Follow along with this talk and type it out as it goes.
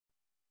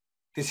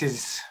This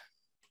is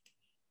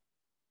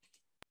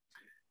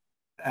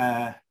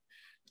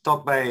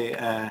talk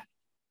by,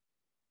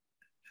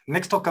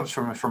 next talk comes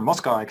from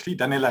Moscow actually.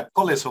 Danila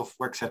Kolesov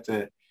works at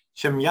the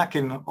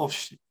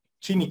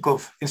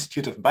Shemyakin-Ovchinnikov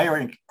Institute of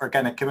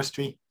Bioorganic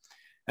Chemistry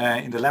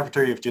in the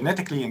laboratory of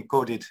genetically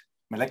encoded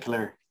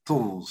molecular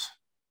tools.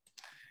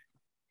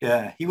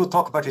 He will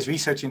talk about his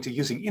research into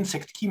using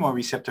insect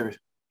chemoreceptors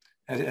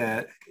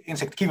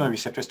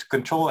to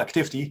control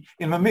activity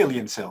in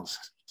mammalian cells.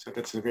 So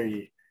that's a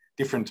very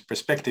different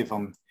perspective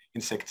on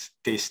insect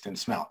taste and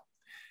smell.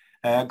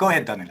 Go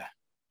ahead, Danila.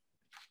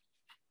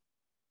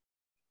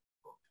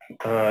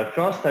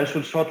 First, I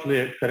should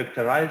shortly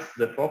characterize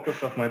the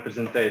focus of my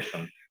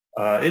presentation.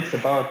 It's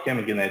about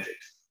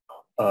chemogenetics.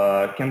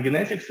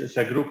 Chemogenetics is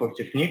a group of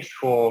techniques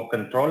for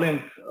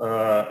controlling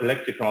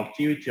electrical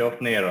activity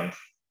of neurons.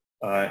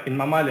 In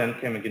mammalian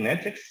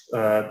chemogenetics,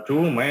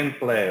 two main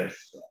players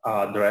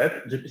are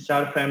DREAD,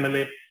 GPCR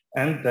family,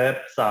 and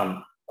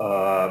DEP-SAM,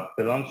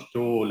 belongs to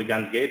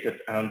ligand-gated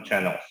ion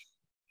channels.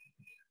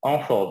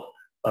 Although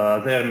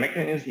their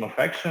mechanism of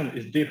action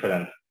is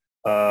different,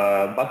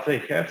 but they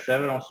have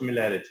several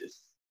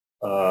similarities.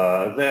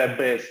 They are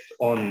based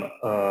on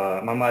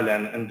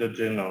mammalian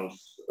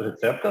endogenous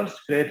receptors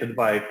created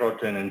by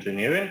protein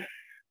engineering.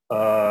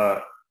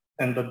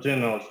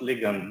 Endogenous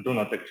ligands do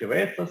not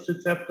activate those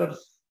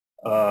receptors,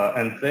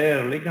 and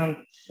their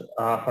ligands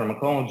are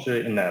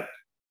pharmacology inert.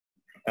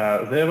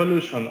 The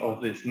evolution of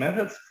these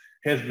methods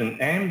has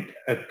been aimed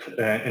at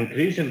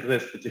increasing the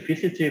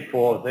specificity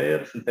for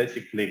their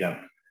synthetic ligand.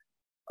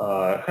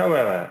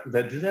 However,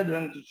 the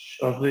disadvantage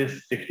of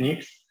these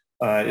techniques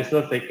is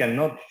that they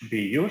cannot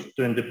be used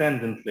to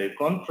independently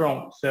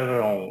control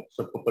several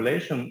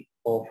subpopulations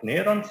of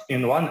neurons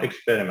in one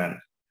experiment,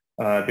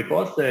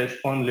 because there is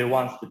only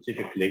one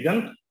specific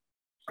ligand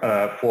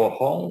for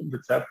whole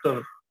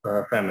receptor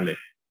family.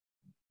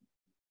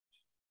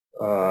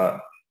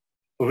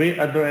 We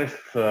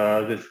addressed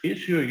this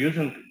issue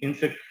using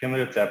insect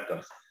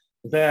chemoreceptors.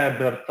 They are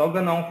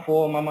orthogonal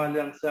for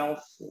mammalian cells.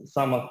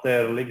 Some of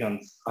their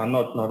ligands are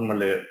not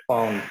normally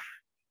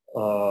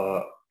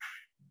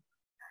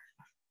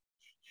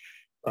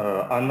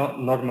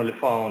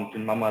found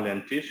in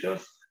mammalian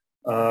tissues.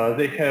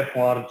 They have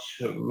large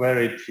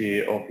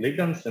variety of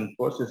ligands and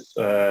possess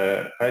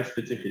high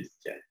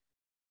specificity.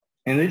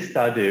 In this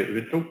study,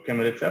 we took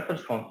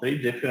chemoreceptors from three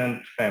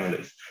different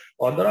families: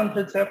 odorant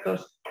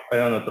receptors,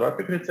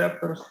 ionotropic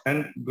receptors,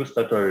 and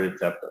gustatory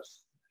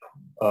receptors,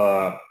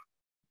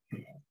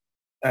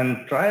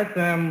 and tried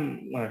them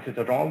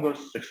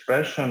heterologous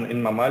expression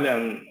in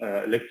mammalian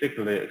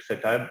electrically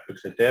excitable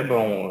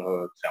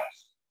cells.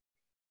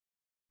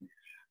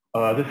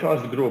 The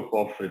first group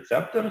of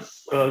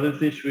receptors with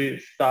which we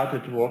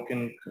started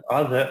working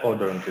are the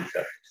odorant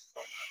receptors.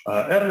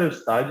 Earlier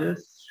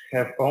studies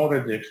have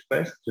already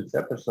expressed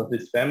receptors of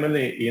this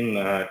family in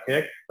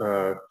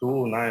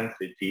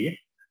HEC293T.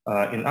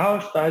 In our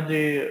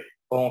study,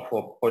 all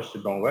for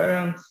possible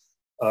variants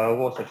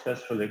was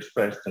successfully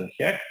expressed in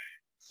HEC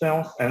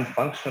cells and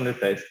functionally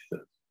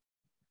tested.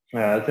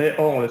 They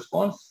all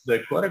respond to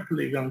the correct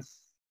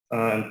ligands,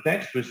 and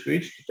next we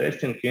switched to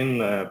testing in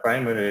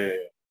primary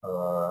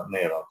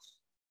neurons.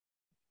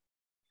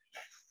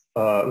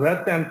 We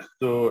attempt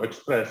to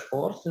express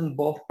force in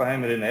both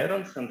primary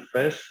neurons and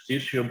fresh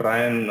tissue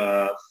brine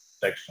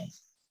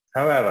sections.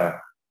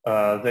 However,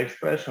 the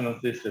expression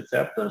of these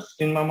receptors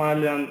in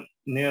mammalian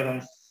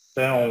neurons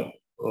cell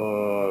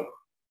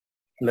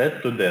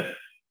led to death.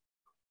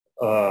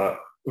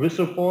 We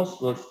suppose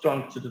that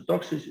strong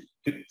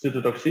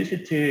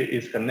cytotoxicity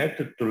is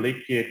connected to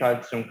leaky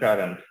calcium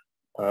current.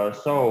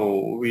 So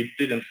we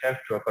didn't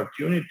have the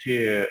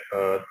opportunity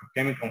to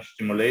chemical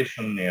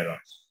stimulation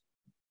neurons.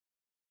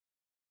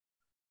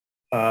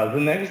 The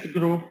next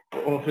group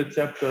of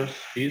receptors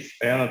is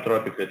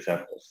ionotropic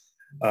receptors.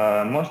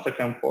 Most are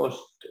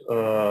composed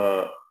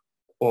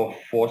of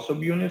 4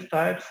 subunit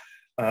types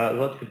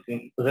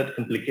that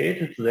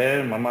complicated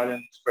their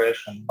mammalian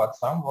expression, but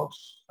some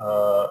works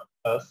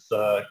as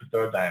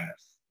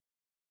heterodimers.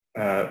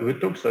 We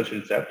took such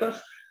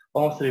receptors.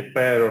 All 3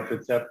 pairs of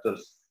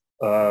receptors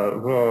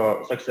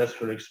were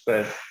successfully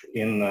expressed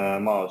in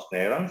mouse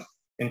neurons.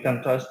 In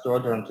contrast to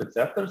odorant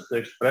receptors, the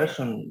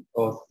expression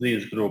of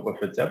this group of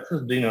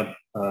receptors did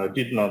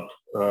not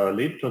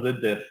lead to the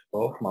death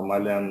of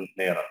mammalian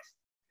neurons.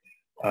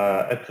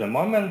 At the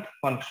moment,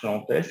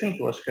 functional testing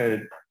was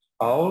carried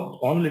out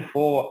only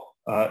for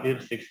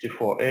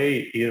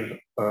ER64A,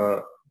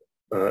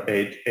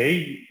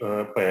 ER8A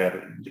pair,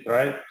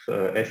 derived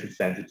acid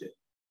sensitive.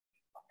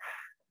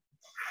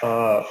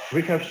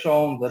 We have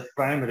shown that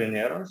primary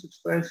neurons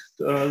expressed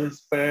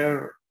this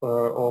pair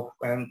of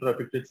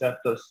ionotropic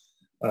receptors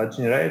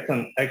generate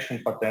an action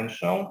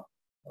potential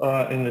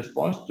in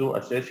response to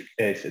acetic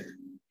acid.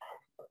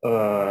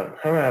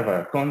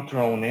 However,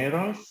 control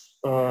neurons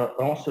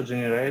also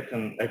generate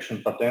an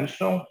action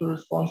potential to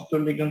response to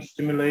ligand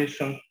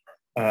stimulation.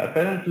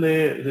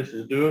 Apparently, this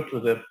is due to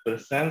the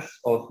presence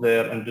of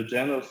their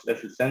endogenous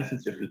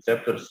acid-sensitive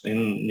receptors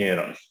in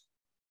neurons.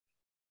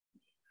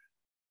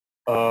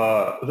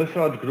 The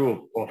third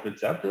group of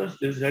receptors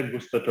is the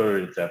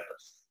gustatory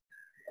receptors.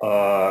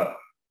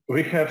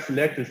 We have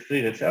selected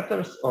 3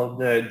 receptors of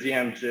the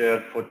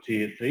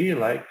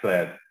DMGR43-like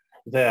clade.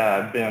 They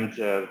are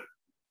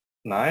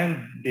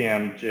BMGR9,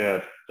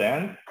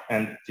 BMGR10,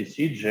 and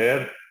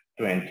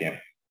TCGR20.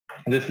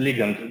 This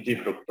ligand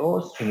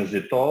D-fructose,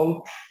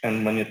 inositol,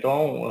 and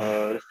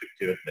mannitol,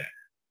 respectively.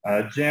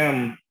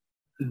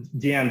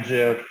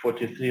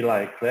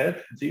 DMGR43-like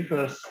clade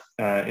differs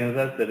in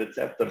that the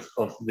receptors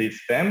of this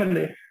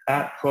family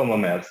are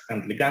homomers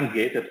and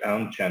ligand-gated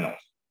ion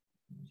channels.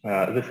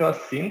 The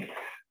first thing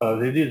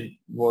they did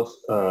was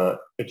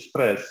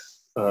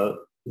express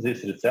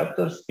these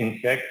receptors in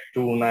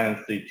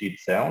HEC293T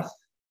cells.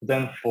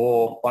 Then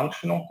for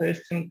functional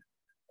testing,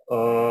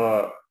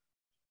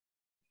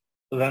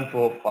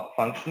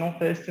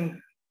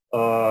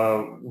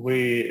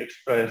 we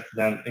expressed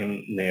them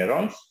in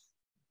neurons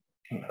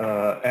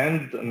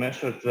and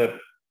measured the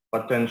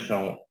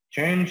potential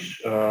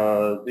change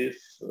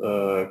this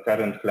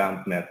current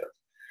clamp method.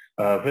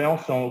 We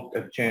also looked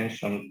at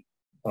change on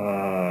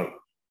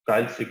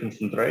calcium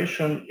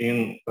concentration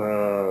in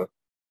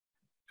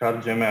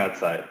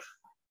cardiomyocytes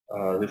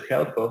with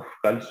help of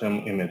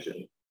calcium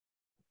imaging.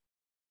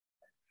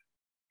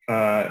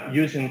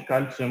 Using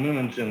calcium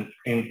imaging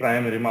in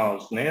primary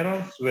mouse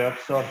neurons, we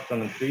observed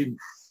an increase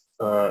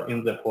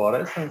in the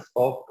fluorescence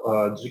of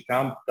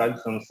GCAMP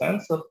calcium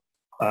sensor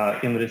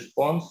in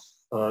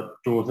response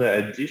to the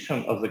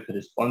addition of the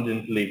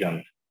corresponding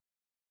ligand.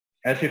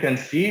 As you can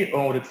see,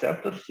 all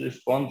receptors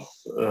respond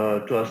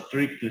to a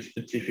strictly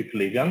specific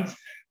ligands.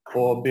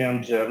 For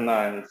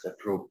BMGR9, it's a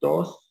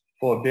fructose.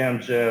 For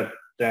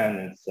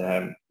BMGR10, it's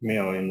a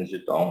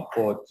myoinositol.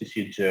 For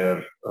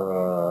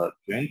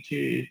TCGR20,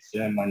 it's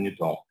a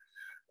mannitol.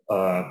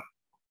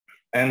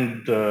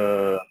 And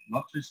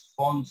not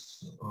response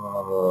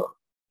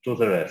to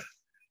the rest.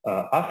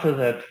 After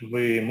that,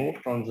 we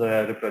moved on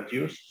the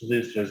reproduce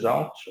this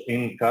result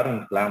in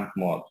current clamp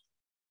mode.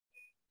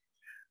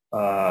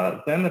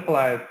 Then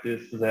applied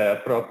with the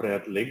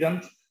appropriate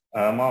ligand,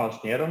 mouse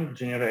neuron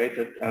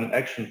generated an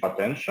action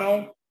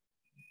potential,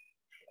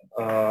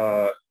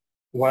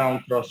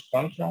 while cross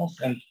controls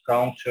and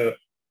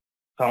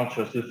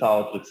counters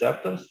without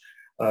receptors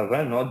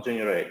were not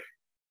generated.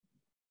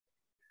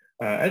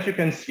 As you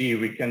can see,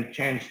 we can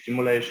change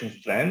stimulation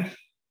strength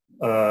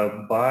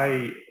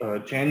by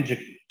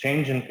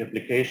changing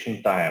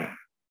application time.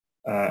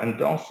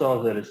 And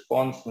also the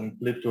response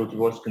amplitude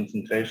was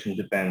concentration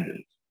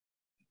dependent.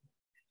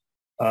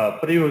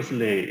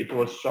 Previously, it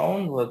was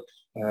shown that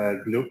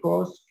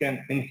glucose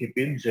can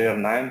inhibit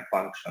GR9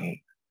 function.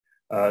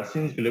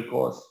 Since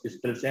glucose is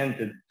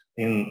presented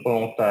in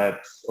all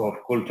types of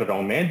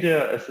cultural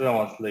media as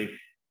well as live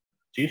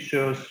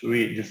tissues,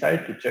 we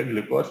decided to check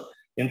glucose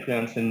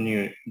influence in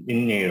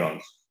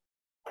neurons.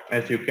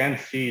 As you can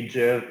see,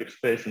 GR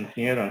expressing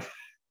neurons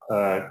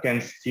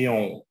can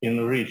still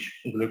enrich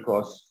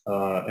glucose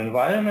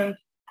environment,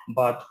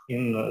 but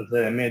in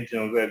the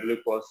medium where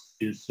glucose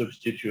is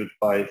substituted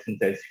by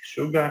synthetic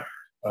sugar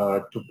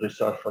to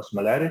preserve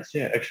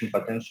osmolarity, action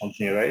potential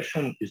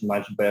generation is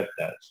much better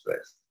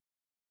expressed.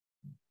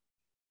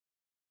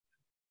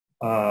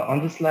 On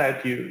the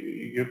slide,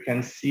 you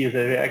can see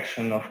the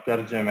reaction of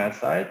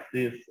cardiomyocyte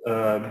with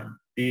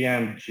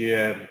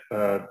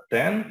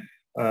BMGR10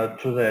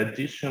 to the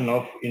addition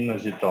of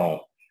inositol.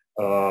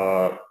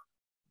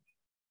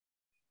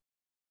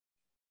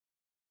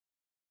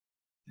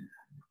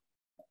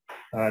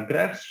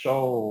 Graphs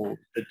show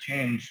the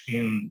change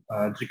in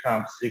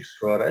GCAMP6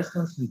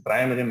 fluorescence in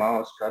primary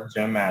mouse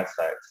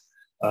cardiomyocytes.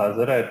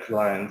 The red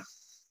lines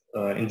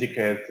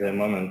indicate the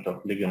moment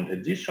of ligand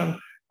addition.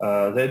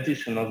 The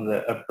addition of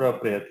the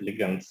appropriate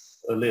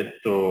ligands led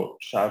to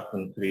sharp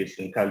increase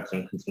in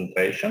calcium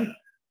concentration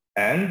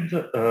and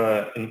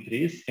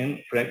increase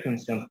in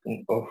frequency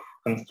of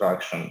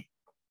construction.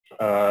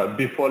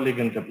 Before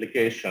ligand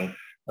application,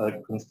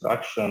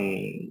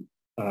 construction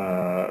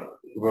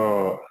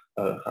were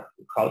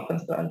half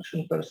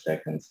construction per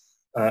second,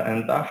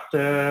 and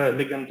after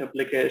ligand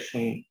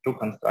application, 2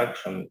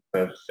 construction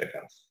per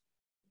second.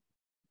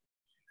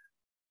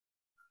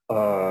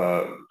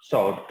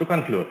 So to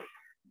conclude,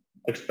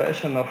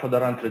 expression of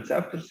odorant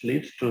receptors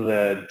leads to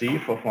the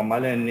death of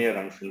mammalian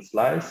neurons in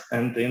slice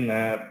and in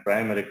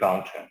primary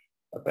culture.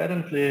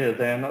 Apparently,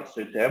 they are not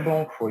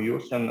suitable for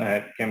use in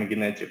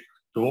chemogenetic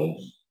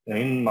tools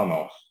in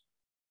mammals.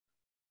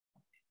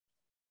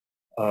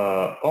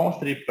 All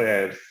 3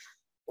 pairs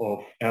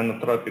of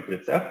ionotropic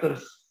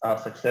receptors are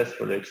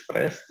successfully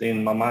expressed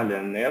in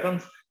mammalian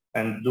neurons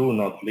and do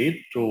not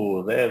lead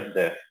to their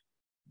death.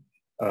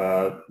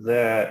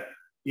 The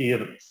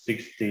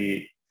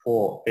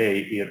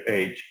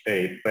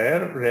ER64A-ERHA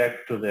pair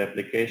react to the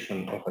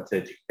application of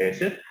acetic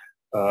acid,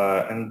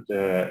 and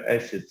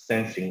acid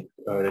sensing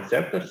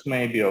receptors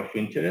may be of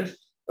interest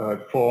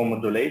for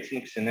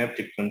modulating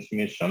synaptic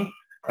transmission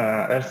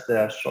as they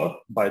are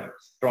shocked by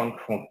strong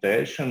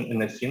fluctuation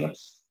in a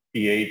synapse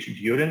pH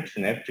during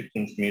synaptic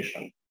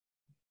transmission.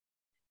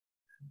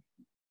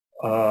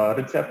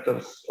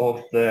 receptors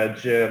of the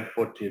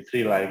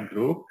GR43-like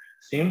group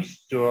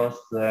seems to us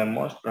the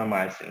most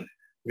promising.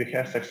 We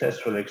have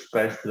successfully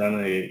expressed them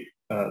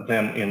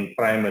in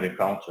primary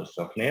cultures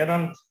of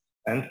neurons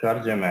and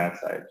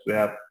cardiomyocytes. We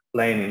are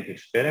planning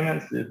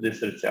experiments with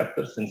these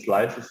receptors in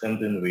slices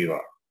and in vivo.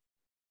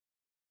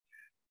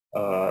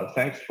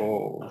 Thanks,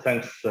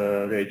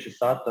 Reichi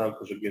Sato,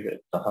 Kujugire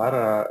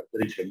Tahara,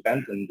 Richard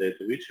Bent, and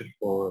Data Witcher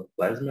for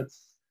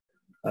plasmids.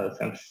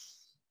 Thanks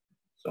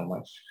so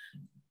much.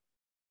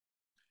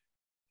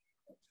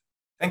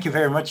 Thank you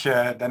very much,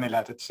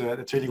 Danila.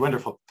 That's really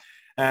wonderful.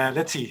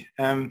 Let's see.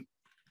 I'm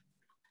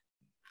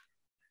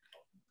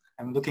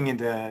looking in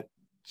the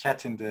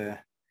chat in the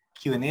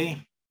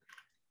Q&A.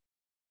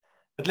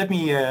 But let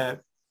me,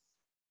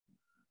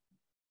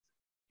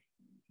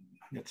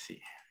 let's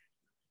see.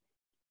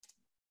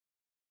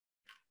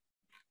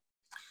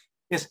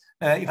 Yes,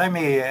 if I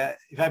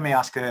may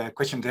ask a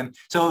question then.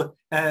 So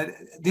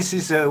this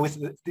is with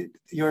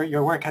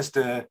your work has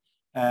the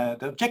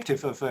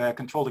objective of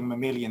controlling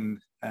mammalian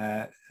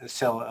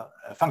cell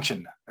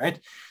function, right?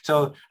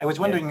 So I was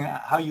wondering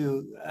how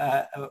you,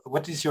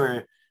 what is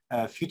your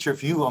future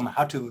view on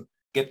how to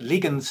get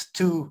ligands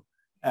to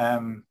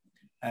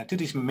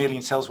these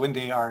mammalian cells when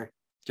they are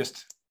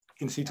just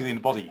in situ in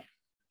the body?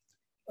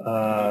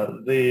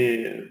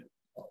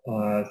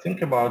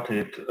 Think about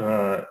it,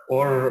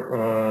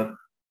 or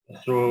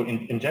through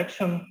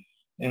injection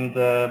in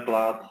the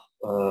blood,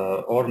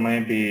 or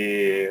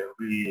maybe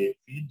we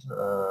feed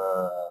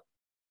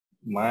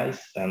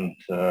mice and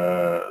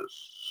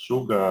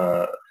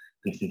sugar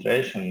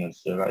concentration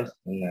is rising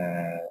in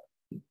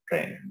the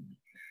brain.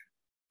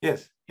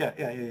 Yes,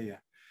 yeah.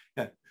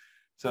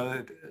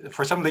 So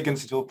for some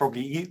ligands, it will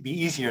probably be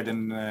easier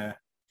than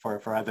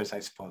for others, I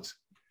suppose.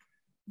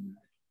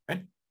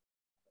 Right?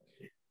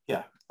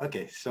 Yeah,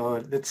 okay,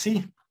 so let's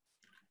see.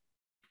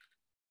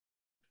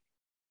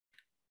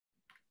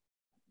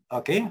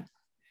 Okay,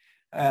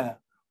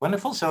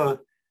 wonderful.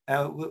 So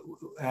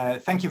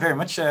thank you very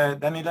much,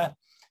 Danila.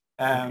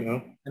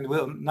 And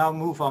we'll now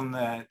move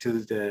on to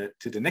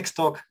the next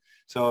talk.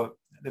 So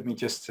let me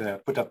just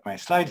put up my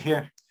slide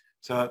here.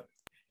 So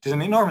it is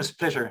an enormous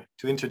pleasure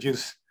to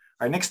introduce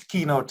our next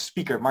keynote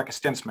speaker, Marcus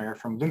Stensmyr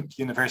from Lund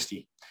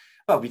University.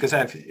 Well, because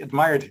I've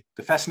admired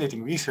the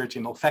fascinating research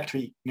in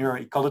olfactory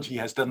neuroecology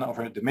has done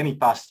over the many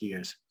past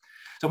years.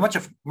 So much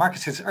of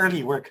Marcus's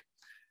early work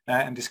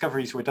and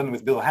discoveries were done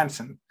with Bill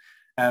Hansen,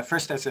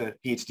 first as a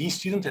PhD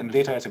student and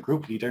later as a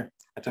group leader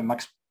at the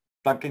Max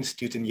Planck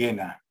Institute in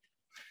Jena.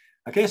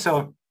 Okay,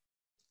 so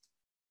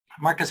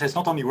Marcus has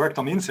not only worked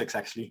on insects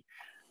actually,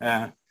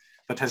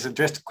 but has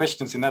addressed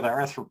questions in other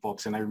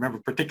arthropods. And I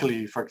remember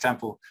particularly, for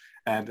example,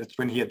 that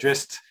when he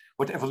addressed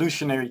what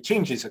evolutionary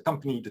changes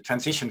accompany the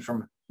transition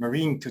from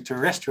marine to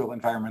terrestrial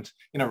environment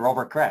in a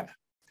robber crab.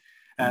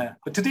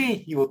 But today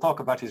he will talk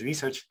about his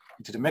research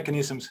into the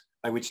mechanisms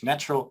by which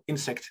natural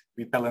insect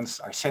repellents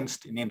are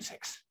sensed in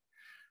insects.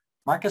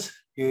 Marcus,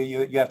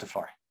 you have the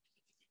floor.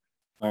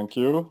 Thank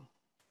you.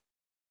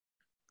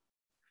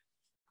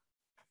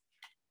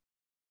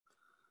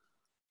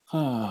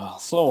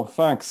 So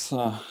thanks.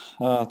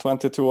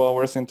 22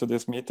 hours into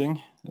this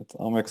meeting,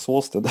 I'm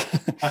exhausted.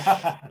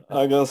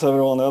 I guess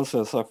everyone else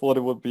is. I thought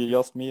it would be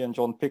just me and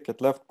John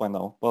Pickett left by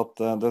now, but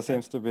there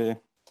seems to be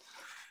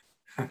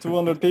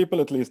 200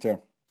 people at least here.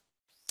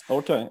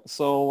 Okay,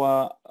 so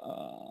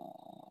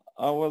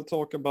I will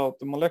talk about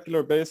the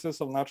molecular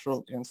basis of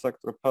natural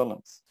insect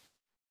repellents.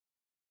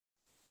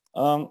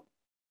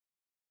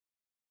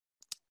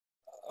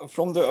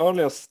 From the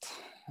earliest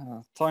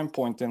time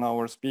point in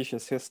our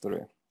species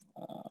history,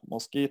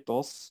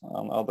 mosquitoes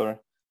and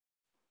other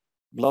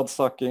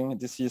blood-sucking,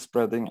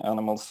 disease-spreading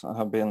animals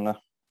have been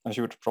a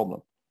huge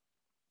problem.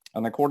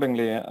 And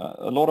accordingly,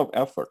 a lot of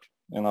effort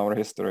in our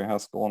history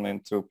has gone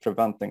into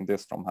preventing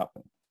this from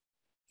happening,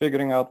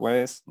 figuring out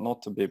ways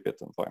not to be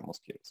bitten by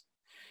mosquitoes.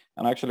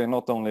 And actually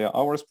not only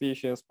our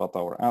species, but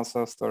our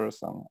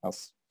ancestors, and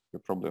as you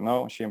probably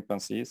know,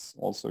 chimpanzees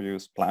also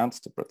use plants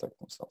to protect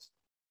themselves.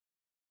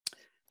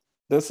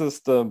 This is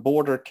the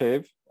border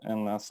cave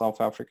in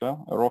South Africa,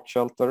 a rock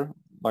shelter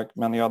like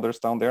many others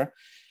down there,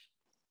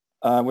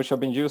 which have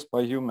been used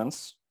by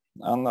humans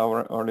and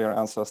our earlier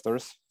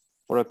ancestors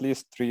for at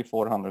least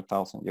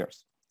 300,000–400,000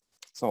 years.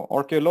 So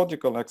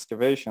archaeological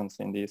excavations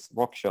in these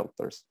rock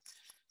shelters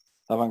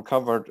have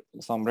uncovered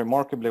some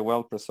remarkably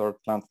well-preserved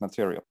plant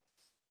material.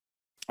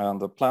 And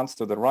the plants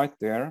to the right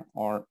there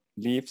are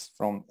leaves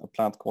from a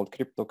plant called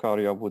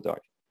Cryptocarya woodi,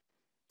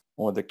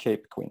 or the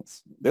Cape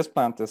Queens. This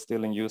plant is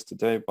still in use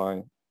today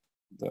by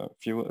the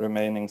few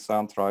remaining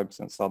sand tribes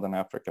in southern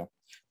Africa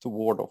to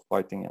ward off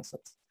biting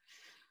insects.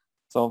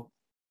 So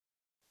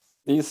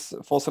these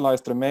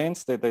fossilized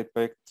remains, they date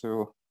back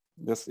to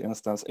this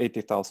instance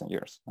 80,000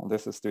 years. And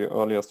this is the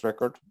earliest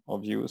record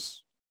of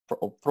use,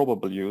 of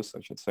probable use,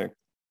 I should say,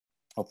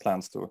 of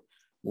plants to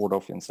ward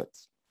off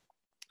insects.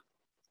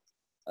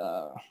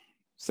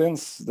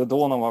 Since the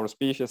dawn of our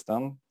species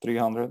then,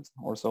 300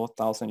 or so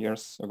thousand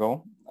years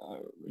ago,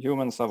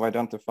 humans have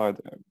identified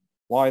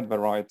wide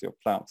variety of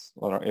plants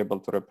that are able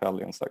to repel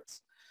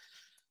insects,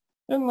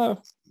 and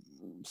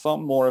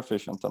some more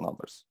efficient than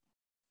others.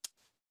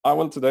 I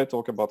will today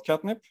talk about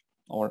catnip,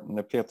 or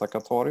Nepeta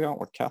cataria,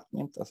 or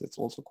catmint as it's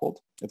also called.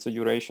 It's a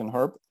Eurasian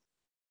herb.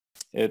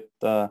 It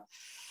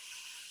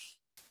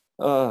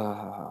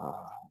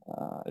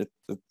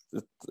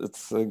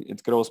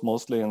grows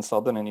mostly in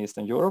southern and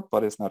eastern Europe,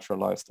 but it's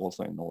naturalized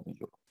also in northern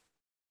Europe.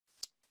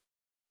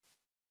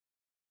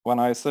 When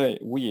I say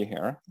we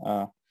here,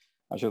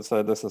 I should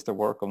say this is the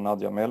work of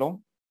Nadia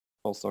Melo,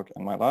 postdoc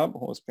in my lab,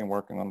 who has been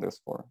working on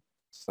this for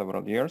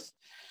several years,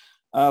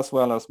 as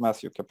well as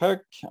Matthew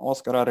Capek,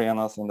 Oscar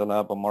Arenas in the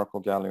lab of Marco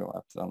Gallio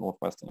at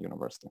Northwestern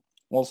University.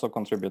 Also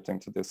contributing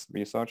to this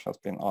research has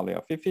been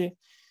Alia Fifi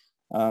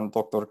and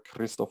Dr.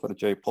 Christopher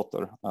J.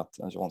 Potter at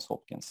Johns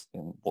Hopkins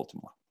in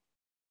Baltimore.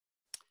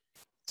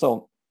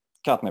 So,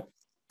 catnip.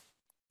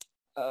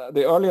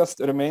 The earliest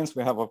remains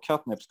we have of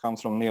catnips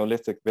comes from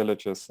Neolithic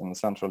villages in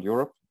Central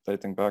Europe,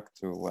 dating back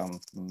to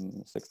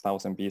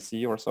 6000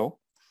 BC or so.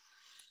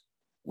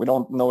 We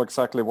don't know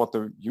exactly what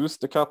they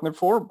used the catnip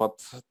for, but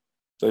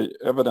they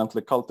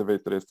evidently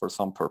cultivated it for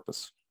some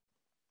purpose.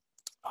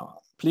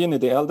 Pliny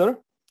the Elder,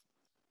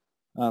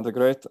 the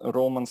great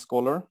Roman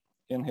scholar,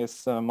 in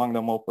his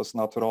magnum opus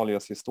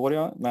Naturalias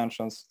Historia,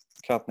 mentions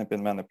catnip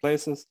in many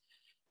places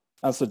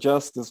and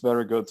suggests it's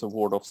very good to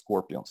ward off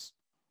scorpions.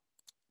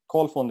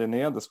 Carl von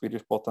Linné, the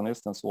Swedish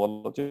botanist and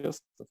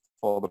zoologist, the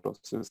father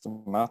of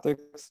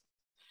systematics,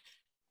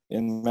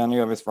 in many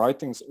of his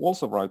writings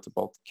also writes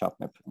about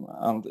catnip.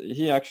 And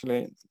he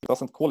actually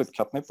doesn't call it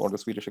catnip, or the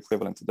Swedish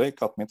equivalent today,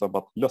 catnip,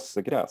 but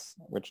lussegräs,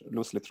 which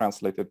loosely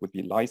translated would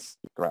be lice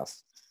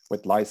grass,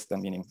 with lice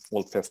then meaning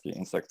all pesky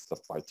insects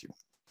that bite you.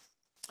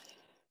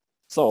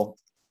 So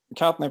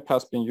catnip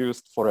has been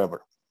used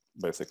forever,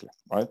 basically,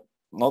 right?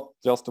 Not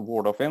just to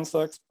ward off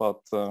insects,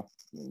 but to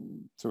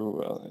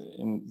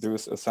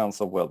induce a sense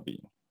of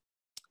well-being.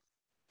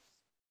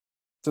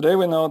 Today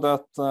we know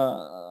that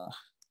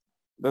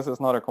this is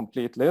not a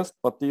complete list,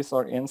 but these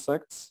are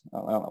insects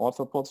and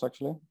arthropods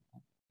actually,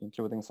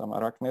 including some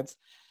arachnids,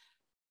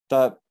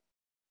 that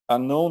are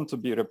known to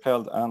be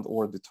repelled and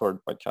or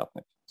deterred by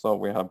catnip. So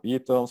we have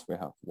beetles, we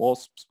have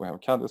wasps, we have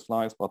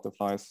caddisflies,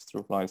 butterflies,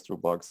 through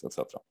bugs,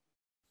 etc.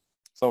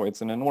 So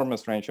it's an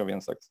enormous range of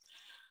insects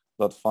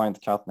that find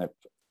catnip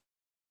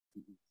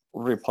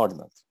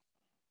repugnant.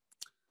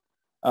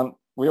 And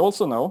we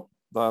also know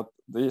that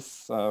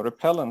this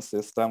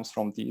repellency stems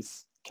from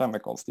these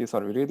chemicals. These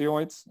are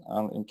iridioids,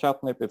 and in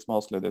catnip it's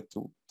mostly the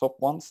two top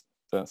ones,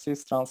 the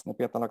cis-trans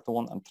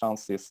nipetalactone and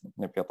trans-cis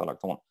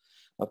nipetalactone,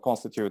 that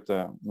constitute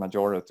the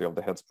majority of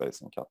the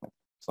headspace in catnip.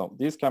 So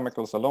these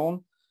chemicals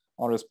alone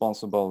are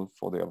responsible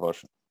for the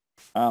aversion.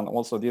 And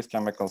also these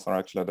chemicals are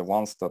actually the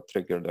ones that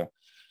trigger the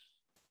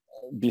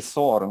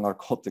bizarre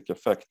narcotic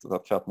effect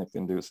that catnip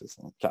induces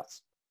in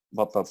cats.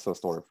 But that's a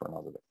story for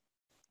another day.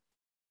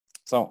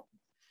 So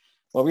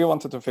what we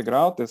wanted to figure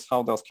out is,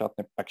 how does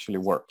catnip actually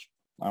work?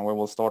 And we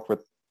will start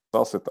with,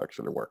 does it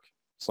actually work?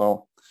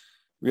 So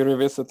we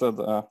revisited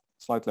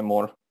slightly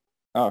more,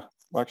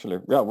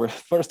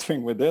 first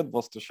thing we did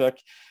was to check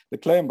the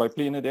claim by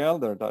Pliny the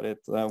Elder that it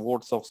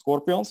wards off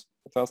scorpions.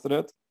 We tested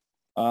it,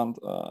 and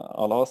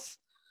alas,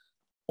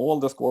 all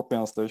the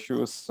scorpions, they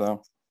choose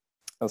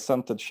a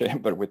scented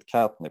chamber with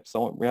catnip.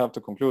 So we have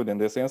to conclude in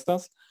this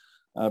instance,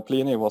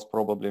 Pliny was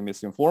probably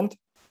misinformed.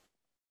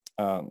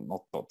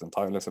 Not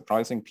entirely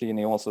surprising.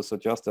 Pliny also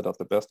suggested that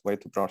the best way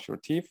to brush your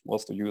teeth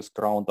was to use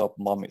ground up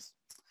mummies.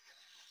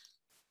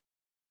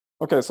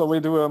 Okay, so we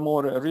do a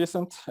more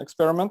recent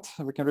experiment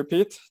we can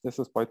repeat. This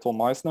is by Tom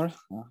Meissner.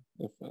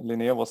 If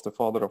Linné was the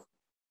father of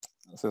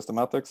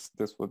systematics,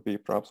 this would be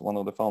perhaps one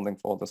of the founding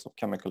fathers of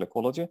chemical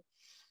ecology,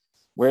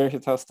 where he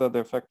tested the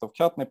effect of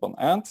catnip on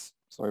ants.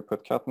 So he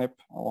put catnip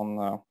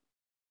on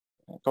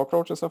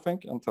cockroaches, I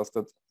think, and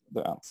tested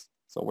the ants.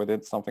 So we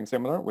did something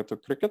similar. We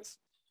took crickets,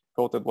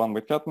 coated one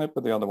with catnip,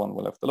 but the other one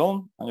we left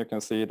alone. And you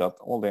can see that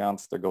all the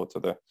ants, they go to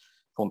the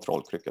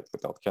control cricket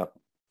without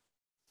catnip.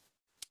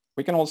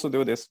 We can also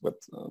do this with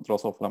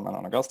Drosophila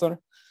melanogaster.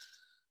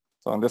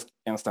 So in this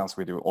instance,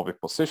 we do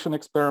oviposition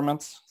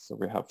experiments. So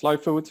we have fly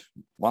food.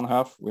 One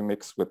half we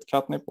mix with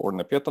catnip or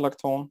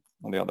nipetalactone,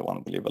 and the other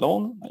one we leave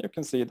alone. And you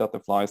can see that the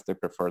flies, they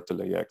prefer to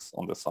lay eggs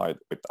on the side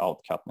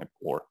without catnip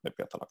or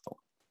nipetalactone.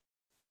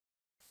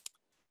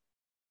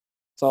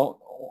 So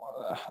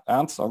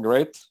ants are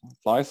great,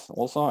 flies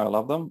also, I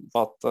love them,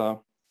 but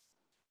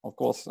of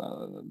course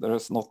there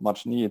is not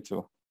much need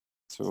to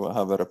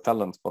have a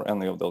repellent for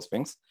any of those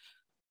things.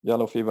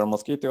 Yellow fever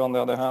mosquito, on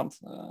the other hand,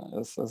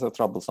 is a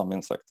troublesome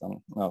insect,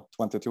 and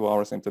 22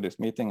 hours into this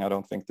meeting, I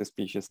don't think this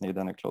species need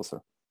any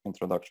closer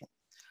introduction.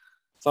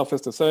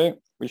 Suffice to say,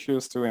 we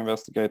choose to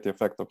investigate the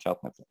effect of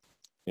catnip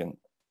in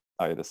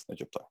Aedes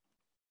aegypti.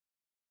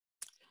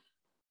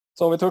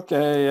 So we took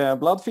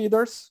blood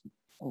feeders.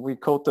 We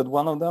coated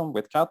one of them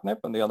with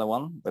catnip and the other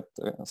one with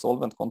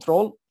solvent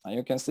control. And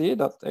you can see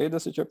that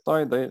Aedes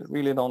aegypti, they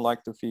really don't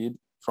like to feed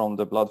from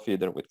the blood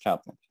feeder with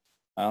catnip.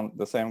 And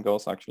the same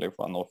goes actually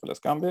for Anopheles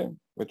gambiae,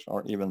 which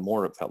are even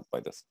more repelled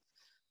by this.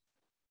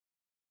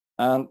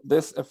 And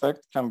this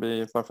effect can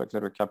be perfectly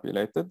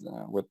recapitulated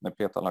with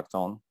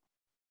nepetalactone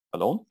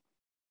alone.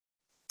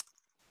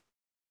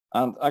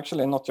 And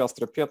actually not just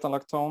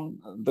repetalactone,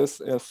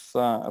 this is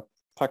a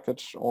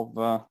package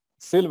of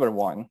silver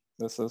wine.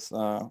 This is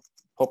a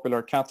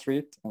popular cat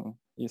treat in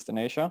Eastern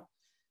Asia.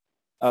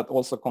 It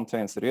also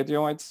contains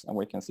radioids, and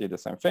we can see the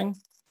same thing.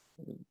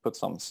 We put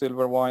some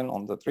silver wine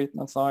on the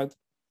treatment side,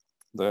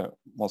 the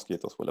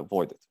mosquitoes will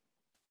avoid it.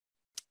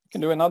 You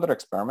can do another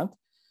experiment.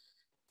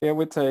 Here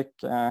we take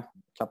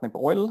catnip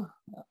oil,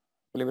 I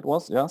believe it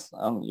was, yes,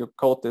 and you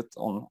coat it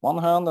on one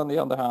hand, and the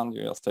other hand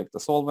you just take the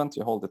solvent,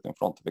 you hold it in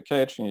front of the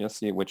cage, and you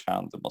see which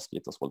hand the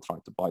mosquitoes will try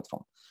to bite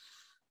from.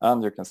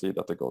 And you can see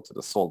that they go to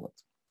the solvent.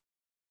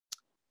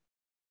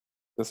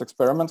 This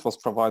experiment was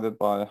provided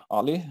by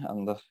Ali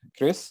and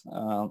Chris.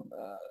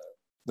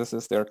 This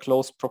is their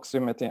close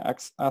proximity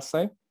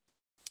assay.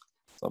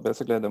 So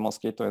basically the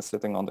mosquito is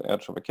sitting on the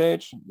edge of a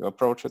cage. You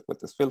approach it with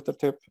this filter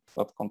tip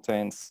that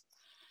contains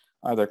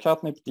either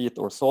catnip, DEET,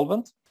 or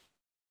solvent.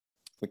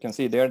 We can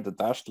see there the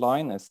dashed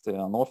line is the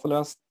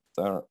Anopheles.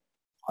 They're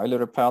highly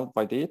repelled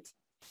by DEET,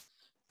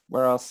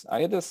 whereas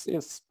AEDES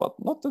is, but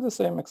not to the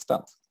same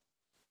extent.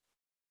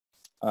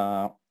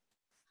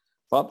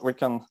 But we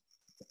can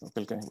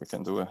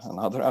do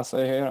another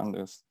assay here, and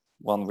this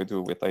one we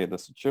do with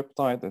AEDES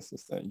egypti. This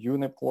is the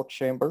uniport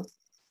chamber.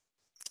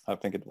 I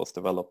think it was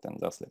developed in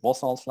Leslie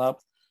Vossal's lab.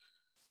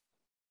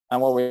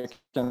 And what we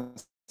can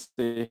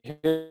see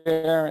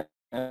here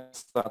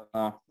is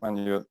that when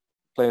you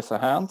place a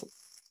hand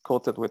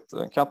coated with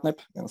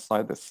catnip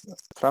inside this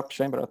trap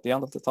chamber at the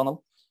end of the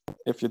tunnel,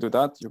 if you do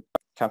that, you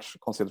catch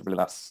considerably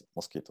less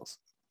mosquitoes.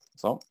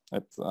 So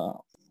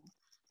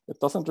it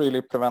doesn't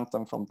really prevent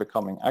them from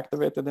becoming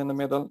activated in the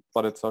middle,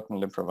 but it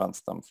certainly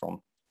prevents them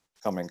from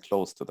coming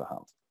close to the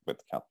hand with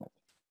catnip.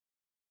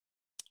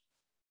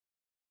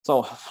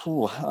 So,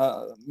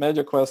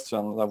 major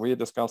question that we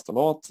discussed a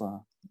lot,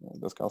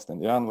 discussed in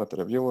the end with the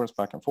reviewers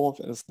back and forth,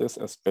 is this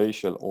a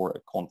spatial or a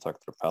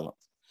contact repellent?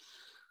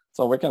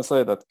 So we can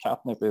say that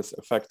catnip is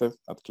effective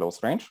at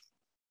close range.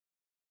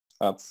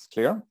 That's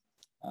clear.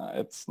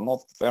 It's not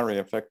very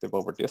effective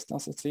over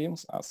distance, it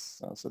seems,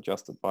 as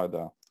suggested by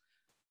the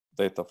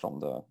data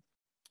from the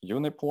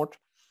uniport.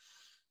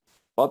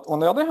 But on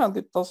the other hand,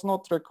 it does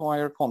not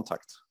require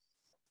contact.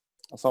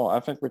 So I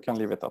think we can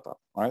leave it at that,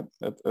 right?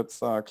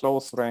 It's a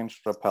close range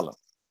repellent.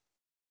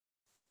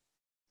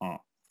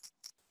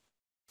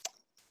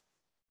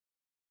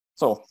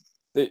 So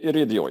the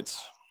iridioids.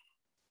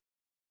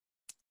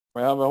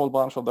 We have a whole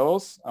bunch of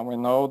those, and we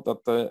know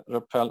that they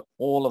repel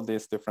all of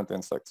these different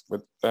insects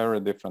with very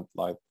different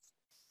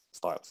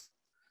lifestyles.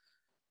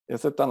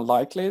 Is it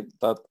unlikely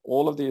that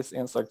all of these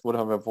insects would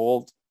have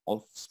evolved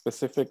of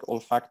specific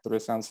olfactory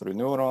sensory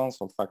neurons,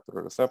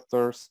 olfactory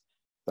receptors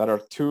that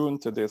are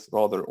tuned to these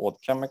rather odd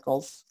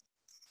chemicals?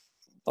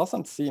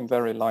 Doesn't seem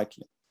very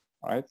likely,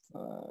 right?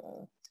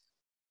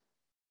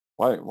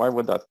 Why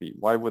would that be?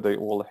 Why would they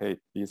all hate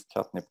these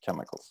catnip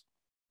chemicals?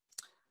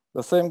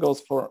 The same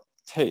goes for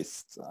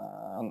taste.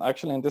 And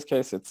actually in this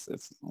case,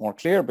 it's more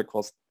clear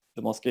because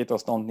the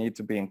mosquitoes don't need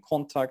to be in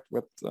contact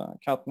with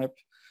catnip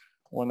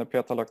or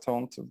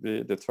nepetalactone to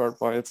be deterred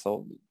by it.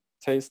 So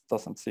taste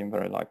doesn't seem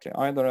very likely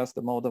either as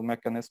the mode of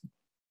mechanism,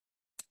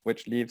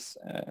 which leaves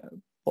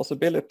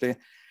possibility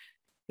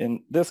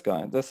in this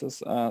guy. This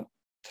is a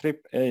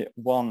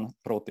TRPA1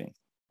 protein.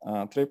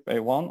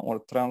 TRPA1,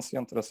 or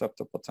transient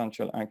receptor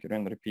potential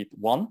ankyrin repeat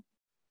 1,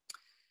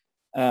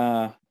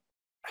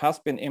 has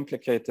been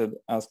implicated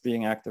as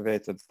being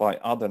activated by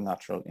other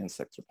natural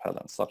insect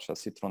repellents, such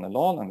as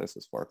citronellol, and this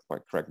is work by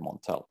Craig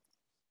Montel.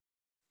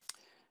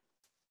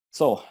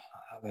 So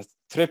the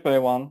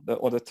TRPA1,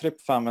 or the TRP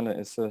family,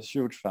 is a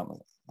huge family,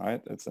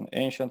 right? It's an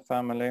ancient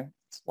family.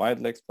 It's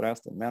widely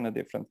expressed in many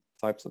different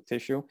types of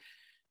tissue.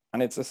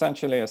 And it's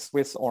essentially a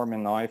Swiss Army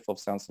knife of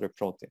sensory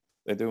protein.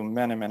 They do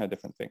many, many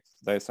different things.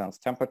 They sense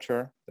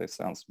temperature, they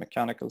sense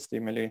mechanical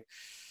stimuli.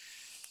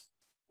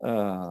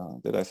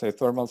 Did I say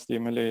thermal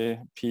stimuli,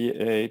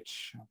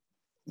 pH,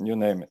 you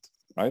name it,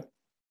 right?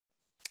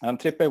 And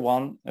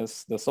TRPA1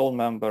 is the sole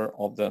member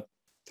of the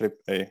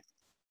TRPA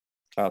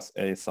class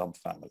A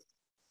subfamily.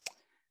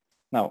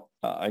 Now,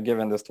 I've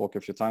given this talk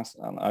a few times,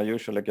 and I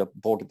usually get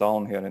bogged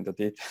down here in the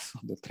details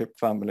of the TRP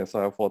family,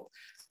 so I thought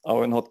I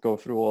will not go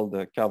through all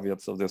the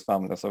caveats of this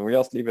family. So we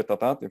just leave it at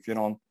that. If you're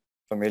not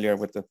familiar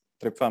with the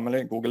TRP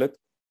family, Google it.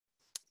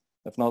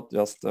 If not,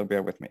 just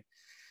bear with me.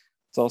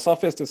 So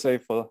suffice to say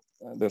for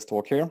this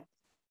talk here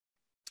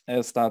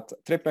is that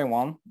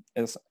TRPA1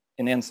 is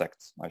in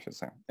insects, I should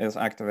say, is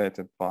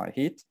activated by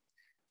heat.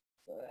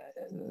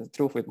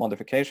 Truth with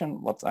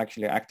modification, what's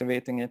actually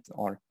activating it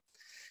are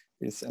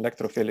these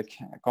electrophilic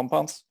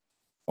compounds,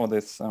 or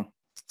this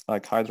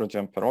like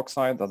hydrogen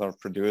peroxide that are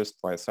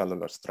produced by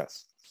cellular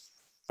stress.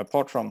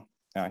 Apart from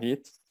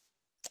heat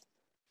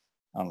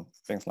and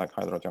things like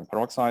hydrogen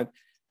peroxide,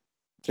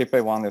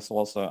 TRPA1 is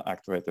also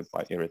activated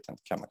by irritant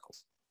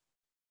chemicals.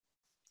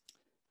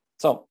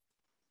 So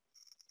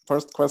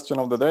first question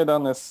of the day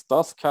then is,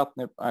 does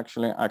catnip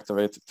actually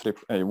activate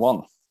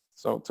TRPA1?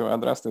 So to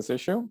address this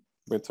issue,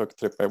 we took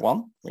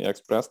TRPA1, we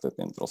expressed it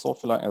in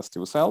Drosophila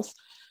S2 cells,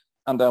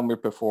 and then we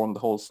performed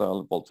whole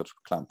cell voltage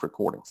clamp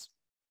recordings.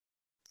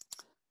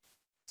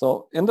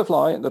 So in the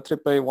fly, the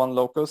TRPA1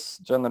 locus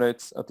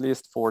generates at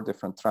least 4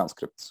 different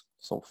transcripts.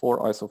 So 4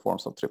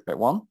 isoforms of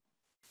TRPA1,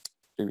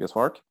 previous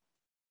work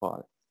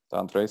by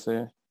Dan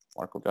Tracy,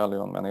 Marco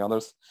Gallio, and many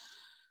others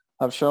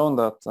have shown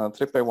that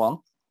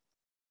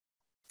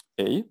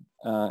TRPA1A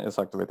is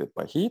activated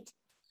by heat,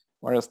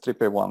 whereas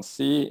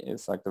TRPA1C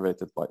is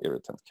activated by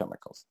irritant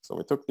chemicals. So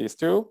we took these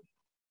two,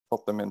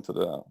 popped them into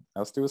the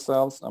S2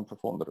 cells and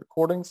performed the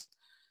recordings.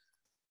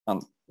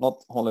 And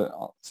not only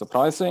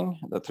surprising,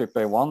 the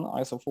TRPA1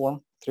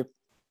 isoform,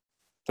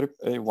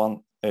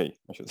 TRPA1A,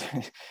 I should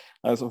say,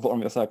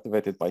 isoform is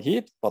activated by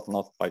heat, but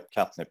not by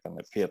catnip and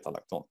the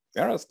beta-lactam,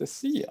 whereas the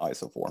C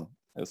isoform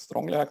is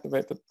strongly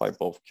activated by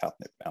both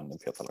catnip and the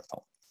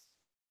beta-lactam.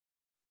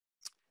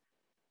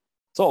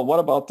 So what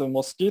about the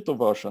mosquito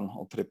version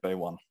of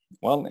TRPA1?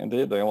 Well,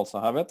 indeed, they also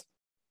have it.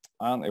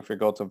 And if we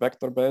go to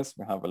vector base,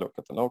 we have a look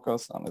at the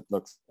locus, and it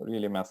looks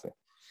really messy.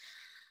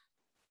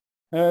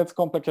 It's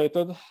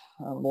complicated,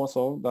 and more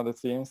so than it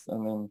seems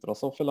in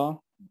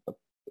Drosophila. But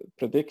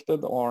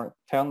predicted are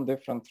 10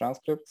 different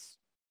transcripts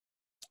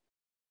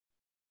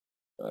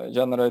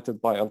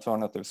generated by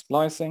alternative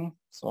splicing.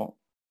 So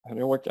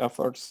heroic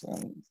efforts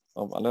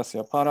of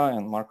Alessia Parra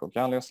and Marco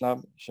Gallio's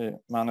lab, she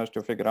managed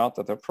to figure out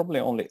that there are probably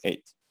only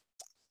 8.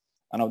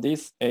 And of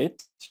these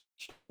 8,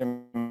 she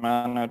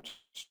managed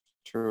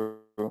to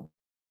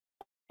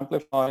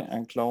amplify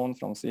and clone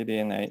from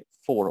cDNA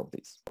 4 of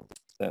these.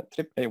 The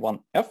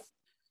TRPA1F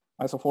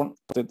isoform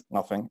did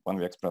nothing when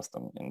we expressed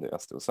them in the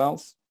S2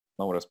 cells.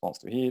 No response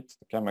to heat,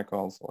 to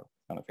chemicals, or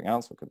anything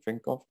else we could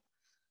think of.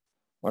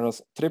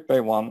 Whereas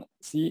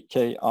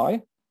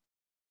TRPA1CKI,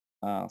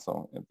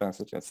 so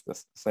basically it's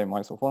the same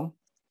isoform,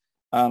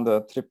 and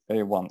the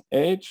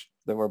TRPA1H,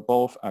 they were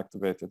both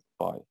activated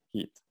by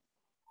heat.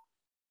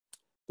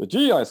 The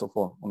G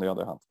isoform, on the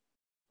other hand,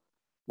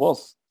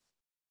 was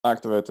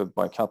activated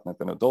by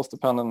catnip in a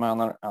dose-dependent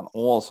manner and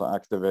also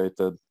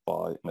activated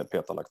by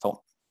beta-lactam.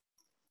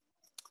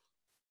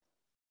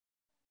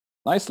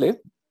 Nicely,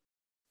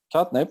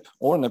 catnip,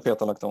 or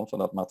beta-lactam for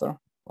that matter,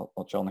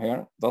 not shown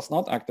here, does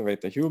not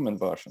activate the human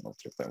version of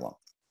TRPA1,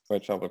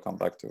 which I will come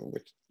back to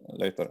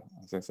later,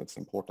 since it's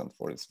important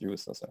for its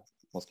use as a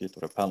mosquito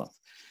repellent.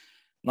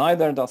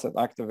 Neither does it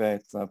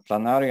activate the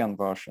planarian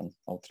version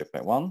of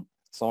TRPA1,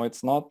 so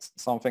it's not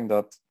something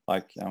that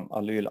like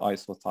allyl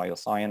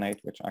isothiocyanate,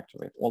 which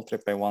activate all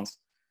TRPA1s.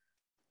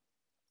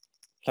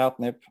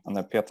 Catnip and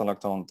the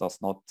beta-lactam does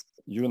not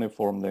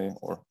uniformly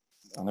or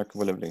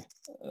unequivocally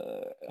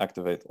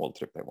activate all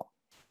TRPA1.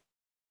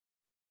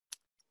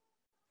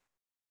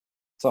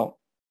 So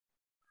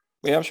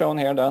we have shown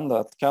here then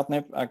that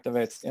catnip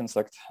activates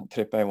insect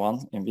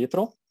TRPA1 in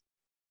vitro.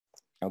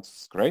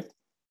 That's great,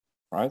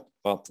 right?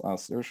 But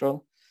as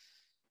usual,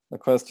 the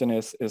question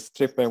is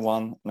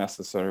TRPA1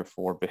 necessary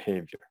for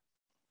behavior?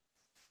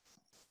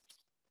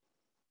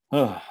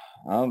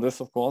 And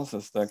this, of course,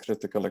 is the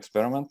critical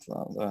experiment.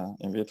 The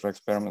in vitro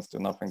experiments do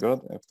nothing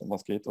good if the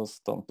mosquitoes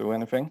don't do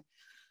anything.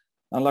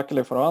 And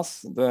luckily for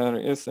us, there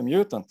is a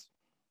mutant.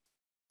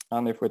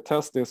 And if we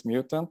test this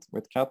mutant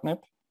with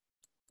catnip,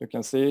 you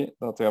can see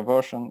that the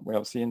aversion we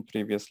have seen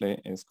previously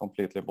is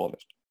completely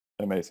abolished.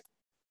 Amazing.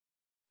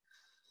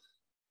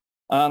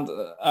 And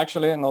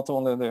actually, not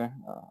only the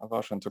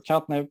aversion to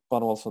catnip,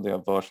 but also the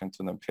aversion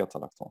to the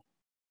beta-lactam.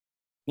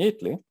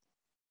 Neatly,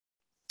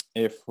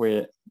 if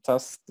we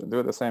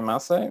do the same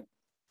assay,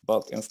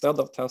 but instead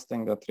of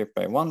testing the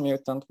TRPA1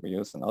 mutant, we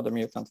use another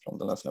mutant from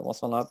the Leslie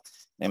Watson lab,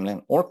 namely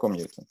an Orco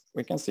mutant.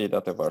 We can see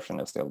that the aversion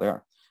is still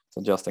there,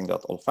 suggesting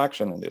that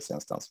olfaction in this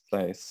instance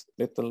plays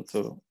little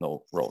to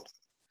no role.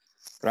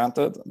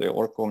 Granted, the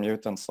Orco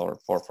mutants are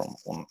far from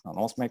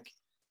anosmic.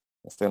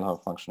 They still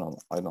have functional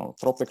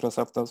ionotropic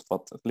receptors,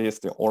 but at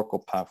least the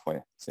Orco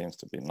pathway seems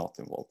to be not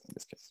involved in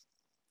this case.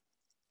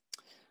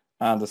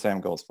 And the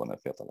same goes for the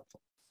beta-lactam.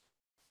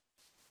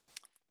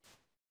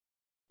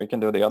 We can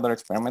do the other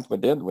experiment we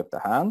did with the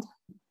hand.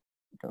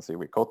 You can see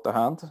we coat the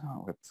hand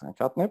with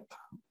catnip.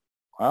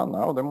 Well,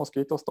 now the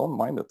mosquitoes don't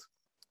mind it.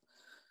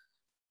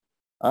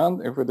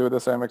 And if we do the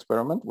same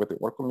experiment with the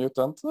Orco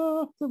mutant,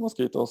 the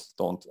mosquitoes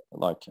don't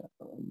like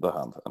the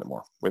hand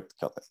anymore with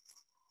catnip.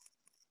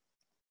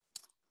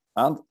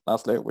 And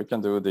lastly, we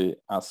can do the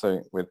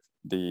assay with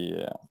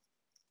the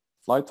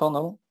fly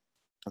tunnel,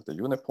 with the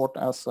uniport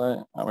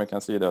assay, and we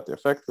can see that the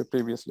effect we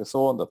previously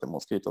saw, that the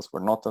mosquitoes were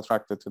not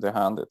attracted to the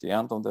hand at the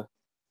end of the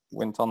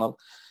wind tunnel,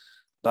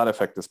 that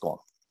effect is gone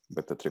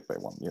with the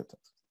TRPA1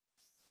 mutant.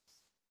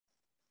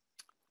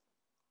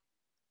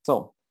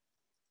 So,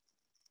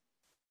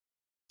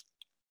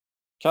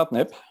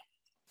 catnip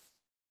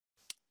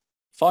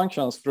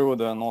functions through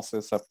the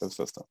nociceptive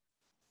system.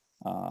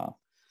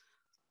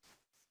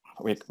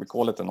 We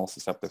call it a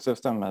nociceptive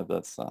system. Maybe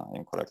that's an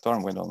incorrect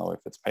term. We don't know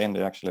if it's pain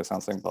they're actually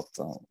sensing, but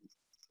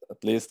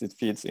at least it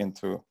feeds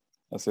into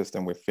a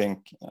system we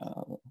think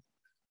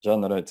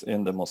generates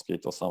in the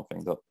mosquito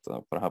something that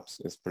perhaps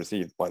is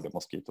perceived by the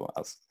mosquito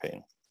as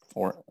pain.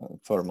 or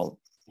thermal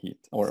heat,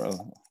 or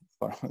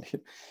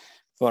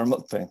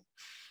thermal pain.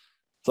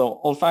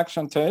 So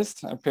olfaction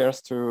taste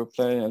appears to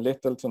play a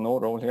little to no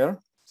role here.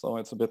 So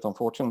it's a bit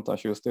unfortunate I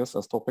choose this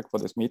as topic for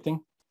this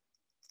meeting.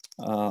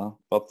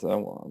 But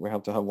we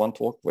have to have one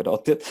talk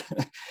without it.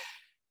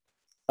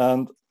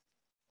 And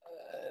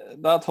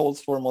that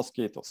holds for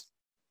mosquitoes.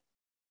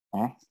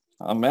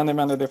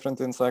 Many different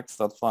insects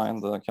that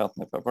find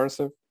catnip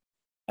aversive.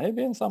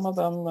 Maybe in some of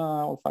them,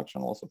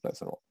 olfaction also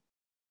plays a role.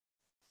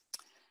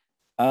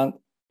 And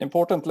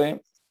importantly,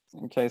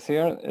 in case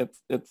here,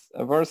 it's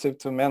aversive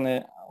to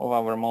many of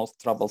our most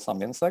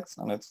troublesome insects,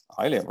 and it's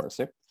highly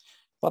aversive.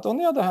 But on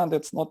the other hand,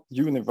 it's not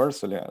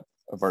universally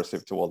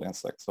aversive to all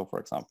insects. So for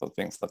example,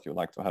 things that you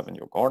like to have in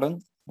your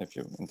garden, if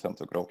you intend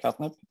to grow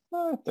catnip,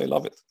 they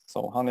love it.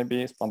 So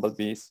honeybees,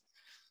 bumblebees,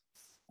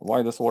 a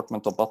wide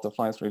assortment of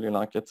butterflies really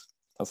like it,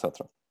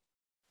 etc.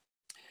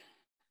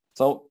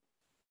 So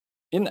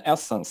in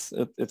essence,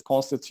 it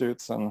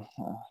constitutes an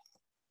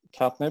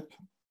catnip,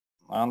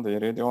 and the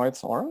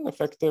iridioids are an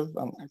effective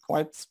and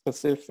quite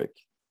specific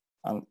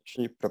and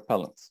cheap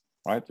repellents,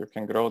 right? You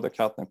can grow the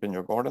catnip in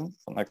your garden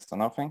for next to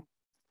nothing.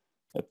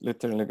 It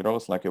literally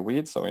grows like a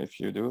weed. So if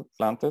you do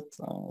plant it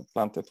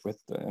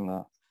with in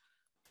a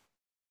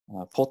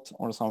pot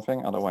or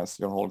something. Otherwise,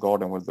 your whole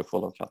garden will be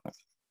full of catnip.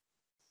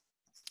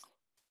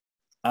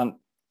 And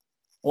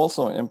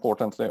also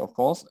importantly, of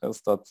course,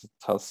 is that it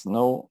has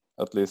no,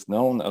 at least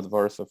known,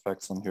 adverse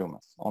effects on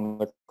humans. On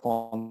the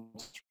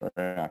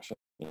contrary, actually,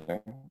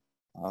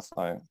 as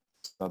I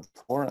said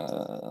before,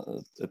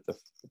 it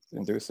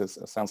induces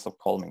a sense of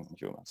calming in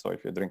humans. So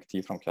if you drink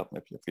tea from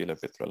catnip, you feel a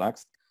bit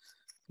relaxed.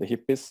 The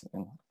hippies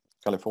in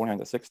California in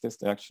the 60s,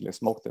 they actually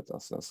smoked it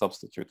as a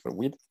substitute for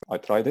weed. I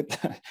tried it,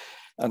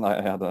 and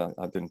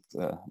I didn't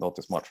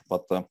notice much,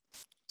 but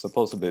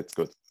supposedly it's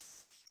good.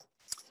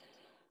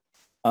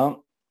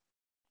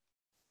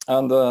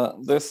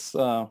 This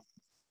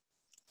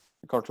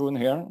cartoon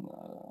here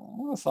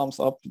sums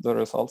up the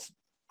results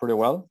pretty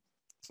well.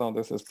 So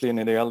this is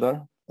Pliny the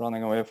Elder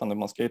running away from the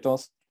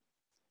mosquitoes.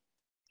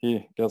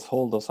 He gets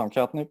hold of some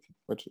catnip,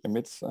 which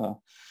emits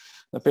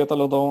the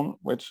petalodone,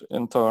 which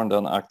in turn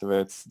then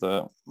activates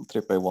the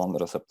TRPA1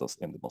 receptors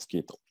in the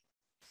mosquito.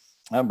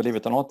 And believe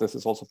it or not, this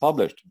is also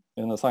published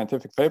in a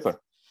scientific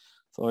paper.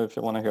 So if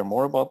you want to hear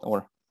more about,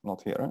 or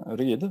not here,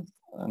 read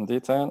in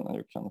detail,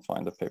 you can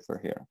find the paper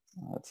here.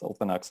 It's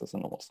open access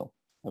and also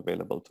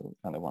available to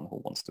anyone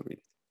who wants to read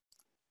it.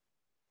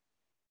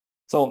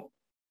 So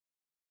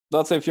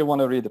that's if you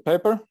want to read the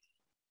paper.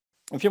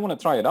 If you want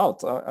to try it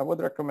out, I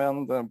would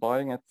recommend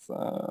buying it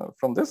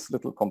from this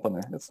little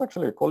company. It's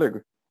actually a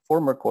colleague,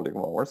 former colleague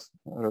of ours,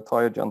 a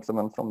retired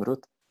gentleman from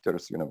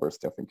Rutgers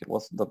University, I think it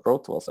was, that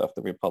wrote to us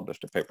after we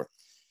published the paper,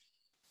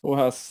 who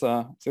has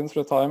since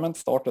retirement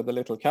started a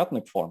little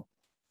catnip farm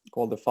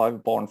called the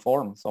 5 Barn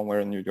Farm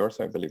somewhere in New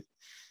Jersey, I believe.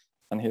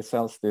 And he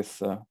sells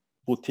this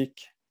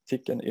boutique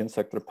tick and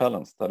insect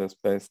repellents that is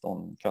based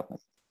on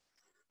catnip.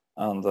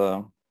 And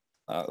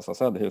as I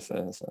said, he's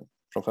a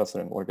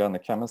professor in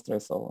organic chemistry,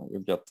 so you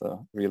get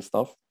real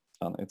stuff,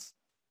 and it's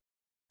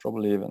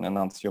probably even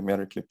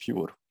enantiomerically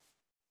pure.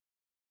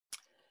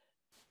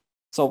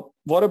 So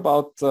what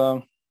about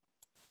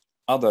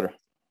other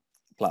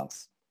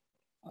plants?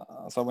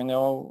 So we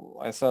know,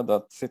 I said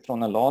that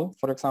citron and Leal,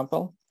 for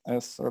example,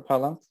 is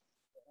repellent.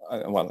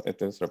 Well, it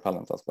is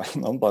repellent as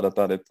well, but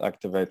that it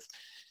activates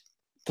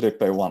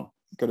TRPA1.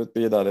 Could it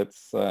be that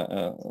it's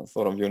a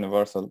sort of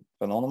universal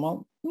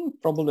phenomenon?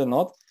 Probably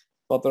not,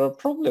 but there are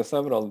probably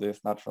several of these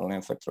natural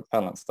insect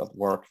repellents that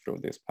work through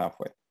this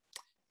pathway.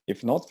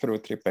 If not through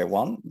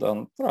TRPA1,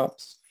 then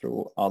perhaps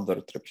through other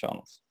TRP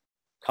channels.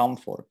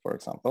 Camphor, for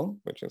example,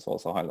 which is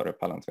also highly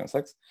repellent to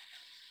insects,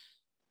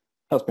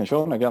 has been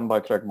shown again by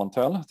Craig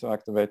Montell to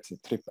activate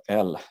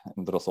TRPL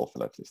in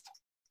Drosophila at least.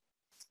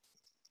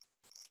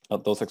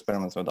 Those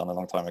experiments were done a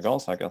long time ago,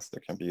 so I guess they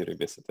can be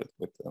revisited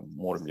with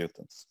more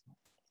mutants.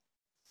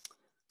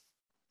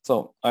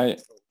 So I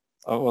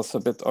was a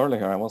bit early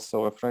here. I was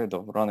so afraid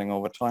of running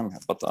over time here,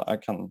 but I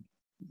can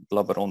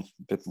blubber on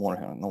a bit more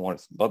here, no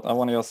worries. But I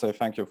want to just say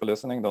thank you for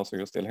listening, those of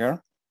you still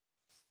here.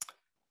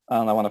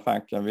 And I want to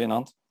thank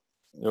Wynand.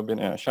 You've been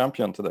a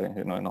champion today,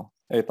 you know,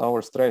 8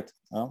 hours straight.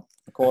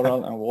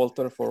 Coral and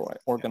Walter for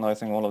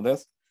organizing all of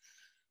this.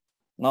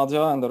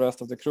 Nadia and the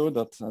rest of the crew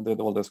that did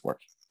all this work.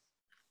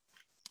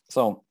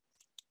 So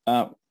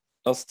I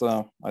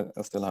still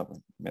have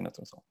a minute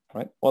or so,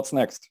 right? What's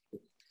next?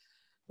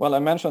 Well, I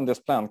mentioned this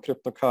plant,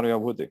 Cryptocarya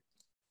woody.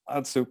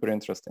 That's super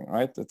interesting,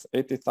 right? It's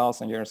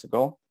 80,000 years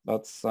ago.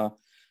 That's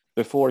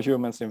before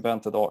humans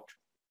invented art.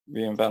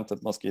 We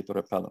invented mosquito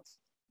repellents.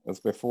 It's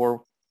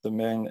before the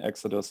main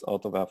exodus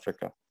out of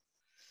Africa.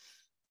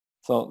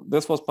 So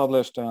this was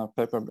published in a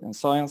paper in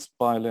Science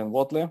by Lynn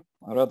Wadley.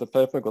 I read the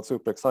paper, got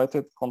super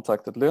excited,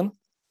 contacted Lynn.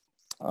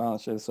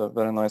 She's a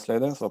very nice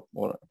lady, so,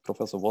 or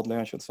Professor Wadley,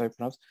 I should say,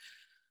 perhaps.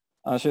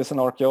 She's an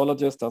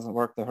archaeologist, has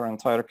worked her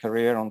entire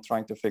career on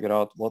trying to figure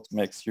out what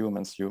makes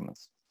humans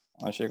humans.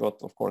 And she got,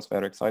 of course,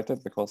 very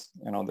excited because,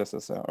 you know, this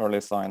is an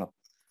early sign of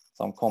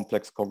some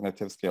complex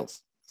cognitive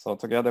skills. So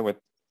together with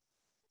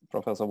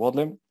Professor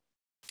Wadley,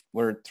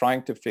 we're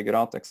trying to figure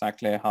out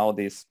exactly how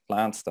these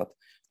plants that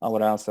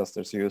our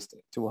ancestors used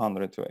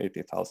 200 to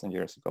 80,000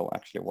 years ago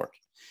actually work.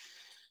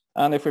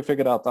 And if we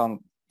figure out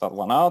that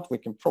one out, we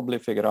can probably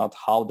figure out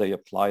how they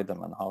applied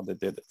them and how they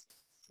did it,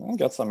 and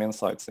get some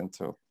insights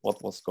into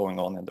what was going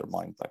on in their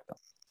mind back then.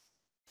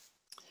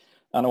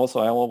 And also,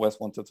 I always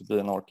wanted to be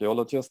an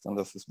archaeologist, and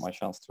this is my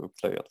chance to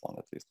play at one,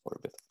 at least for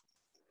a bit.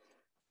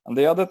 And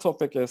the other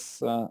topic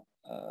is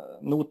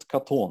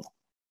notkaton.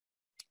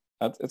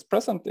 It's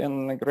present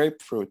in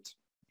grapefruit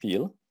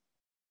peel,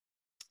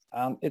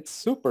 and it's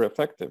super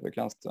effective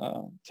against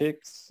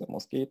ticks,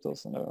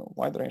 mosquitoes, and a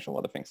wide range of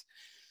other things.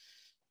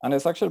 And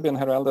it's actually been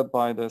heralded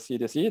by the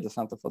CDC, the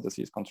Center for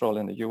Disease Control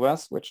in the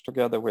US, which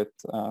together with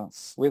a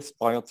Swiss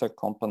biotech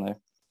company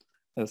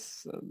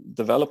is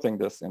developing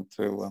this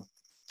into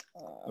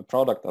a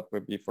product that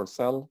will be for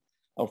sale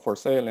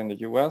in the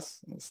US.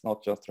 It's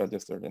not just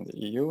registered in the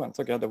EU. And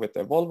together with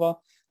Evolva,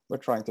 we're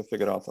trying to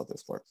figure out how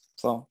this works.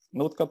 So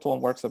notkaton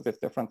works a bit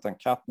different than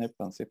catnip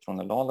and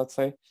citronellal, let's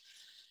say,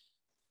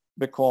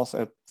 because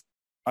it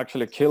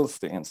actually kills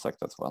the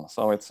insect as well.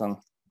 So it's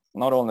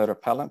not only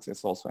repellent,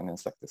 it's also an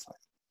insecticide.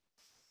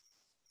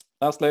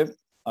 Lastly,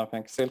 I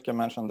think Silke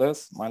mentioned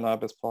this. My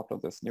lab is part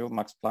of this new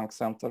Max Planck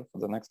Center for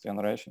the next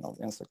generation of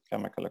insect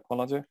chemical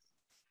ecology,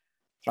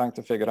 trying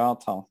to figure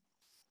out how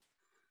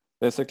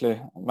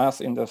basically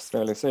mass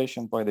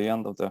industrialization by the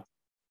end of the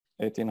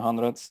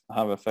 1800s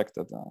have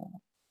affected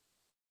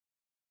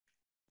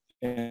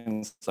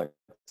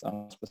insects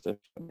and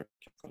specific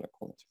chemical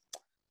ecology.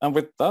 And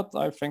with that,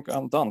 I think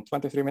I'm done.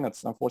 23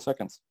 minutes and 4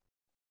 seconds.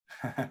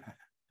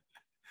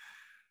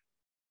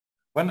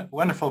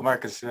 Wonderful,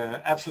 Marcus.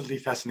 Absolutely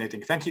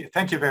fascinating. Thank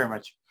you very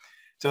much.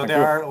 So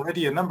there are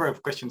already a number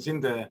of questions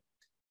in the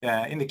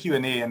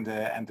Q&A and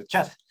the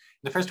chat.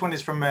 The first one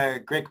is from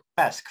Greg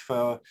Pask.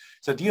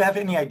 So do you have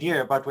any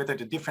idea about whether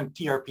the different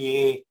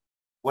TRPA1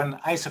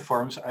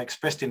 isoforms are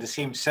expressed in the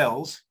same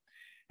cells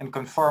and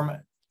conform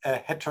a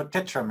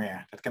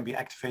heterotetramer that can be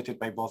activated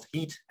by both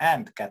heat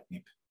and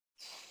catnip?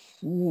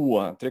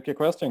 Ooh, tricky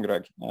question,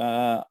 Greg.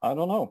 I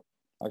don't know,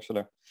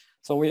 actually.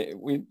 So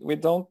we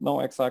don't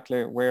know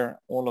exactly where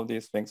all of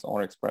these things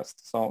are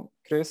expressed. So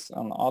Chris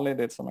and Ali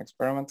did some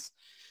experiments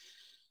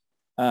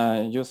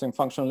using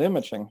functional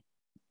imaging.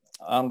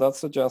 And that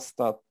suggests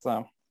that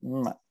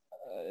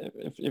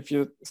if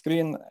you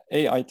screen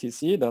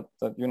AITC,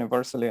 that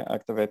universally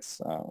activates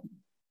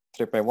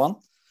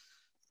TRPA1,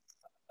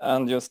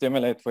 and you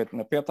stimulate with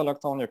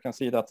nepetalactone, you can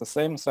see that the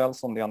same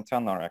cells on the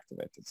antenna are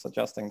activated,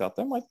 suggesting that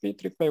there might be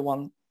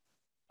TRPA1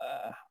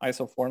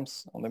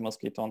 isoforms on the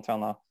mosquito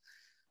antenna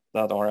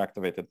that are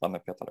activated by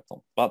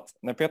nepetalactone. But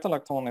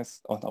nepetalactone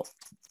is,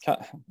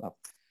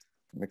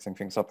 mixing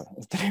things up,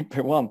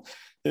 TRPA1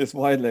 is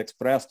widely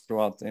expressed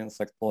throughout the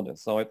insect body.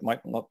 So it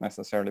might not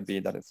necessarily be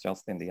that it's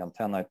just in the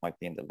antenna, it might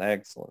be in the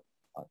legs or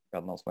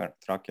God knows where,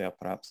 trachea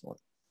perhaps. Or,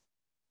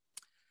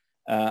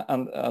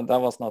 and that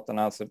was not an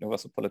answer, it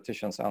was a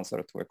politician's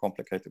answer to a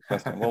complicated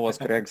question. What was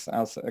Greg's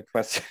answer,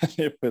 question?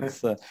 If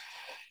it's,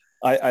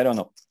 I don't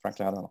know,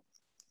 frankly, I don't know,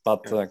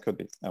 but could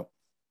be, no.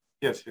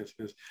 Yes.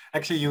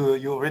 Actually,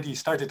 you already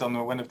started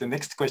on one of the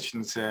next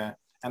questions,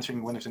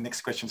 answering one of the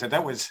next questions, and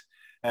that was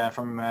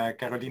from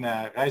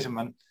Carolina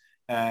Reisemann.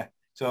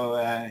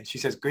 So she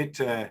says, great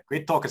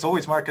talk as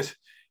always, Marcus.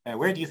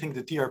 Where do you think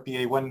the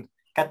TRPA1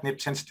 catnip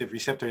sensitive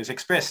receptor is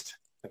expressed,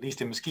 at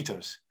least in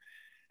mosquitoes?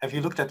 Have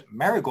you looked at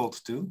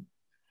marigolds too?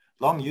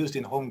 Long used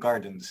in home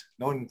gardens,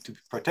 known to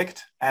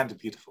protect and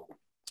beautiful.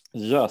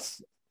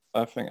 Yes,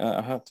 I think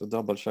I have to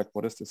double check.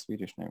 What is the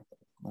Swedish name for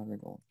it?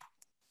 Marigold.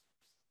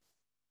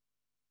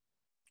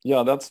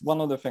 Yeah, that's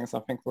one of the things I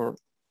think we're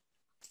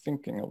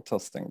thinking of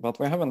testing, but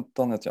we haven't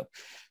done it yet.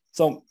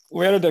 So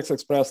where it is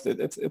expressed,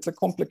 it's a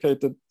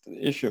complicated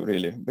issue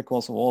really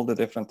because of all the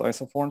different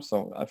isoforms.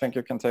 So I think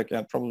you can take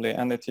probably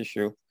any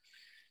tissue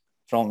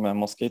from a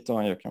mosquito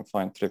and you can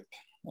find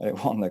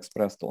TRPA1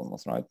 expressed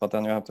almost, right? But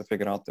then you have to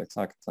figure out the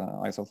exact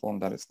isoform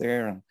that is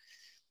there. And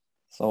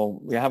so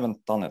we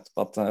haven't done it,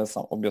 but it's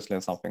obviously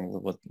something we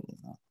would,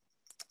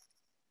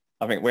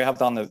 I think we have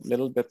done a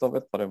little bit of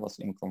it, but it was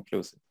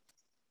inconclusive.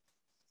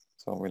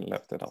 So we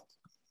left it out.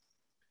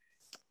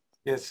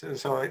 Yes,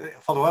 so a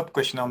follow-up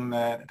question on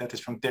that is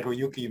from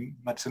Teruyuki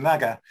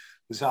Matsunaga,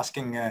 who's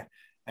asking,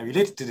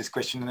 related to this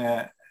question,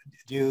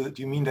 do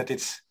you mean that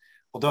it's,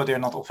 although they're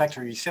not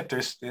olfactory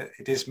receptors,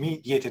 it is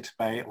mediated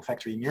by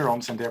olfactory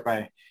neurons, and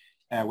thereby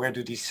where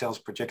do these cells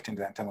project in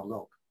the antennal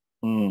lobe?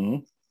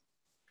 Mm-hmm.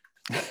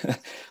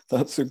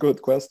 That's a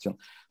good question.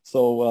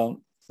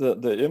 So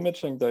the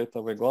imaging data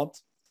we got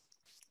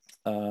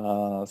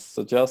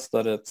suggests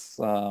that it's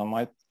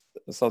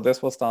so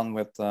this was done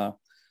with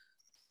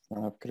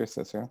Chris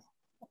is here.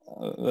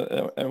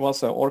 It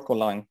was an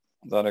orco-line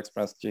that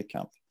expressed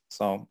GCAMP.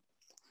 So,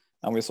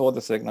 and we saw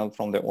the signal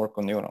from the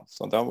orco-neuron.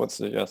 So that would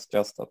suggest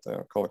just that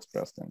they're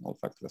co-expressed in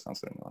olfactory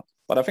sensory neurons.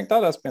 But I think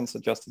that has been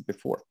suggested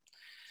before.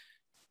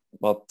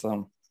 But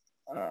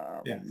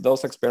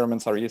those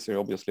experiments are easier,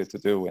 obviously, to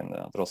do in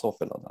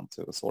Drosophila than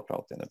to sort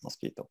out in the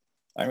mosquito.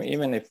 I mean,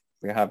 even if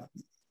we have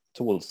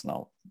tools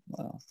now.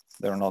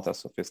 They're not as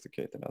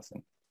sophisticated as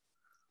in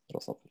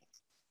Drosophila.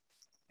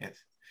 Yes.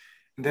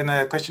 And then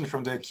a question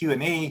from the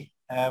Q&A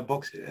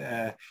box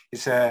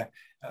is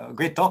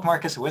great talk,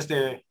 Marcus. Was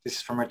there, this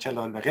is from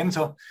Marcello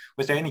Lorenzo,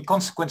 was there any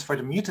consequence for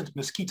the mutant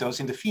mosquitoes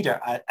in the feeder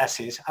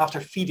assays after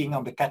feeding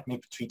on the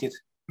catnip treated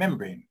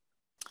membrane?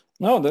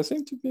 No, they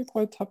seem to be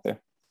quite happy.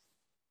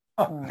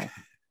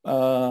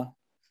 Oh.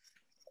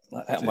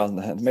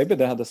 Well, maybe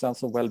they had a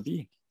sense of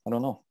well-being. I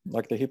don't know,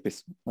 like the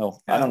hippies. No,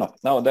 I don't know.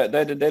 No,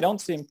 they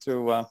don't seem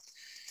to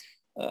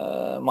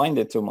mind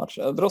it too much.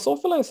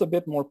 Drosophila is a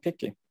bit more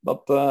picky,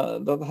 but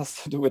that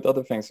has to do with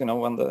other things. You know,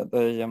 when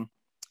they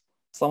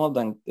some of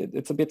them,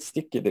 it's a bit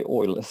sticky, the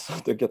oil, so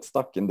they get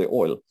stuck in the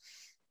oil.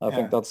 I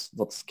think that's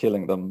what's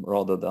killing them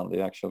rather than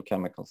the actual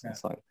chemicals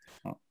inside.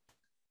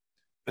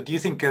 But do you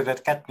think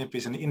that catnip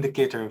is an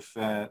indicator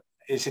of,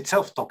 is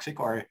itself toxic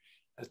or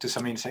to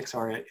some insects,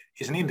 or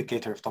is an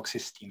indicator of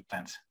toxicity in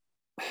plants?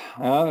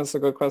 That's a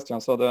good question.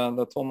 So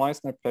the Tom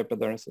Eisner paper,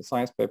 there is a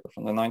science paper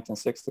from the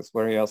 1960s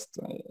where he asked,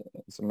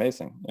 it's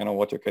amazing, you know,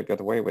 what you could get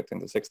away with in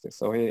the 60s.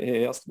 So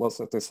he asked, was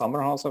at the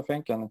summer house, I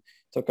think, and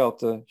took out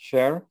the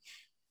chair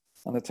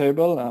on the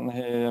table and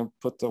he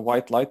put the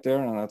white light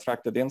there and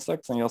attracted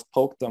insects and just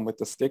poked them with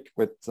the stick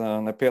with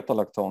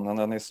nepetalactone, and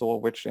then he saw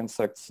which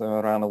insects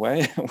ran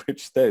away and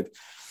which stayed.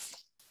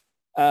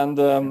 And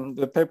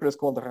the paper is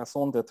called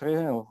Raison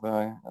d'etre of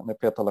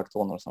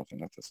nepetalactone or something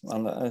like this.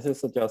 And he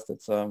suggests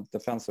it's a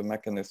defensive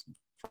mechanism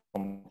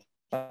from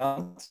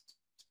plants.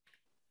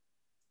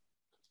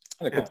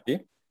 It could be.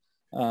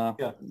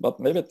 But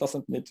maybe it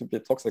doesn't need to be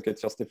toxic.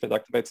 It's just if it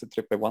activates the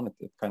TRPA1,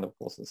 it kind of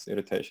causes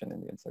irritation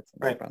in the insects.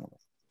 And right.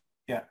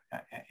 Yeah.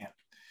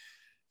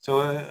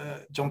 So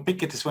John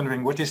Pickett is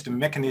wondering, what is the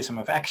mechanism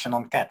of action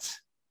on cats?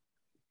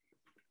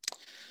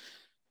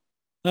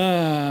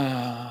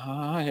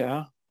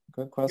 Yeah.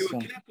 Good question. You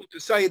were careful to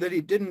say that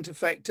it didn't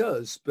affect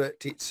us,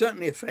 but it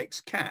certainly affects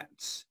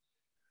cats.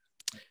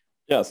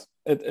 Yes,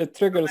 it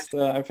triggers,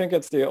 I think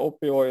it's the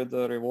opioid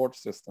reward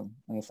system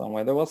in some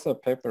way. There was a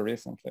paper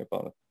recently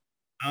about it.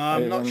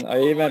 I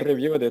even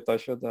reviewed it, I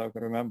should have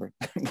remembered.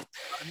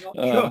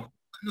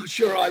 I'm not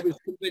sure I was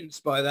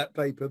convinced by that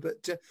paper,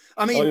 but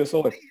I mean,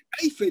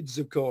 aphids,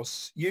 of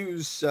course,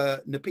 use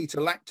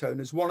nepetalactone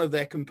as one of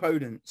their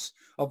components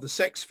of the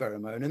sex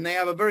pheromone, and they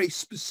have a very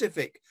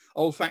specific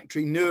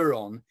olfactory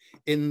neuron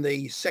in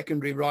the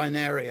secondary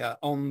rhinaria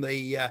on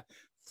the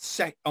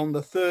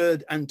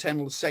third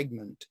antennal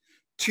segment,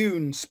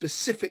 tuned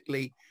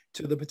specifically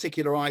to the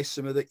particular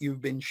isomer that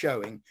you've been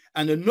showing,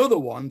 and another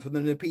one for the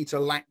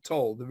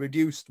nepetalactol, the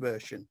reduced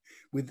version,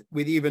 with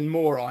even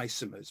more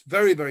isomers,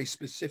 very, very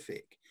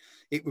specific.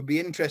 It would be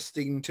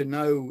interesting to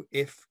know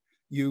if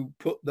you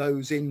put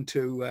those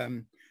into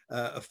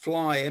a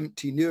fly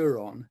empty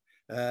neuron,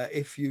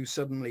 if you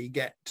suddenly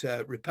get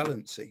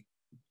repellency.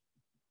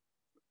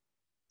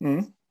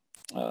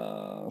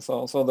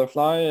 So the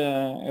fly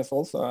is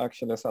also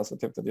actually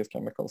sensitive to these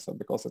chemicals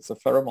because it's a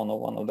pheromone of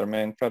one of their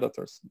main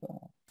predators,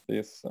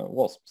 these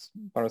wasps,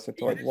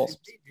 parasitoid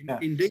wasps.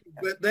 Indeed,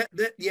 but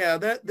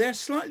they're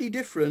slightly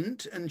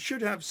different and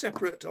should have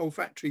separate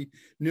olfactory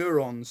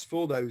neurons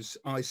for those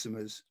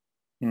isomers.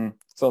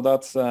 So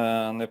that's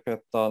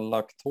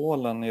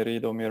nepetalactol and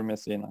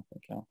iridomyrmecin, I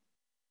think. Yeah.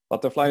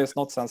 But the fly is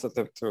not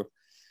sensitive to,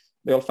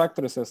 the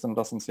olfactory system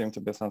doesn't seem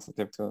to be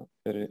sensitive to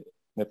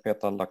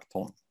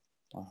nepetalactone.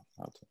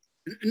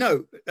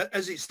 No,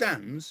 as it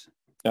stands.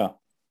 Yeah.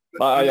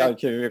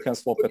 But you can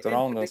swap it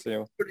around and see.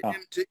 Put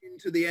it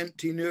into the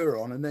empty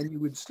neuron and then you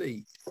would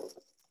see.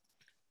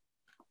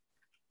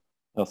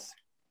 Yes.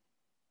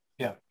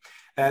 Yeah.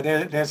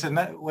 There's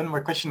one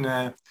more question.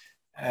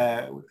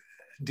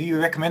 Do you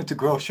recommend to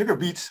grow sugar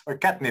beets or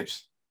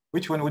catnips?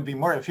 Which one would be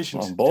more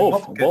efficient?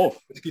 Both, of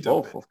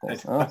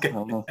course. Okay.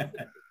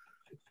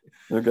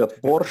 You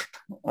get borscht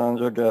and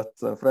you get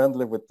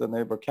friendly with the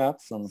neighbor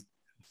cats, and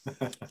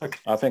okay.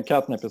 I think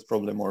catnip is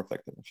probably more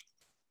effective.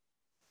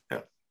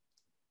 Yeah.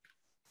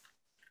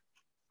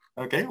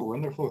 Okay,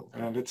 wonderful.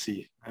 Let's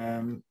see.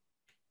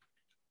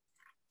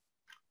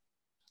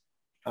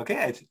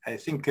 Okay, I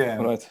think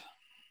right.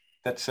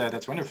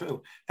 That's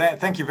wonderful.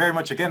 Thank you very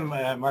much again,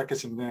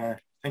 Marcus, and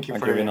thank you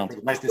for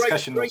the nice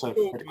discussion. Great talk,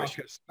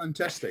 Marcus.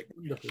 Fantastic.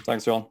 Wonderful.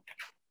 Thanks, John.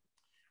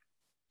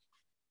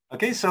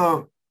 Okay,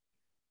 so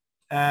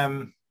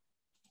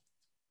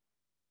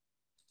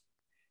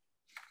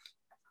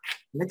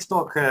next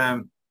talk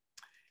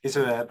is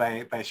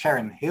by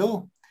Sharon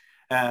Hill,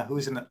 who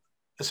is an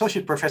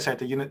associate professor at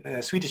the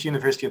Swedish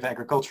University of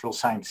Agricultural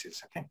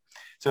Sciences. Okay,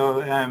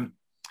 so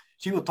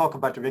she will talk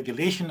about the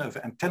regulation of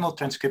antennal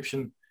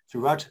transcription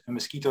throughout a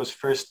mosquito's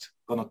first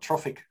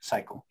gonotrophic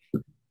cycle.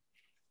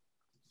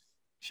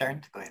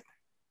 Sharon, go ahead.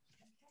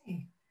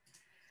 Okay.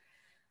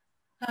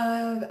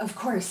 Of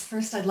course,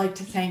 first I'd like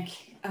to thank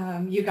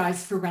you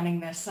guys for running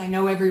this. I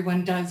know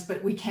everyone does,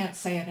 but we can't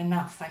say it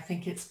enough. I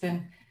think it's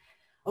been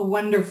a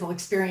wonderful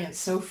experience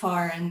so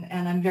far, and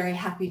I'm very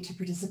happy to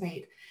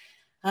participate.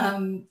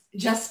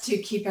 Just to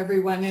keep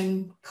everyone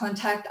in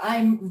contact,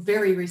 I'm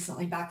very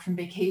recently back from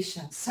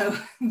vacation, so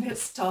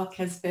this talk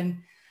has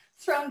been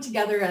thrown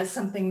together as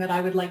something that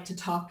I would like to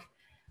talk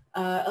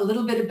a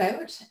little bit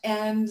about,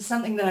 and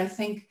something that I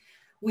think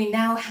we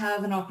now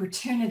have an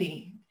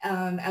opportunity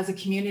as a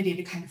community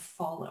to kind of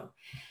follow.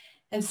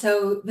 And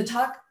so the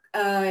talk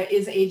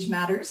is Age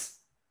Matters,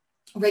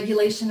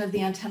 Regulation of the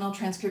Antennal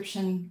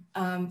Transcription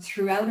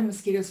Throughout a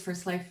Mosquito's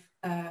First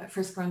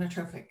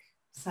Chronotrophic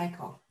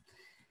Cycle.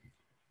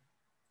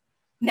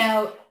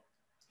 Now,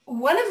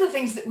 one of the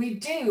things that we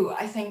do,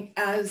 I think,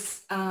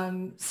 as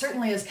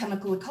certainly as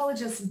chemical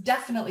ecologists,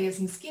 definitely as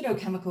mosquito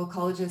chemical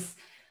ecologists,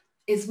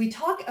 is we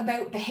talk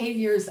about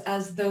behaviors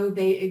as though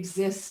they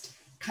exist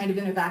kind of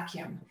in a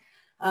vacuum.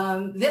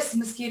 This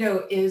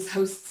mosquito is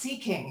host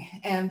seeking,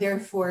 and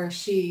therefore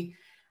she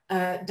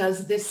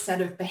does this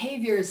set of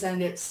behaviors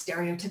and it's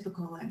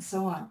stereotypical and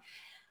so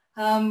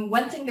on.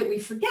 One thing that we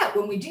forget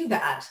when we do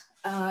that,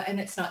 and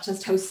it's not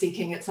just host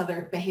seeking, it's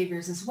other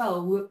behaviors as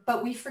well,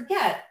 but we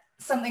forget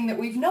something that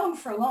we've known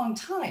for a long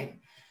time,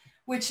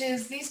 which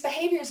is these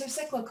behaviors are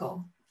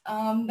cyclical.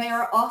 They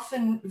are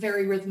often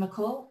very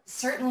rhythmical,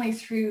 certainly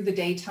through the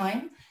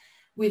daytime.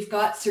 We've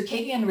got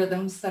circadian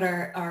rhythms that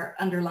are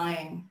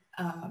underlying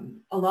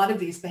a lot of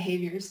these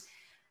behaviors,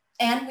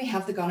 and we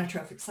have the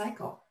gonotrophic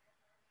cycle.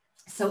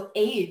 So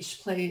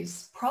age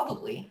plays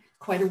probably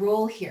quite a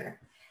role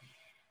here.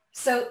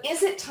 So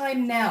is it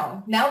time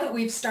now that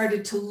we've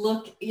started to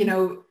look,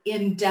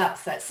 in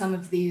depth at some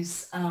of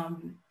these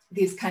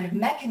kind of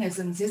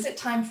mechanisms, is it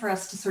time for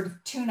us to sort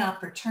of tune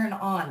up or turn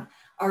on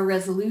our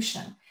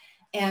resolution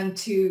and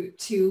to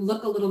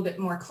look a little bit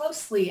more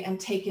closely and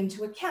take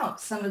into account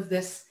some of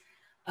this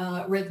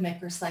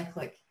rhythmic or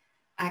cyclic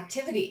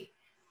activity?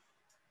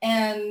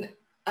 And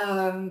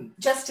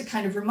just to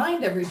kind of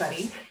remind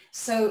everybody,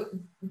 so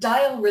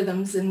dial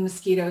rhythms in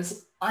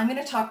mosquitoes, I'm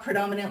going to talk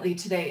predominantly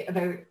today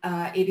about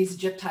Aedes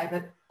aegypti,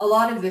 but a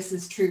lot of this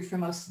is true for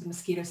most of the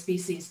mosquito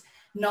species,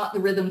 not the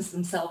rhythms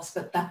themselves,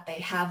 but that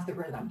they have the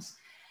rhythms.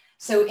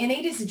 So in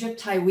Aedes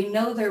aegypti, we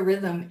know their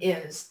rhythm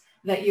is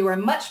that you are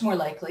much more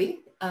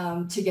likely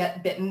to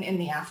get bitten in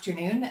the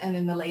afternoon and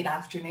in the late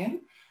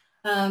afternoon.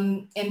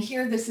 And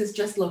here, this is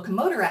just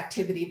locomotor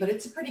activity, but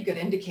it's a pretty good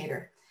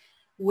indicator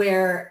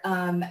where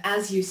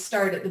as you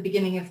start at the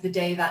beginning of the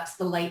day, that's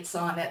the lights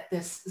on at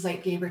this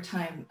Zeitgeber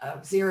time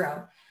of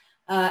 0.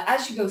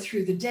 As you go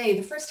through the day,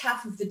 the first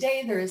half of the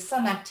day, there is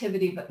some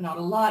activity, but not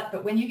a lot.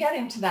 But when you get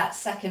into that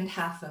second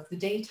half of the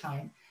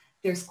daytime,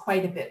 there's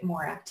quite a bit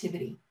more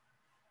activity.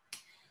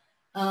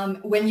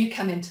 When you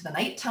come into the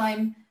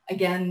nighttime,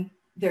 again,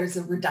 there's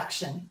a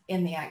reduction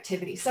in the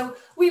activity. So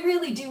we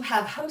really do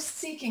have host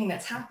seeking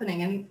that's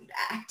happening and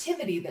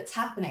activity that's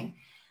happening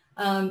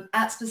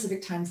at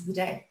specific times of the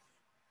day.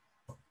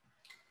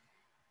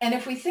 And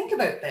if we think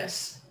about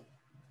this,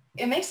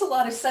 it makes a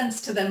lot of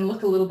sense to then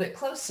look a little bit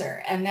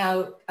closer. And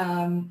now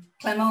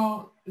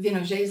Clément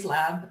Vinogé's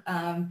lab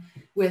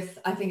with,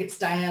 I think it's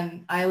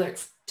Diane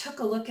Eilertz, took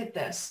a look at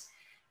this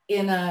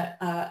in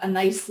a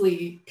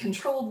nicely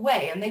controlled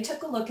way. And they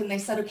took a look and they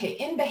said, okay,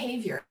 in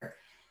behavior,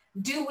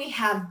 do we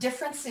have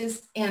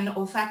differences in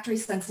olfactory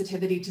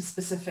sensitivity to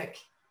specific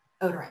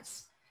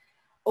odorants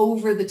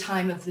over the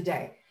time of the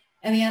day?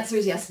 And the answer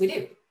is yes, we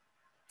do.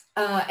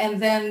 And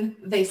then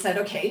they said,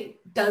 okay,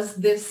 does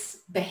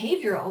this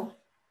behavioral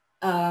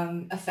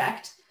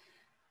effect,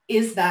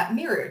 is that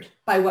mirrored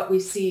by what we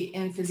see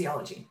in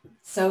physiology?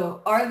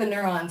 So are the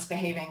neurons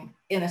behaving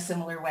in a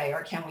similar way,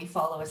 or can we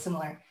follow a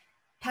similar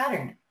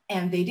pattern?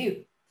 And they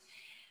do.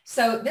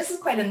 So this is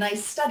quite a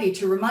nice study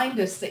to remind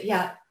us that,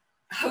 yeah,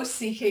 host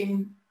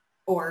seeking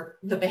or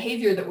the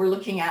behavior that we're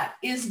looking at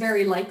is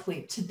very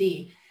likely to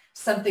be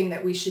something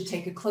that we should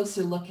take a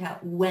closer look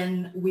at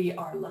when we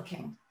are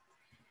looking.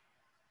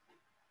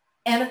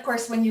 And of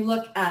course, when you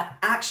look at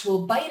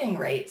actual biting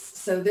rates,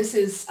 so this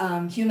is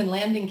human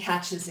landing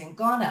catches in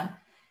Ghana,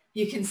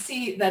 you can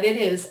see that it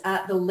is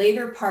at the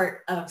later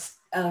part of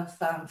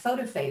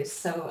photophase,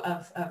 so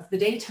of the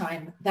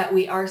daytime, that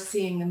we are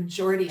seeing the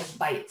majority of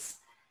bites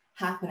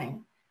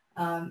happening.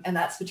 And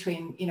that's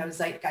between,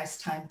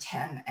 zeitgeist time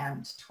 10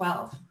 and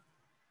 12.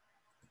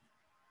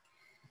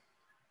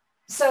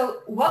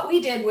 So what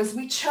we did was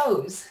we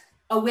chose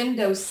a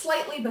window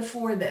slightly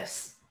before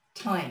this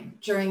time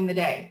during the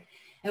day.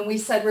 And we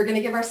said, we're going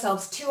to give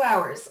ourselves 2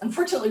 hours.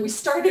 Unfortunately, we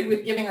started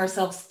with giving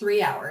ourselves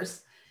 3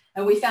 hours.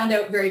 And we found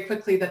out very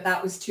quickly that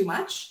that was too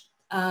much.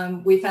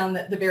 We found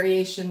that the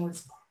variation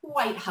was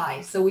quite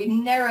high. So we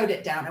narrowed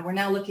it down, and we're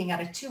now looking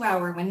at a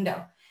 2-hour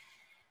window.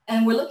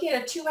 And we're looking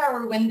at a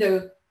 2-hour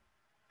window,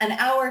 an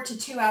hour to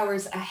 2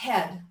 hours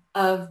ahead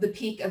of the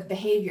peak of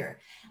behavior.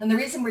 And the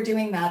reason we're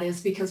doing that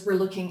is because we're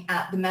looking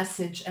at the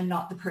message and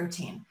not the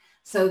protein.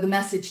 So the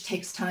message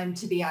takes time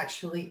to be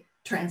actually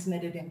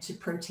transmitted into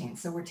protein.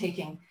 So we're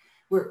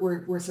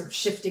sort of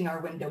shifting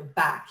our window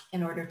back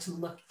in order to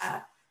look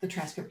at the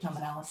transcriptome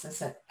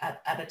analysis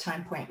at a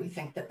time point we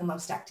think that the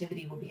most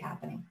activity will be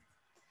happening.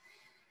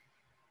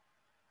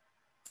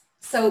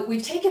 So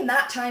we've taken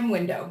that time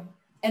window,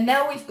 and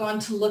now we've gone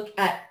to look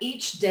at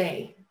each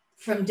day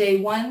from day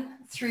 1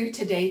 through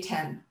to day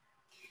 10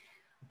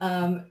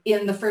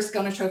 in the first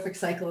gonotrophic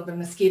cycle of a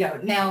mosquito.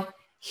 Now,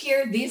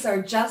 Here, these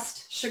are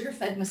just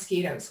sugar-fed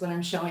mosquitoes, what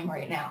I'm showing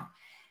right now.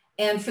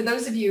 And for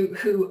those of you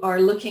who are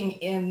looking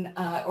in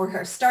or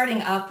are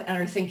starting up and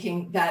are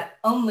thinking that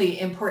only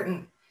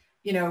important,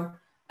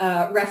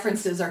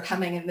 references are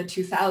coming in the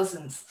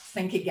 2000s,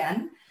 think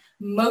again.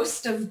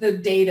 Most of the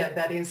data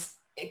that is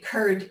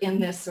occurred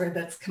in this or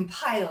that's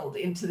compiled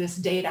into this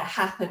data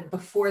happened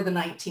before the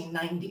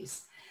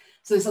 1990s.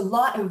 So there's a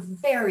lot of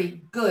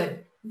very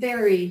good,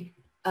 very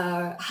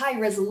high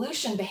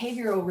resolution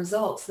behavioral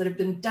results that have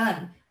been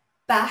done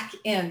back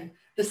in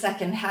the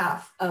second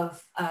half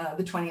of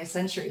the 20th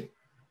century.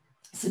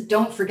 So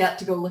don't forget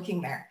to go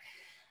looking there.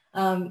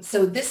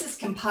 So this is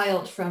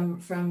compiled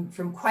from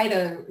quite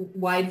a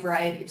wide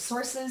variety of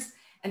sources.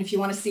 And if you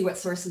want to see what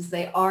sources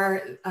they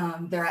are,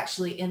 they're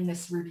actually in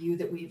this review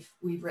that we've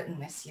written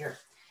this year.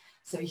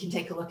 So you can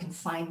take a look and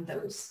find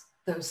those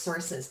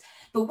sources.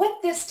 But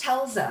what this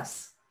tells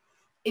us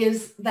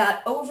is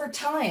that over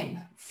time,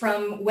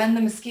 from when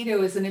the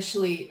mosquito is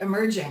initially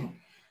emerging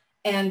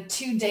and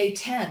to day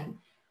 10,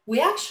 we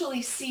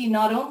actually see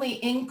not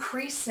only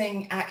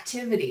increasing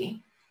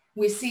activity,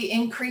 we see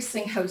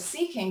increasing host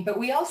seeking, but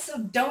we also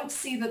don't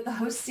see that the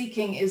host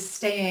seeking is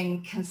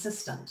staying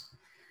consistent.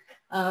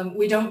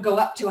 We don't go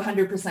up to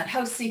 100%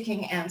 host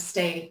seeking and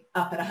stay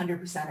up at 100%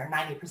 or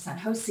 90%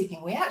 host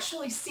seeking. We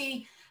actually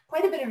see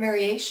quite a bit of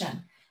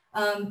variation,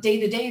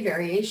 day-to-day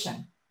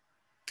variation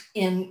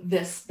in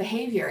this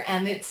behavior.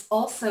 And it's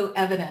also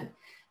evident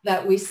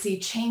that we see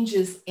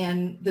changes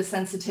in the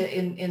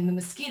in the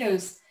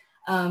mosquitoes'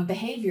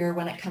 behavior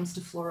when it comes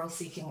to floral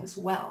seeking as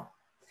well.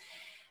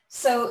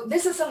 So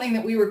this is something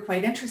that we were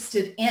quite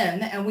interested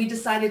in, and we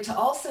decided to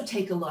also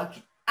take a look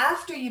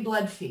after you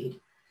blood feed.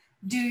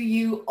 Do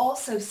you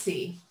also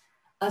see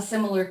a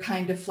similar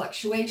kind of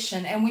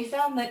fluctuation? And we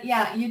found that,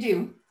 yeah, you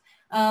do,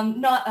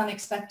 not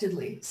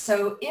unexpectedly.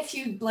 So if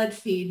you blood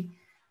feed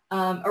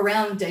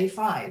around day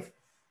 5,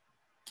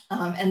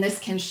 and this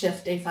can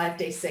shift day 5,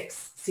 day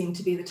 6, seemed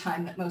to be the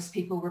time that most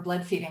people were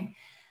blood feeding.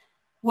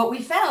 What we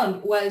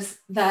found was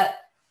that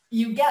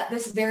you get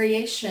this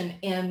variation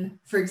in,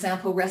 for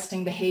example,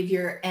 resting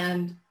behavior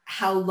and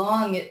how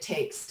long it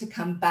takes to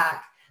come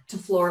back to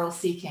floral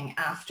seeking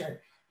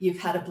after you've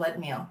had a blood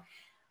meal.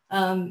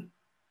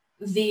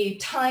 The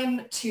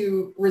time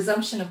to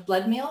resumption of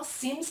blood meal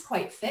seems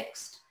quite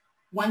fixed.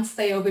 Once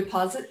they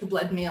oviposit, the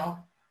blood meal,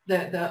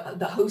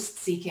 the host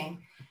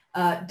seeking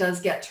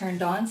does get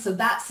turned on. So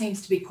that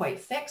seems to be quite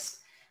fixed,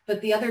 but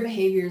the other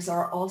behaviors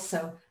are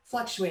also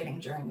fluctuating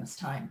during this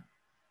time.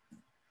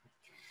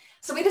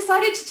 So we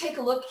decided to take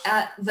a look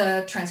at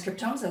the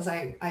transcriptomes, as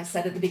I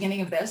said at the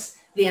beginning of this,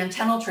 the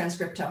antennal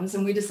transcriptomes,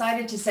 and we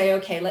decided to say,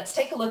 okay, let's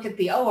take a look at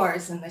the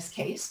ORs in this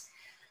case.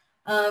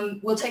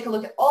 We'll take a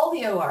look at all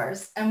the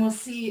ORs and we'll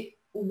see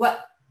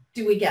what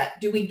do we get.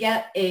 Do we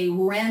get a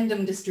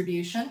random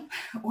distribution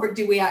or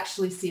do we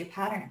actually see a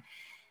pattern?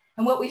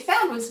 And what we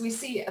found was we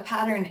see a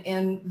pattern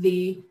in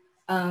the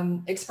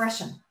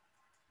expression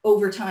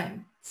over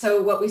time.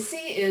 So what we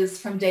see is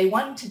from day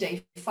 1 to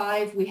day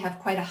 5, we have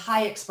quite a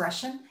high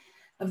expression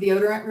of the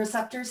odorant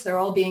receptors. They're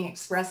all being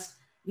expressed,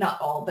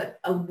 not all, but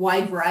a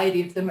wide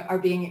variety of them are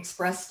being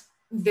expressed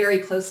very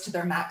close to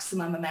their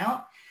maximum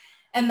amount.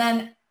 And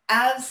then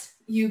as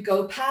you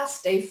go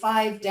past day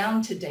 5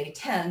 down to day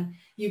 10,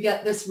 you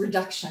get this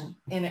reduction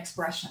in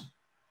expression.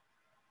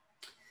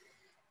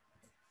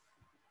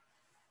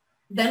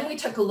 Then we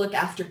took a look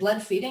after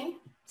blood feeding.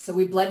 So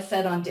we blood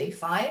fed on day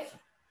 5.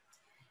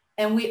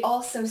 And we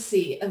also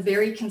see a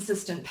very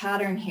consistent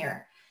pattern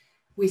here.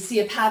 We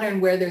see a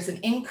pattern where there's an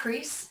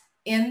increase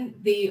in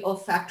the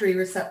olfactory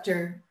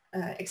receptor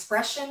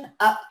expression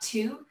up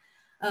to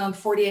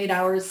 48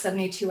 hours,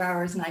 72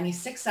 hours,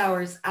 96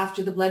 hours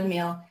after the blood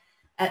meal.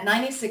 At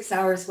 96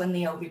 hours when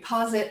the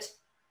oviposit,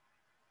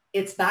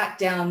 it's back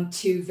down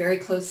to very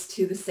close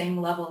to the same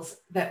levels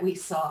that we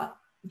saw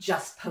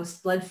just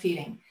post blood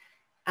feeding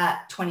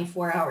at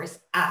 24 hours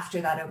after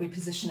that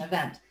oviposition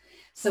event.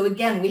 So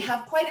again, we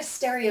have quite a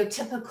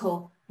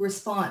stereotypical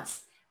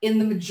response in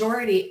the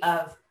majority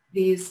of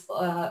these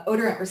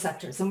odorant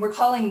receptors, and we're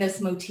calling this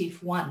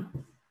motif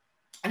 1.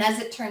 And as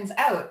it turns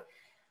out,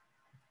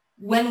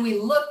 when we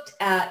looked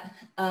at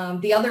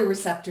the other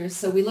receptors,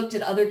 so we looked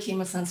at other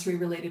chemosensory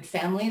related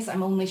families.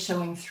 I'm only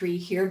showing 3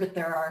 here, but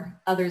there are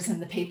others in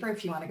the paper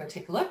if you want to go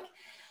take a look.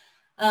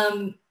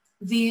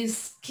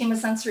 These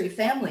chemosensory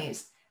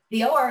families,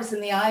 the ORs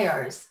and the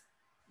IRs,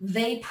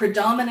 they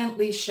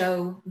predominantly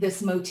show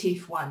this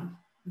motif 1,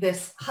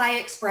 this high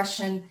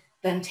expression,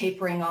 then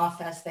tapering off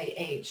as they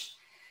age.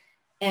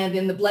 And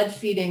in the blood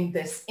feeding,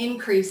 this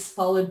increase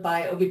followed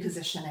by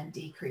oviposition and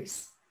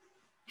decrease.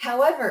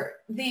 However,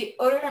 the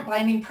odorant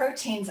binding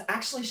proteins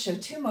actually show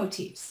 2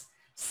 motifs.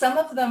 Some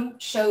of them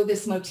show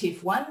this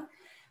motif 1,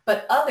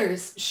 but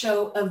others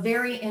show a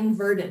very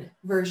inverted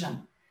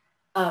version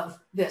of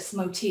this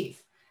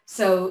motif.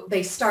 So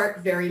they start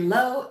very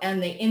low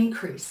and they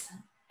increase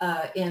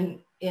in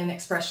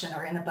expression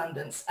or in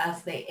abundance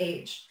as they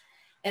age.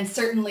 And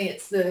certainly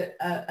it's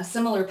a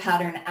similar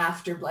pattern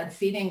after blood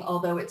feeding,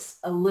 although it's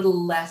a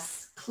little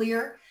less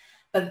clear.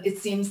 but it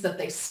seems that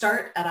they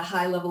start at a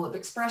high level of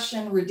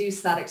expression,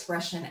 reduce that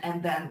expression,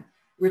 and then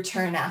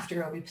return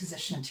after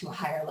oviposition to a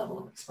higher level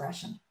of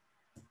expression.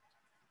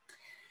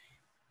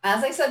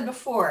 As I said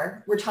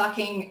before, we're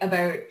talking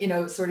about, you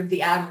know, sort of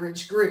the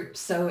average group.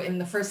 So in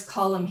the first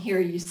column here,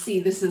 you see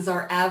this is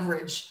our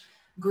average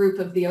group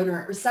of the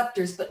odorant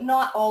receptors, but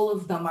not all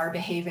of them are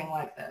behaving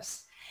like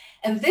this.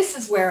 And this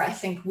is where I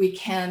think we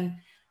can,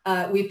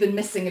 we've been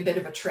missing a bit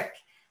of a trick.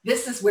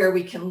 This is where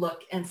we can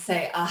look and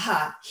say,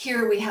 aha,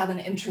 here we have an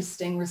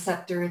interesting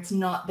receptor. It's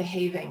not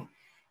behaving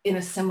in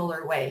a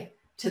similar way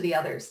to the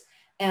others.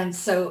 And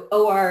so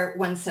OR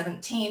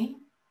 117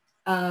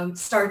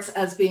 starts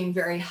as being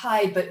very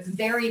high, but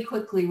very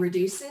quickly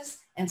reduces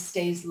and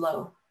stays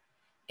low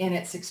in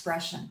its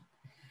expression.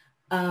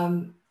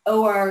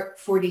 OR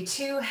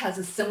 42 has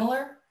a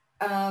similar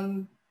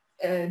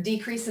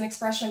decrease in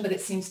expression, but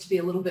it seems to be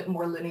a little bit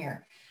more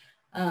linear.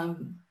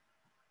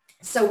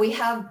 So we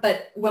have,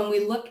 but when we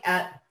look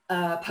at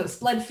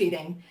post-blood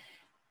feeding,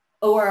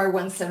 OR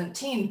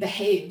 117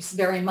 behaves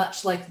very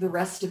much like the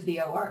rest of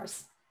the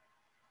ORs.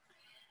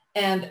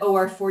 And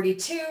OR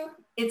 42,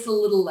 it's a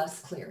little less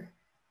clear.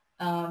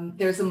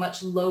 There's a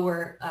much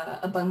lower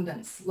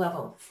abundance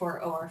level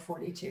for OR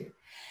 42.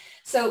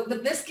 So,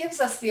 but this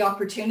gives us the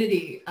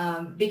opportunity,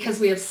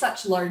 because we have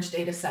such large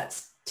data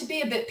sets, to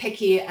be a bit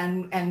picky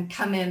and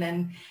come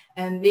in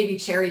and maybe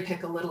cherry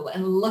pick a little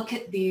and look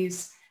at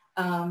these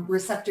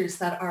receptors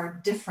that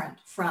are different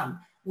from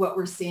what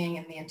we're seeing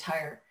in the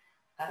entire,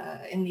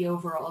 in the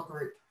overall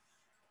group.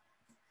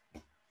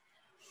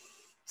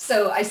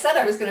 So I said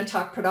I was going to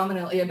talk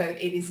predominantly about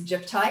Aedes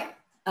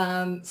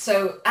aegypti.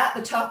 So at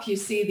the top, you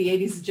see the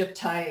Aedes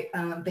aegypti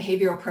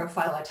behavioral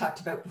profile I talked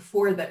about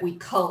before that we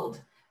culled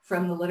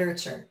from the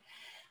literature.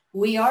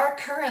 We are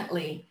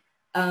currently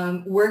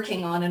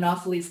working on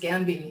Anopheles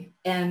gambiae,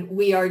 and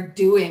we are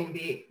doing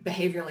the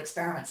behavioral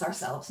experiments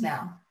ourselves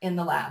now in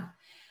the lab.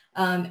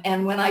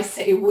 And when I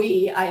say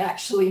we, I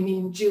actually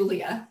mean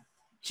Julia.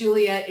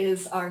 Julia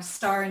is our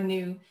star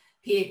new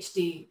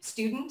PhD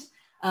student.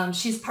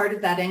 She's part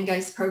of that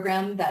NGEIS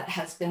program that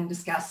has been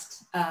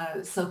discussed,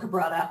 Silke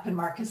brought up and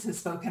Marcus has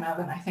spoken of,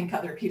 and I think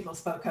other people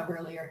spoke of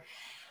earlier.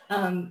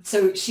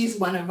 So she's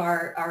one of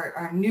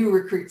our new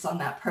recruits on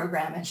that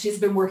program, and she's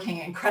been working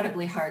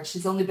incredibly hard.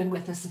 She's only been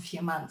with us a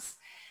few months.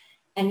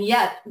 And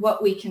yet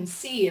what we can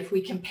see if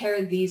we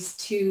compare these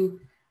two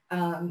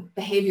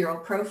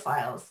behavioral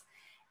profiles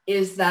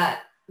is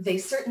that they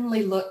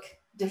certainly look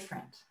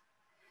different.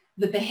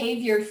 The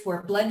behavior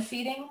for blood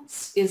feeding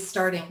is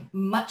starting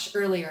much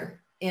earlier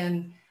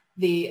in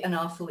the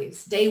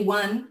Anopheles. Day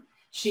one,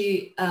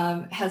 she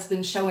has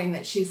been showing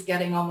that she's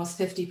getting almost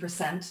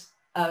 50%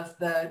 of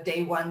the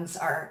day ones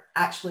are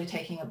actually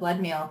taking a blood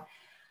meal.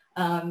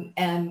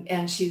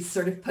 And she's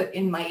sort of put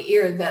in my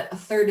ear that a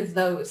third of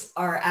those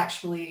are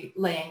actually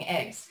laying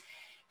eggs.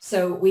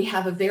 So we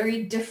have a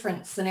very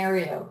different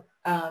scenario,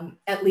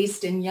 at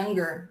least in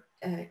younger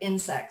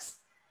insects,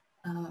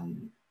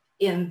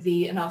 in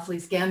the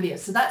Anopheles gambiae.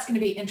 So that's going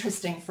to be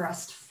interesting for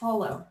us to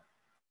follow.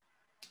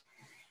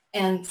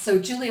 And so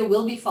Julia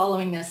will be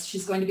following this.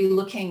 She's going to be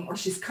looking, or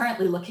she's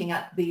currently looking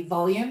at the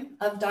volume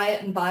of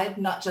diet and bide,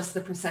 not just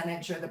the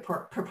percentage or the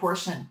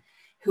proportion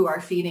who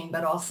are feeding,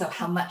 but also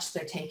how much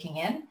they're taking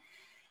in.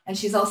 And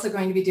she's also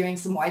going to be doing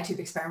some Y-tube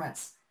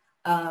experiments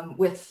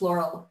with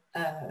floral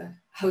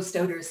host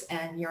odors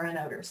and urine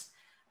odors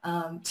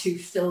to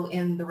fill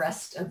in the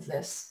rest of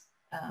this,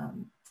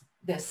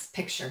 this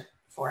picture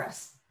for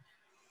us.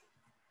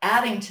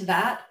 Adding to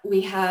that,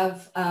 we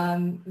have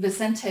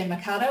Vicente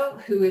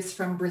Machado, who is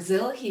from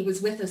Brazil. He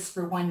was with us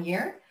for 1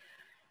 year.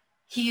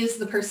 He is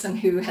the person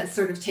who has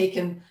sort of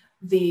taken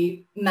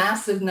the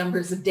massive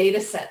numbers of data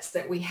sets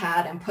that we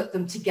had and put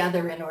them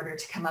together in order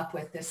to come up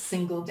with this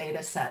single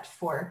data set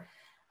for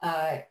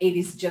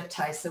Aedes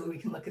aegypti, so we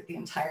can look at the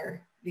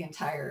entire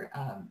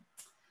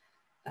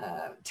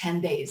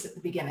 10 days at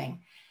the beginning.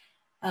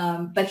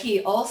 But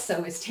he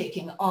also is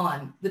taking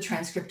on the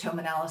transcriptome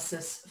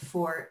analysis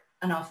for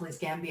Anopheles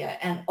gambiae,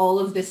 and all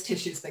of this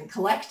tissue has been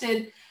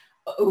collected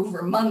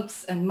over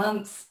months and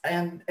months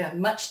and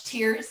much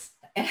tears.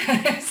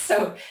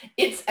 So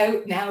it's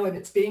out now and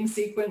it's being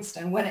sequenced,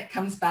 and when it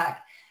comes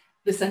back,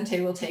 Vicente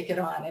will take it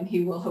on and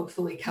he will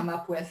hopefully come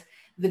up with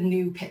the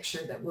new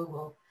picture that we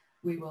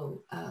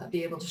will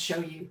be able to show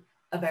you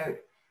about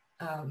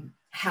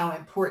how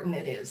important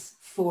it is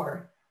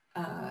for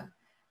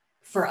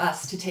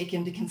us to take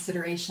into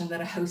consideration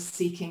that a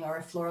host-seeking or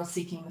a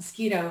floral-seeking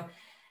mosquito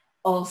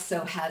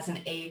also has an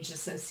age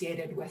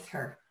associated with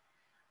her,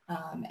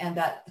 and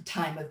that the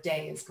time of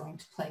day is going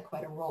to play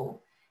quite a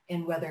role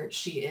in whether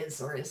she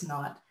is or is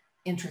not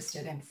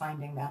interested in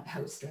finding that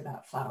host or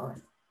that flower.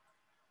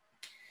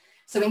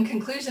 So in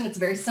conclusion, it's a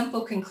very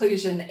simple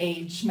conclusion: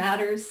 age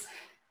matters.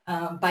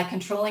 By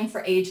controlling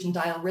for age and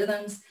dial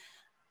rhythms,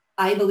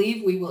 I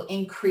believe we will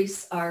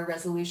increase our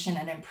resolution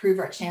and improve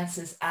our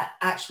chances at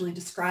actually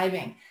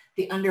describing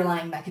the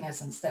underlying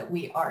mechanisms that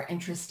we are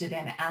interested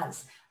in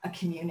as a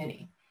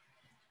community.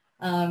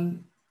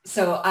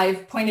 So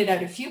I've pointed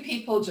out a few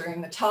people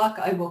during the talk.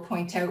 I will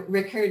point out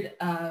Rickard.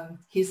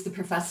 He's the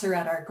professor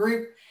at our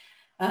group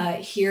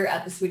here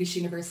at the Swedish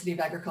University of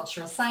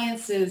Agricultural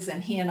Sciences,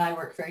 and he and I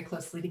work very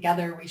closely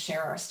together. We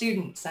share our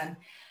students,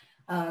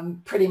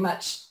 and pretty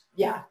much,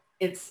 yeah,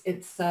 it's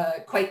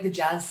quite the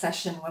jazz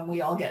session when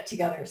we all get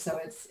together. So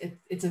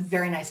it's a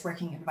very nice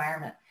working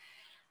environment.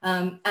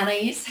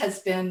 Anais has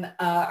been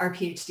our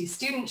PhD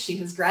student. She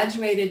has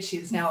graduated. She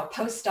is now a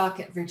postdoc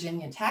at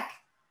Virginia Tech.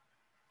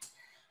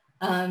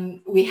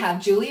 We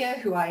have Julia,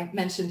 who I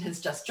mentioned has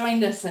just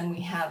joined us, and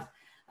we have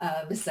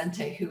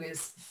Vicente, who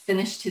has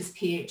finished his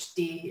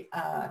PhD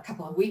a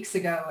couple of weeks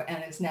ago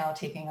and is now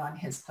taking on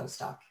his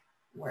postdoc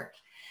work.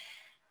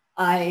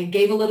 I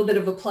gave a little bit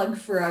of a plug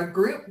for our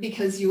group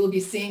because you will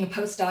be seeing a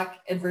postdoc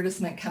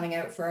advertisement coming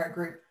out for our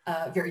group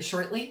very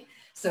shortly.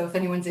 So if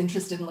anyone's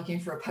interested in looking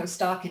for a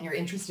postdoc and you're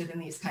interested in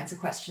these kinds of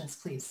questions,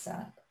 please,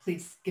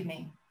 please give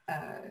me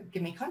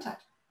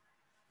contact.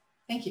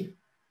 Thank you.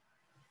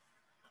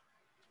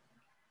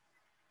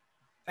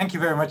 Thank you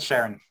very much,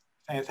 Sharon.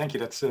 Thank you.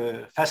 That's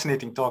a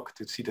fascinating talk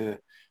to see the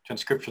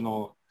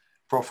transcriptional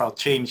profile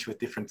change with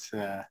different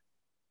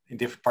in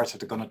different parts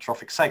of the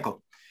gonotrophic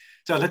cycle.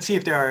 So let's see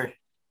if there are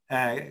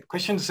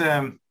questions.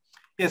 The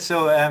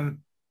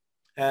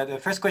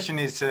first question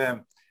is,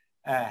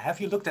 have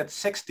you looked at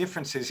sex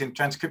differences in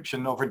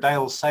transcription over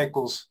diol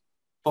cycles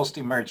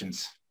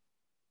post-emergence?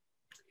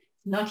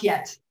 Not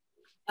yet.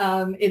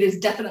 It is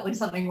definitely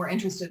something we're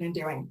interested in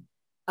doing.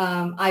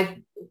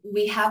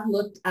 We have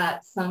looked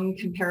at some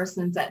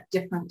comparisons at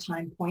different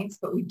time points,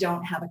 but we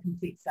don't have a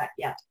complete set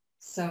yet.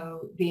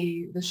 So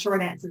the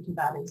short answer to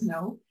that is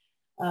no.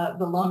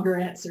 The longer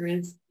answer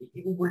is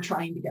we're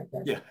trying to get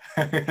there. Yeah.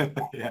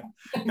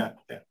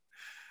 yeah.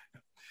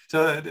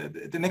 So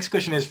the next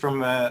question is from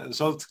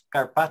Zolt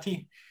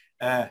Karpati.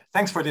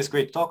 Thanks for this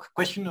great talk.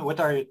 Question, what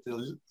are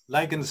the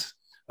ligands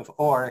of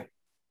OR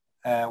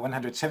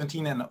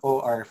 117 and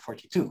OR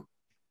 42?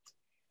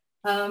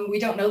 We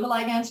don't know the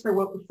ligands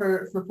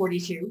for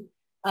 42.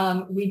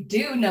 We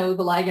do know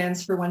the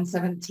ligands for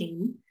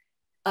 117.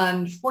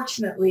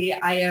 Unfortunately,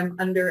 I am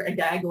under a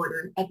gag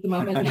order at the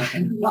moment,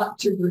 not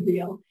to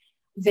reveal.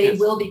 They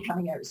will be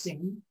coming out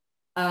soon.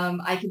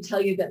 I can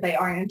tell you that they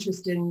are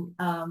interested in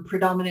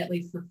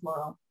predominantly for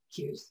floral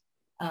cues,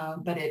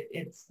 but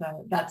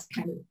that's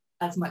kind of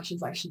as much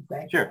as I should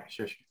say. Sure,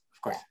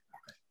 of course.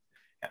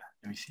 Yeah,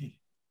 let me see.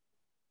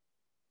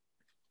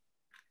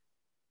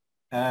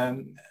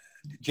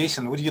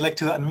 Jason, would you like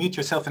to unmute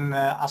yourself and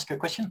ask your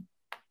question?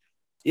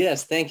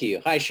 Yes, thank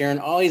you. Hi, Sharon.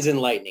 Always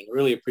enlightening.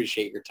 Really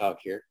appreciate your talk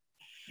here.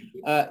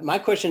 My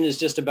question is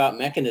just about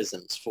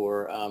mechanisms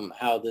for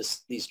how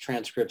these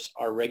transcripts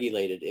are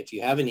regulated. If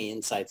you have any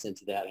insights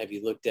into that, have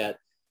you looked at,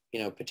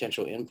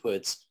 potential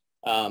inputs?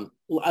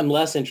 I'm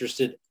less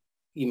interested,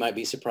 you might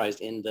be surprised,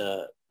 in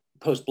the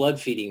post-blood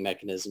feeding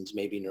mechanisms,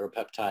 maybe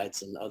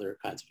neuropeptides and other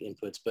kinds of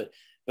inputs, but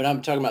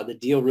I'm talking about the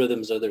deal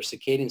rhythms, or their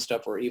circadian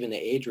stuff, or even the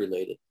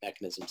age-related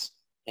mechanisms.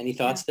 Any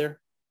thoughts there?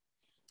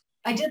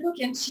 I did look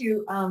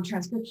into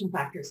transcription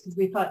factors because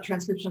we thought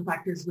transcription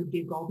factors would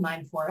be a gold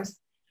mine for us.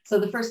 So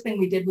the first thing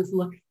we did was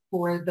look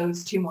for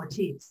those two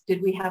motifs.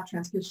 Did we have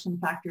transcription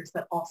factors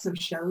that also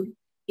showed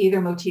either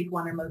motif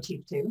 1 or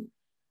motif 2?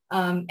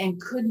 And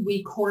could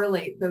we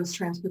correlate those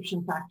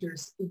transcription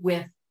factors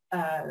with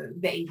the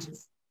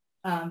ages?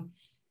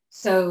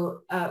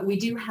 So we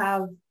do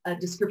have a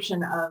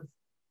description of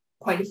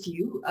quite a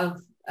few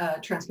of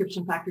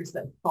transcription factors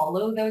that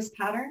follow those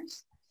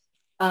patterns.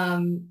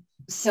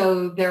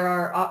 So there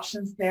are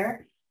options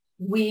there.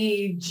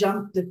 We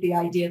jumped at the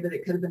idea that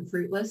it could have been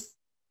fruitless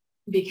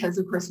because,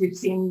 of course, we've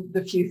seen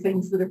the few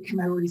things that have come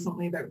out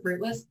recently about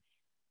fruitless.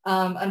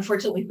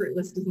 Unfortunately,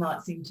 fruitless does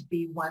not seem to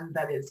be one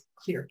that is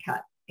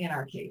clear-cut in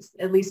our case,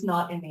 at least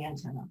not in the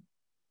antenna.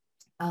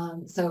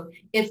 So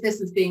if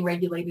this is being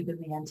regulated in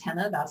the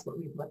antenna, that's what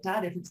we've looked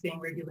at. If it's being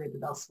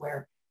regulated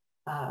elsewhere,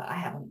 I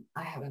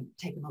haven't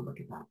taken a look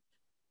at that.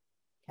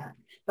 Yeah.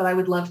 But I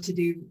would love to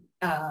do,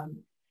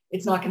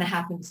 it's not going to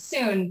happen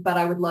soon, but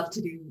I would love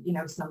to do,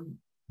 some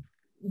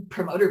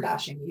promoter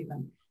bashing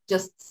even,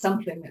 just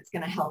something that's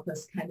going to help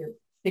us kind of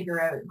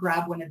figure out,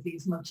 grab one of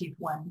these motif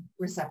 1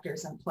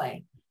 receptors and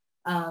play.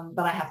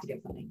 But I have to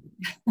get funding.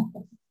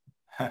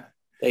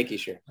 Thank you,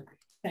 Sharon.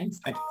 Thanks.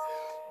 Thank you.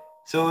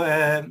 So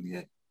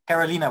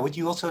Carolina, would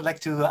you also like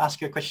to ask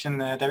your question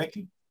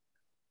directly?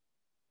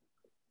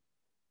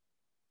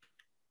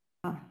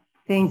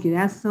 Thank you,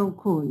 that's so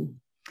cool.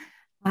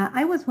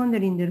 I was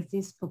wondering, there's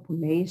these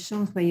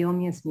populations,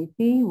 Wyoming and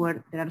Smithy,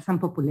 where there are some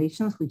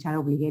populations which are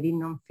obligated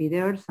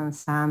non-feeders and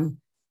some,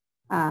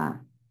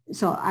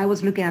 so I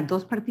was looking at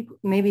those particular,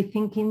 maybe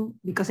thinking,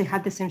 because they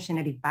had the same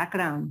genetic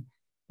background,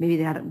 maybe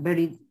there are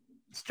very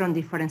strong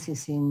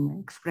differences in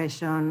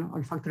expression,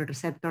 olfactory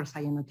receptors,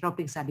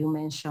 ionotropics that you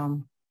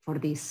mentioned for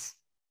these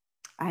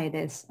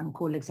AEST and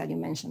colex that you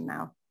mentioned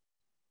now.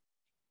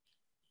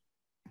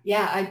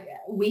 Yeah,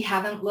 we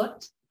haven't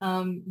looked,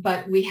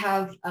 but we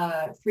have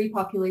 3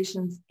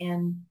 populations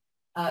in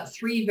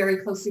 3 very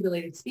closely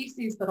related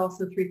species, but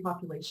also 3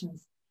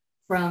 populations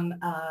from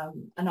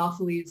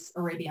Anopheles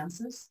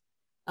arabiensis.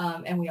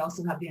 And we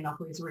also have the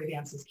Anopheles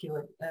arabiensis,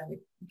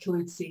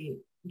 Kilutsi,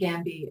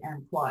 Gambi,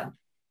 and Quad.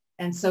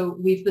 And so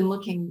we've been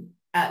looking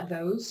at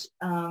those.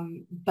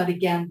 But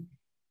again,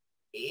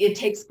 it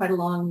takes quite a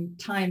long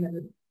time and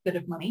a bit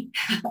of money.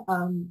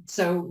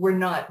 So we're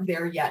not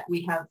there yet.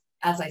 We have,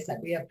 as I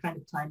said, we have kind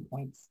of time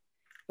points,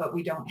 but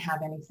we don't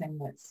have anything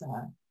that's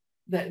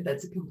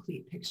a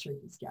complete picture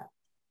just yet.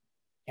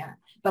 Yeah,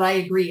 but I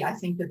agree. I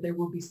think that there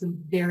will be some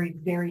very,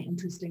 very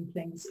interesting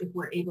things if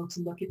we're able to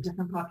look at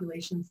different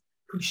populations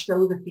who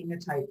show the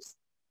phenotypes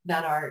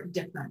that are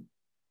different.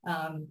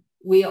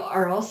 We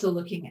are also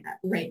looking at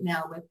right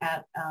now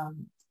at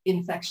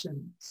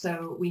infection.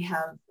 So we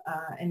have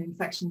an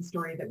infection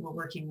story that we're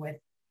working with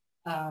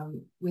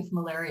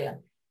malaria,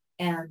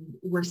 and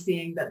we're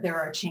seeing that there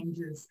are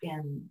changes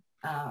in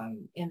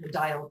the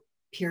dial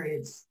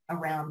periods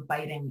around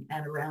biting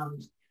and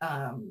around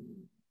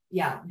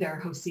their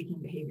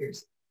host-seeking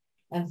behaviors,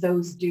 and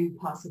those do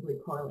possibly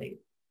correlate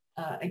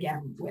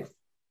again with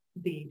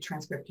the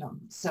transcriptome.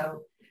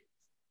 So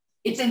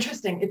it's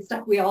interesting. It's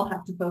stuff we all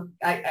have to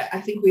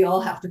I think we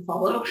all have to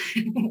follow.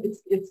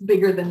 it's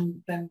bigger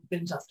than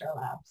just our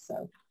lab.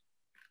 So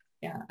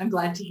yeah, I'm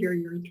glad to hear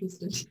you're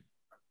interested.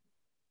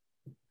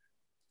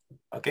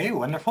 Okay,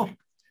 wonderful.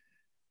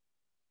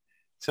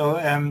 So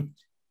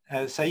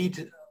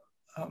Saeed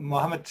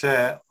Mohammed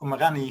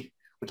Omarani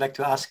would like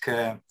to ask,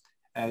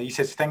 he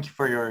says, thank you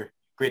for your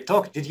great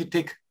talk. Did you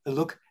take a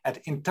look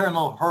at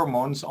internal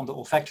hormones on the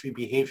olfactory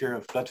behavior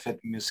of blood-fed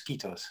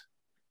mosquitoes?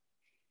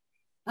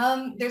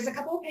 There's a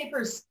couple of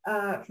papers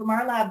from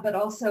our lab, but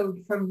also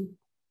from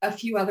a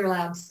few other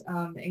labs,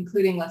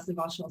 including Leslie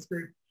Vauchel's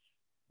group,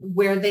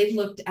 where they've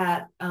looked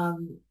at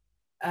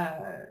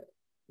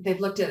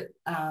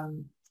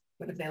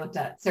what have they looked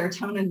at?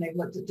 Serotonin. They've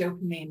looked at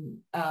dopamine.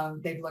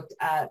 They've looked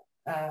at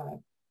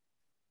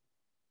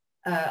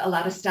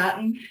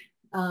elatostatin.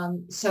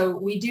 So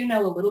we do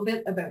know a little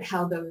bit about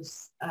how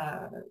those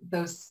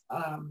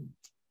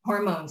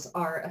hormones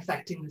are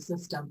affecting the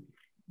system,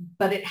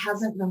 but it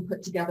hasn't been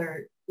put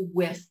together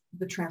with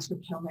the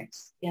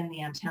transcriptomics in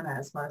the antenna,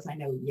 as far as I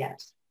know yet.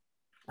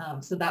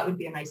 So that would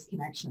be a nice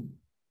connection.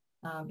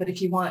 But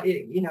if you want,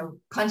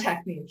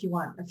 contact me if you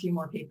want a few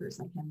more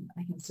papers.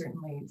 I can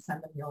certainly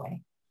send them your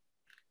way.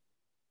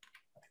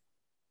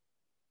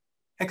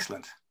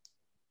 Excellent.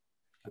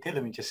 Okay,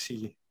 let me just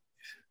see if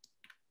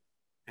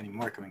any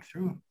more coming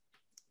through.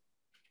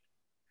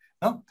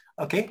 No?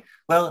 Okay.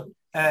 Well,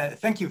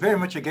 thank you very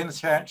much again,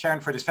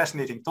 Sharon, for this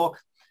fascinating talk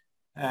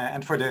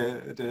and for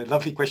the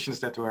lovely questions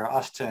that were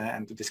asked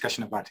and the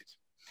discussion about it.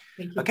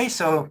 Thank you. Okay,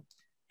 so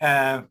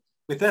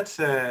with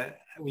that,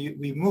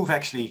 we move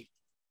actually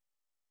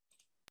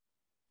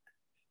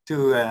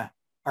to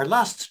our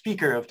last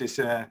speaker of this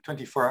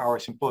 24-hour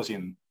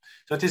symposium.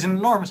 So it is an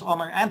enormous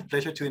honor and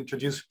pleasure to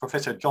introduce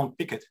Professor John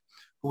Pickett,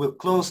 who will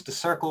close the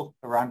circle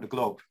around the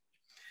globe.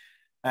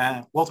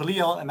 Walter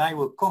Leal and I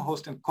will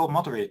co-host and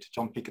co-moderate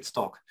John Pickett's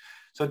talk.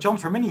 So John,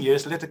 for many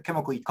years, led the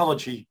chemical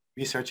ecology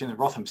research in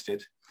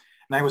Rothamsted,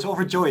 and I was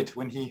overjoyed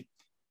when he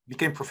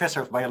became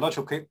professor of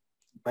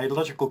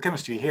biological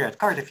chemistry here at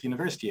Cardiff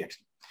University,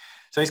 actually.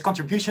 So his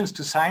contributions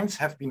to science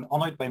have been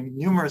honored by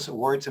numerous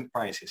awards and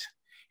prizes.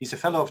 He's a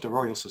fellow of the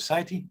Royal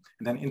Society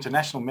and an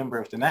international member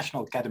of the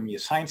National Academy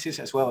of Sciences,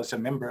 as well as a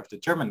member of the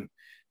German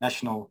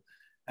National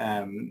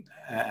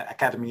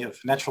Academy of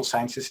Natural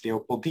Sciences,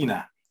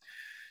 Leopoldina.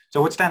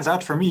 So what stands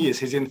out for me is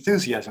his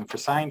enthusiasm for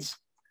science,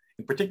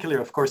 in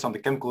particular, of course, on the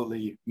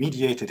chemically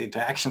mediated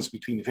interactions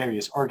between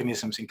various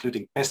organisms,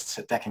 including pests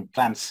attacking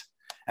plants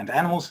and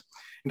animals,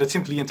 and that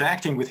simply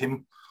interacting with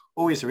him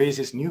always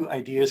raises new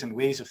ideas and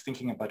ways of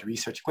thinking about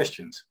research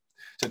questions.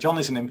 So John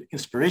is an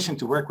inspiration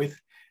to work with,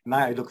 and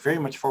I look very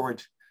much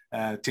forward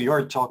to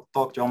your talk,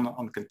 John,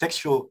 on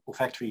contextual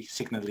olfactory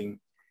signaling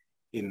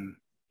in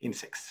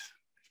insects.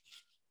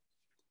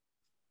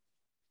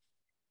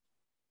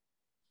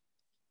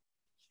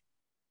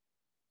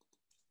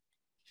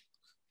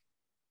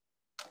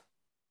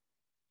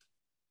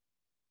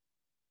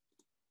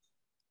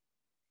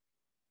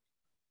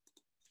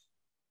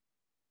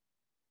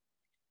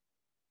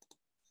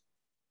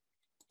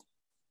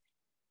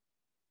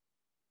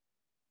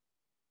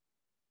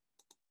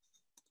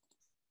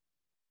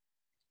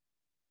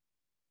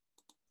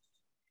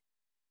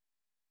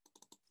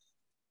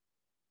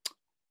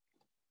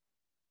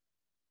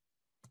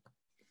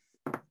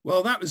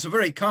 Well, that was a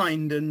very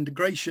kind and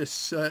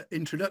gracious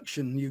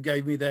introduction you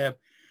gave me there,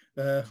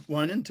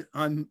 Wynand.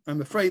 I'm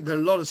afraid there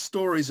are a lot of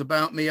stories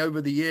about me over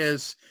the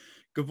years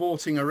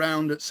cavorting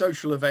around at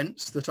social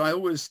events that I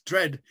always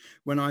dread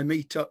when I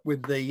meet up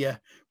with the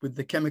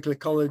chemical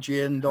ecology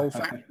and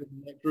olfaction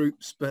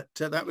groups, but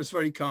that was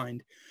very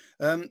kind.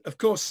 Of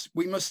course,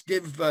 we must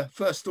give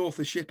first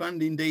authorship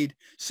and indeed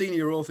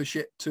senior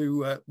authorship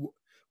to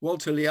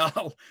Walter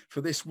Leal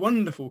for this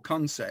wonderful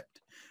concept.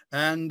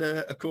 And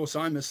of course,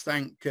 I must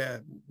thank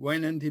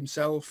Wynand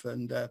himself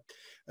and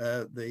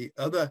the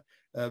other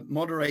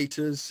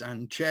moderators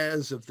and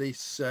chairs of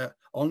this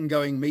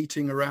ongoing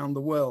meeting around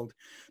the world.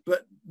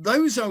 But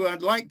those who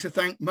I'd like to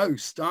thank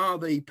most are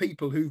the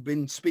people who've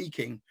been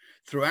speaking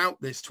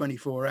throughout this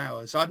 24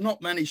 hours. I've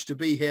not managed to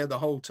be here the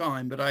whole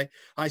time, but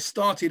I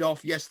started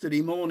off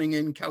yesterday morning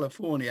in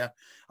California.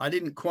 I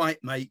didn't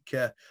quite make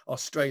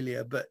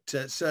Australia, but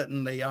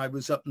certainly I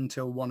was up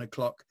until 1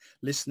 o'clock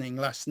listening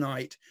last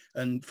night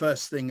and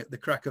first thing at the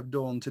crack of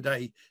dawn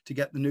today to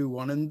get the new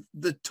one. And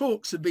the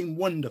talks have been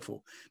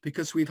wonderful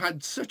because we've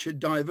had such a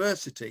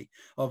diversity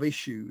of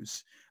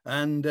issues.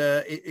 And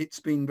it's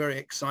been very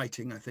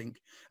exciting, I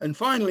think. And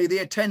finally, the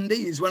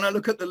attendees. When I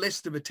look at the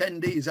list of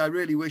attendees, I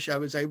really wish I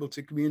was able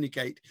to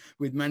communicate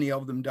with many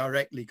of them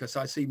directly, because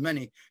I see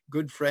many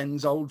good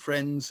friends, old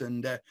friends,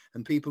 and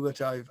people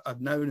that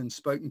I've known and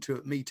spoken to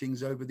at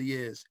meetings over the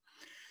years.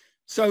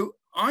 So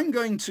I'm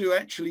going to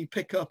actually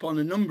pick up on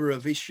a number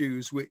of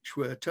issues which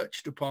were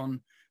touched upon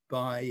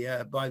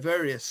by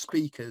various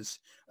speakers,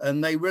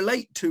 and they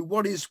relate to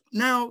what is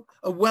now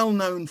a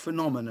well-known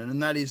phenomenon,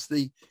 and that is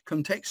the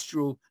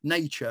contextual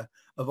nature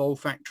of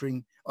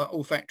olfactory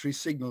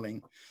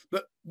signaling.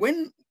 But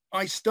when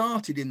I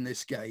started in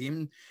this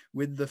game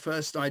with the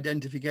first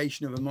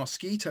identification of a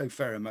mosquito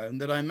pheromone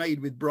that I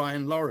made with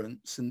Brian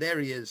Lawrence, and there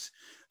he is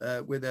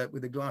with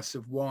a glass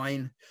of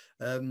wine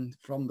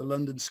from the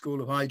London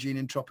School of Hygiene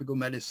and Tropical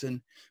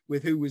Medicine,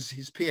 with who was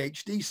his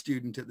PhD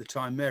student at the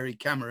time, Mary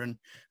Cameron,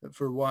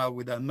 for a while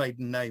with her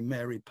maiden name,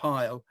 Mary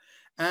Pyle.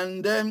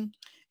 And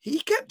he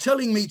kept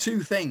telling me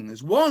two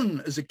things.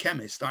 One, as a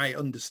chemist, I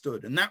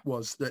understood, and that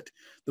was that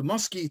the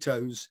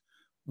mosquitoes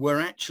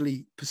were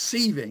actually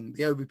perceiving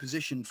the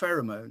oviposition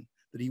pheromone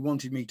that he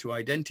wanted me to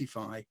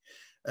identify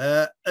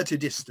at a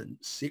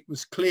distance. It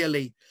was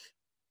clearly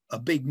a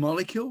big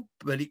molecule,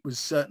 but it was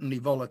certainly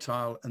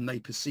volatile, and they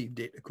perceived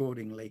it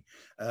accordingly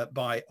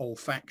by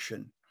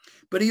olfaction.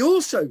 But he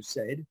also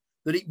said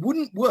that it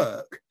wouldn't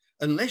work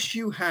unless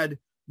you had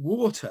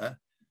water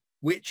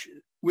which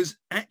was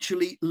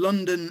actually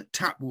London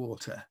tap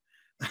water.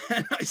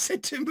 And I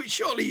said to him, but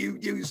surely you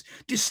use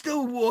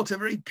distilled water,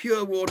 very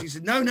pure water. He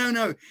said, no, no,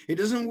 no, it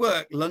doesn't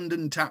work,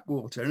 London tap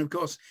water. And of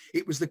course,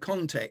 it was the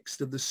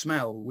context of the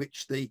smell,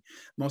 which the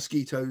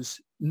mosquitoes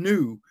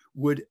knew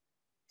would,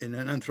 in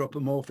an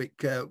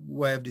anthropomorphic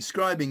way of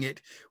describing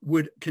it,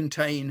 would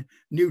contain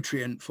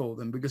nutrient for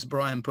them, because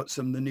Brian put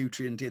some of the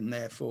nutrient in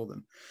there for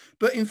them.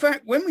 But in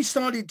fact, when we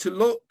started to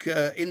look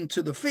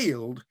into the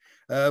field,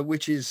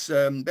 which is,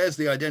 there's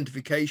the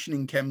identification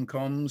in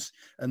ChemComs,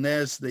 and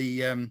there's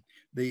the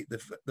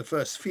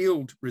first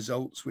field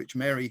results, which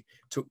Mary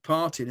took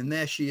part in. And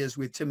there she is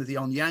with Timothy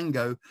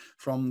Onyango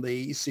from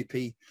the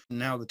ICIPI,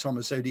 now the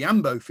Thomas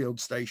Odiambo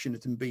field station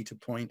at Mbita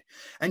Point.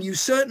 And you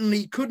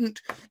certainly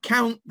couldn't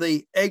count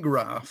the egg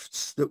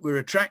rafts that were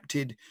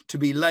attracted to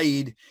be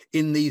laid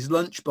in these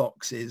lunch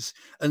boxes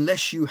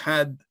unless you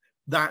had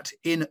that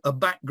in a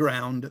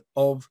background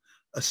of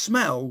a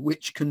smell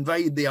which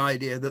conveyed the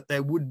idea that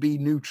there would be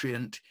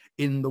nutrient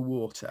in the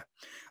water.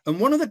 And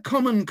one of the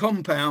common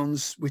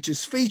compounds which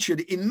is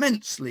featured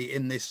immensely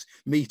in this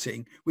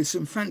meeting, with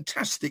some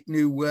fantastic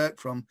new work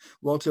from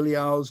Walter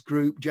Leal's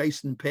group,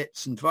 Jason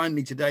Pitts, and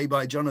finally today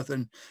by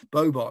Jonathan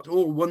Bobot,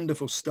 all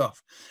wonderful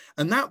stuff.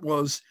 And that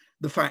was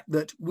the fact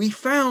that we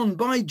found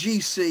by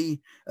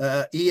GC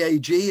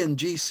EAG and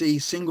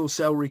GC single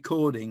cell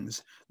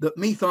recordings that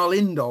methyl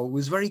indole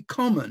was very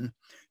common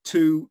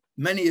to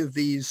many of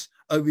these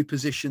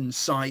oviposition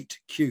site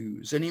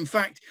cues. And in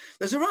fact,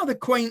 there's a rather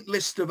quaint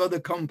list of other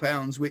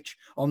compounds which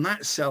on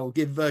that cell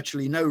give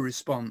virtually no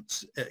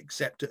response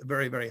except at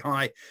very, very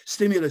high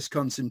stimulus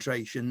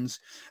concentrations.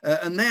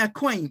 And they're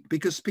quaint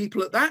because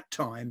people at that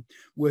time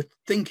were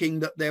thinking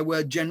that there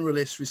were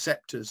generalist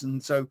receptors,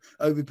 and so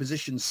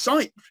oviposition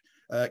site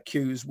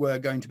cues were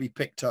going to be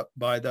picked up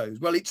by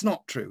those. Well, it's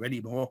not true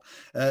anymore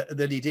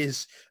that it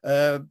is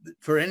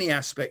for any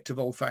aspect of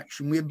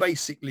olfaction. We're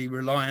basically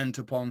reliant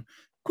upon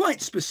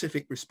quite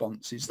specific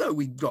responses, though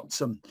we've got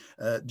some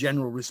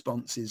general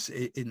responses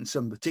in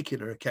some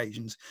particular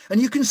occasions.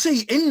 And you can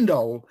see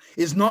indole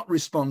is not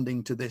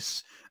responding to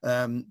this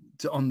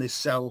on this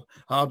cell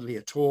hardly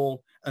at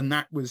all. And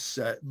that was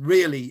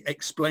really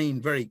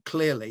explained very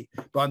clearly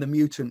by the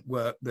mutant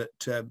work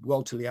that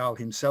Walter Leal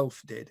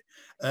himself did.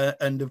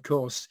 And of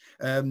course,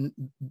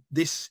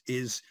 this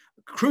is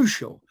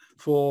crucial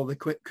for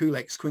the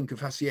Culex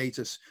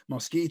quinquefasciatus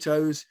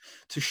mosquitoes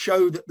to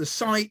show that the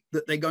site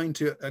that they're going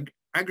to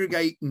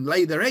aggregate and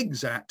lay their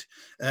eggs at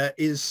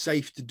is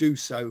safe to do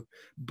so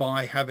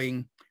by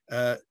having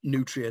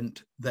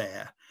nutrient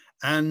there.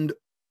 And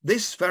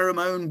this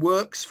pheromone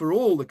works for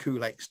all the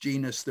Culex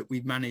genus that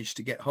we've managed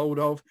to get hold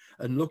of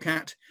and look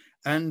at.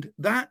 And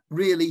that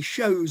really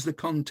shows the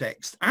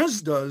context,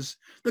 as does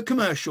the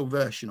commercial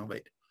version of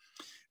it.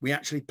 We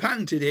actually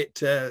patented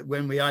it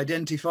when we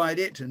identified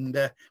it,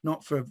 and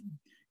not for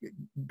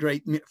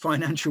great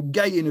financial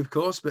gain, of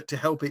course, but to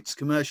help its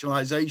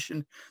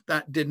commercialization,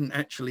 that didn't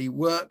actually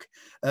work.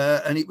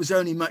 And it was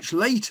only much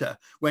later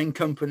when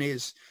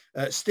companies,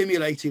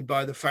 stimulated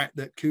by the fact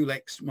that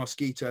Culex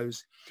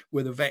mosquitoes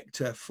were the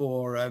vector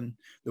for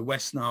the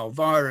West Nile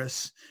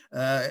virus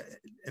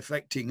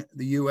affecting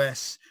the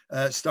US,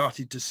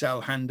 started to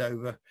sell hand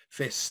over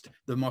fist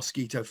the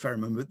mosquito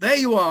pheromone. But there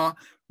you are,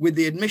 with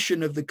the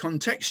admission of the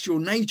contextual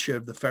nature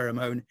of the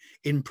pheromone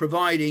in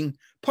providing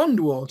pond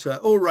water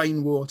or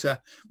rainwater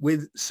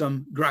with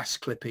some grass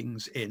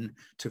clippings in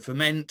to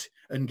ferment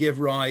and give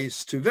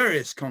rise to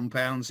various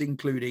compounds,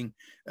 including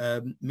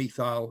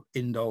methyl,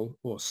 indole,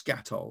 or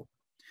scatol.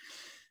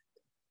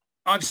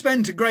 I've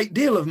spent a great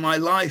deal of my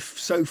life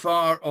so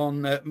far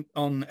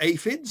on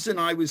aphids, and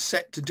I was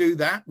set to do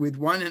that with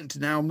Wynand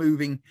now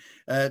moving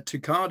to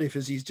Cardiff,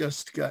 as he's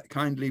just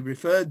kindly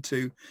referred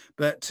to.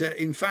 But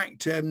in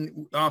fact,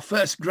 our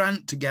first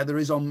grant together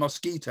is on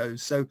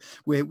mosquitoes, so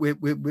we're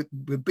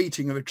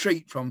beating a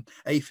retreat from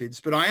aphids.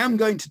 But I am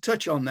going to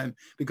touch on them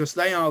because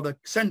they are the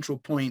central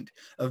point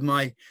of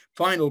my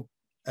final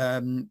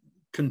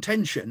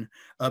contention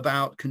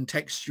about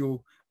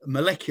contextual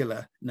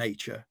molecular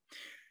nature.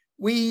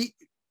 We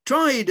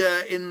tried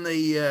in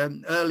the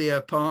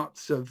earlier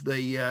parts of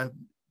the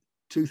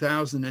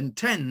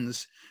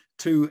 2010s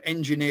to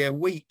engineer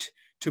wheat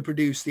to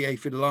produce the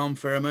aphid alarm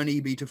pheromone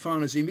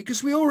E-beta-farnesene,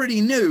 because we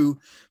already knew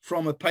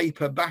from a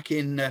paper back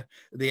in the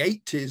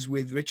 80s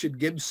with Richard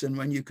Gibson,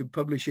 when you could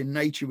publish in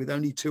Nature with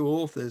only 2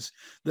 authors,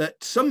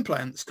 that some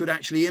plants could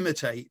actually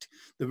imitate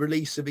the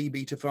release of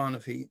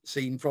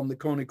E-beta-farnesene from the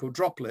cornical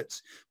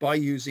droplets by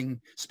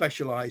using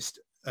specialized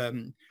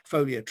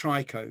foliar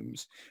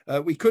trichomes.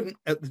 We couldn't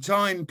at the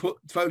time put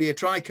foliar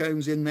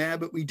trichomes in there,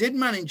 but we did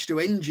manage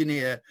to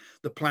engineer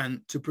the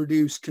plant to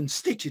produce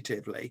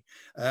constitutively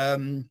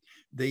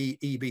the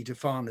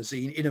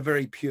E-beta-farnesene in a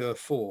very pure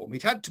form.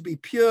 It had to be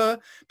pure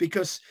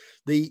because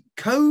the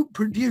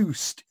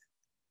co-produced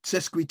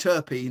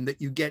sesquiterpene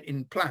that you get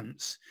in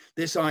plants,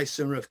 this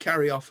isomer of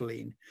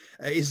caryophyllene,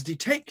 is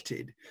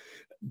detected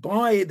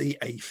by the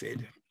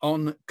aphid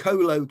on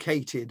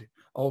co-located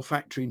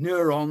olfactory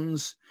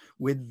neurons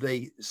with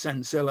the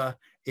sensilla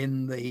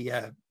in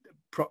the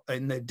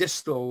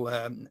distal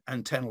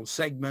antennal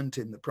segment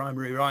in the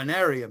primary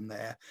rhinarium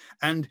there,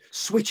 and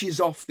switches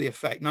off the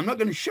effect. And I'm not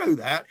going to show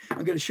that.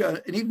 I'm going to show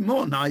an even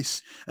more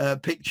nice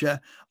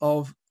picture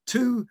of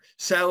 2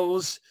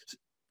 cells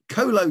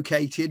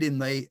co-located in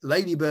the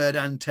ladybird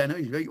antenna.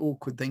 It's a very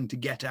awkward thing to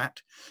get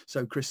at.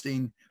 So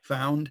Christine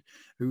found,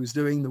 who was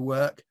doing the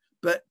work,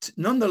 but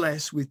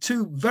nonetheless with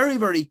 2 very,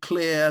 very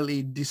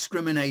clearly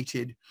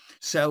discriminated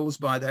cells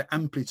by their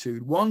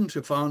amplitude, one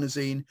to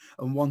farnesene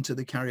and one to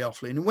the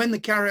caryophyllene. And when the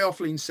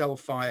caryophyllene cell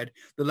fired,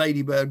 the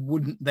ladybird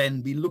wouldn't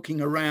then be looking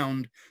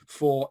around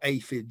for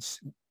aphids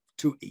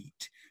to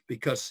eat,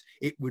 because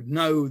it would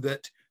know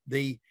that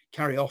the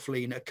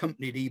caryophyllene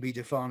accompanied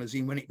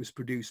E-beta-farnesene when it was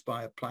produced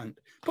by a plant,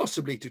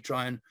 possibly to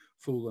try and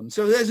fool them.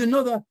 So there's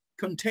another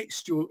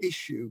contextual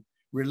issue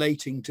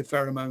relating to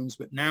pheromones,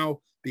 but now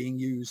being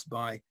used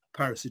by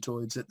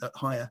parasitoids at that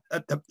higher,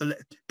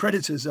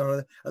 predators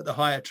are at the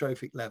higher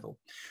trophic level.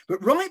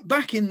 But right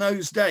back in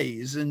those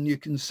days, and you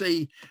can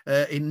see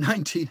in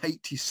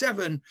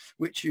 1987,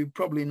 which you've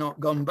probably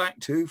not gone back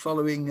to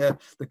following the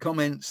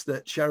comments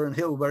that Sharon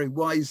Hill very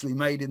wisely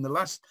made in the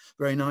last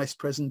very nice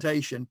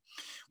presentation,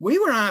 we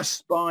were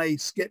asked by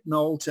Skip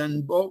Nolt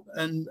and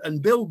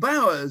Bill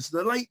Bowers,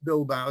 the late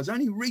Bill Bowers,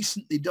 only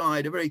recently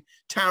died, a very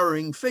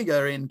towering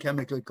figure in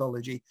chemical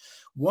ecology,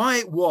 why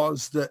it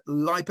was that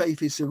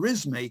Lipaphis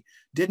erismi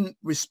didn't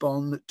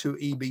respond to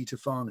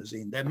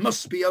E-beta-farnesene. There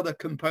must be other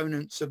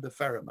components of the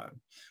pheromone.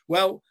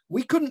 Well,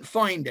 we couldn't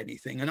find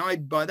anything, and I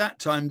by that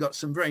time got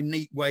some very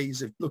neat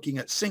ways of looking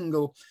at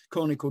single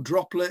cornical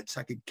droplets.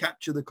 I could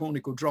capture the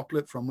cornical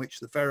droplet from which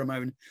the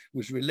pheromone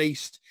was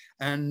released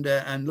and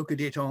look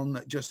at it on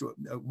just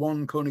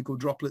 1 cornical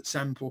droplet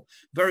sample,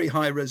 very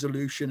high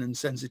resolution and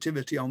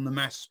sensitivity on the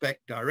mass spec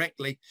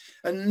directly,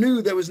 and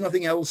knew there was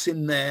nothing else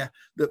in there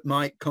that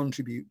might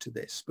contribute to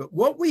this. But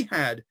what we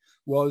had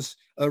was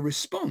a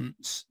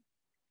response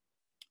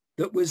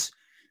that was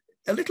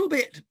a little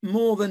bit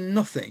more than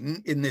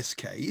nothing in this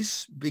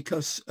case,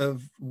 because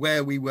of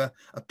where we were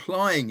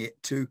applying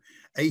it to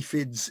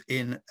aphids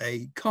in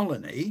a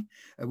colony,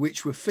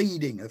 which were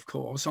feeding, of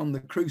course, on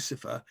the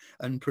crucifer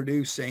and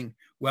producing,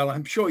 well,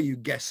 I'm sure you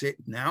guess it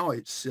now,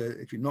 it's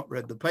if you've not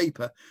read the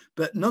paper,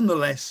 but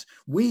nonetheless,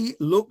 we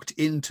looked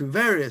into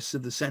various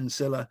of the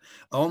sensilla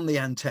on the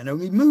antenna.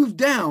 We moved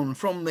down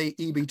from the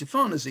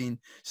E-beta-farnesene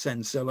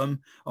sensillum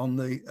on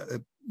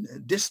the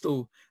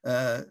distal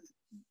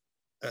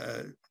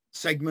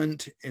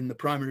segment in the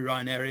primary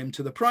rhinarium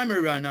to the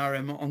primary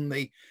rhinarium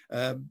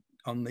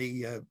on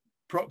the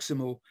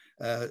proximal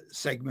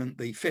segment,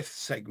 the 5th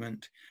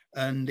segment.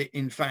 And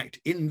in fact,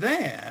 in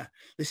there,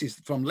 this is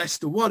from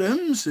Lester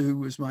Wadhams, who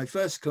was my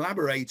first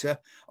collaborator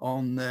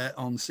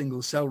on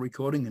single cell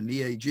recording and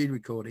EAG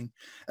recording.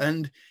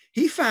 And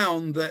he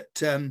found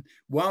that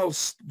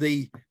whilst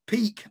the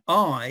peak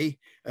I,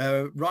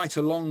 right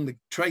along the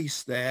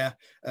trace there,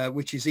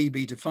 which is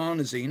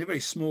E-beta-farnesene, a very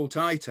small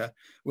titer,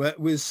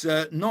 was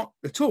not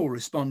at all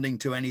responding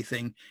to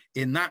anything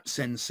in that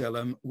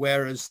sensillum,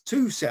 whereas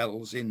 2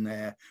 cells in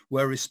there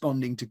were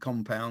responding to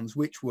compounds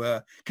which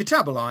were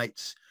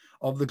catabolites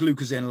of the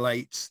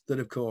glucosinolates that,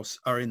 of course,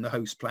 are in the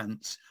host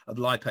plants of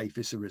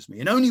Liphaphis erismei.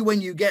 And only when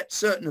you get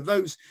certain of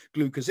those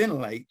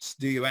glucosinolates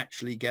do you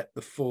actually get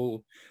the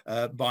full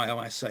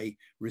bioassay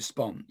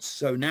response.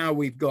 So now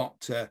we've got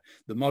the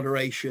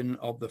moderation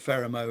of the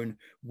pheromone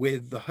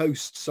with the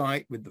host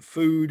site, with the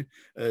food,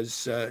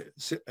 as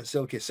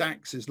Silke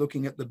Sachs is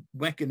looking at the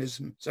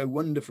mechanism so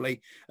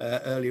wonderfully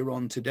earlier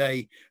on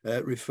today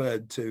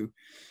referred to.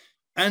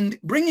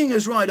 And bringing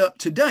us right up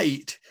to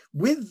date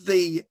with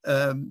the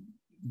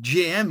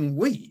GM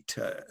wheat,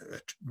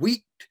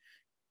 wheat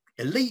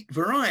elite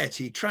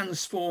variety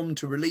transformed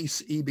to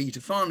release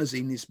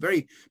E-beta-farnesene, this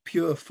very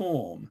pure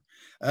form,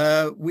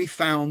 we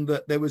found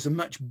that there was a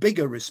much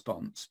bigger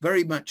response,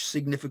 very much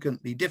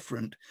significantly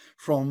different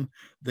from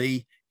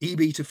the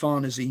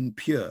E-beta-farnesene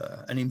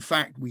pure. And in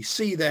fact, we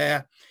see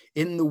there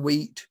in the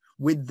wheat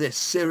with this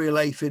cereal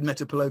aphid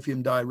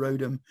Metapilophium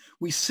dirodum,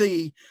 we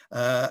see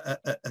a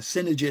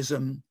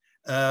synergism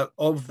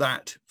of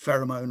that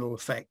pheromonal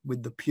effect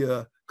with the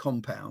pure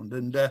compound,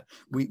 and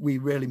we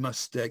really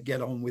must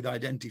get on with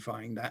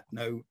identifying that.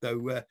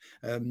 Though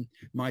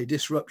my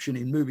disruption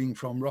in moving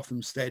from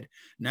Rothamsted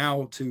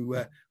now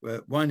to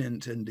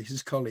Wynand and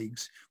his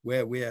colleagues,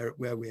 where we're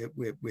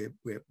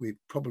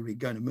probably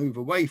going to move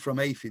away from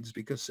aphids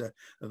because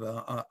of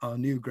our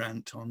new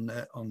grant on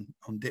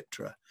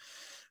Diptera.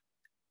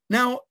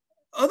 Now,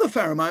 other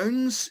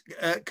pheromones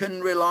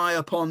can rely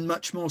upon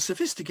much more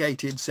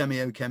sophisticated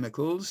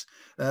semiochemicals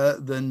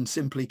than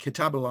simply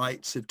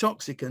catabolites of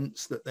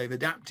toxicants that they've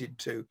adapted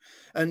to.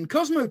 And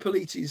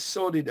Cosmopolites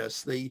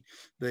sordidus, the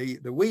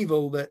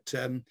weevil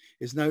that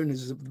is known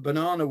as the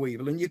banana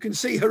weevil, and you can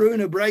see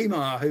Haruna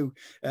Braemar, who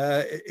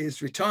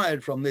is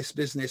retired from this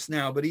business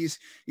now, but he's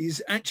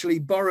actually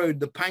borrowed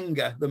the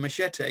panga, the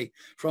machete,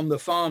 from the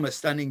farmer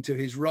standing to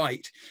his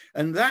right.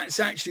 And that's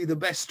actually the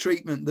best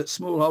treatment that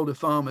smallholder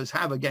farmers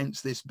have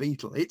against this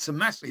beetle. It's a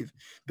massive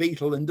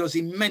beetle and does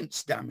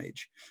immense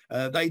damage.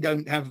 They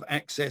don't have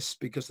access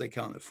because they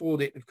can't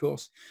afford it, of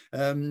course.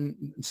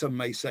 Some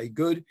may say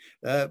good,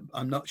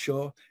 I'm not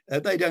sure.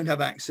 They don't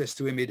have access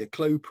to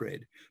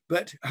imidacloprid.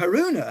 But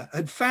Haruna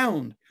had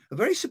found a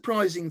very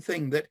surprising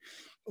thing, that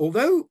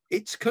although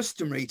it's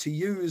customary to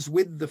use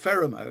with the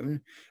pheromone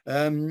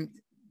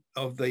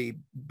of the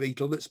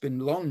beetle that's been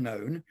long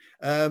known,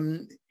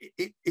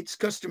 it's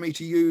customary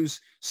to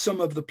use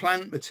some of the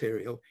plant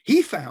material.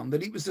 He found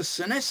that it was the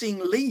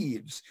senescing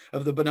leaves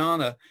of the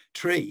banana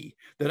tree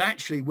that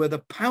actually were the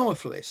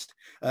powerfulest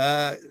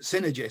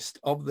synergist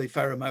of the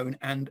pheromone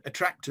and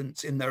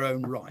attractants in their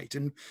own right.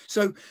 And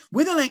so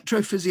with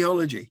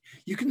electrophysiology,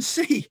 you can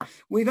see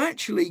we've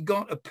actually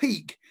got a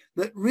peak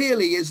that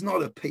really is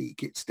not a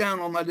peak. It's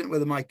down on, I don't know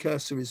whether my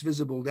cursor is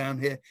visible down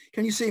here.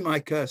 Can you see my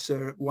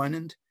cursor,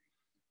 Wynand?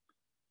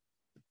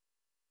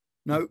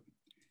 No.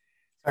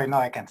 Sorry, no,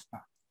 I can't. No.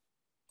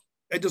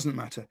 It doesn't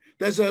matter.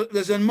 There's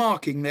a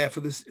marking there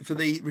for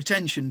the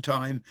retention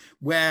time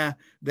where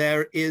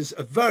there is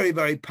a very,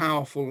 very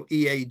powerful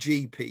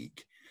EAG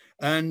peak,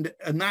 and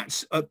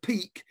that's a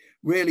peak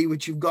really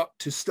which you've got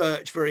to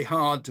search very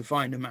hard to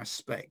find a mass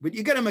spec. But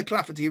you get a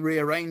McLafferty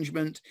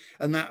rearrangement,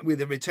 and that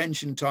with a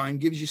retention time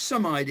gives you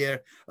some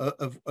idea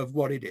of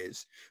what it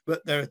is.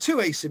 But there are 2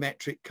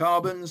 asymmetric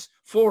carbons,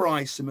 4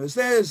 isomers.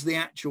 There's the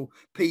actual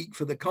peak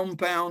for the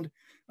compound.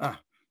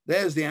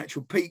 There's the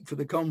actual peak for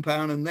the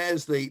compound, and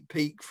there's the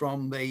peak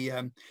from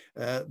the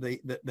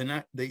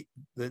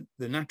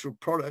natural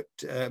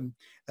product in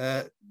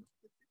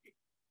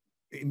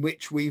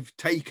which we've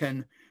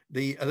taken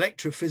the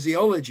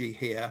electrophysiology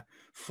here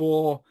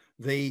for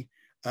the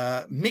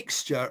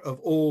mixture of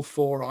all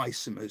 4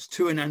 isomers,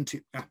 2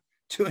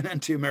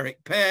 enantiomeric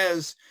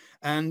pairs,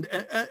 and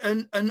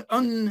an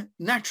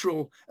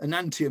unnatural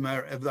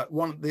enantiomer of that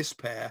one. This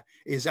pair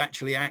is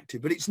actually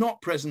active, but it's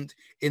not present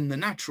in the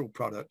natural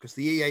product because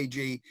the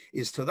EAG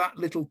is to that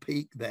little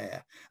peak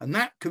there, and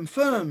that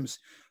confirms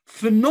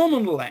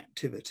phenomenal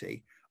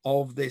activity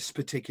of this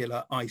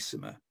particular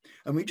isomer.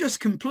 And we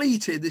just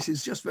completed, this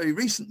is just very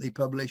recently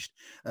published,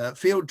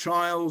 field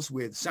trials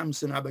with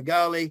Samson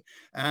Abagali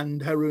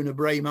and Haruna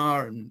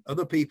Braemar and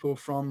other people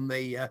from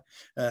the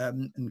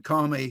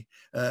Nkame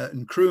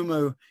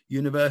Nkrumah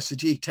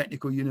University,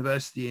 Technical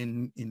University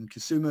in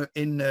Kisumu,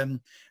 in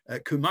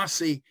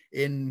Kumasi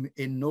in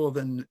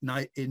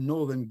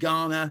northern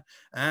Ghana,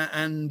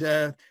 and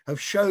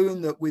have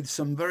shown that with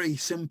some very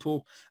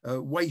simple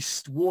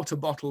waste water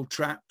bottle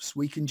traps,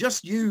 we can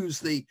just use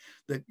the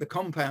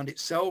compound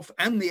itself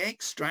and the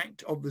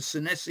extract of the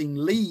senescing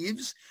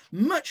leaves,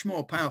 much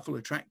more powerful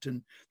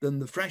attractant than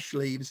the fresh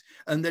leaves,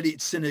 and that it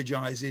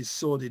synergizes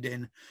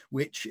sordidin,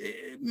 which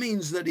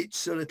means that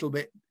it's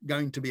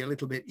going to be a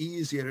little bit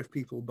easier if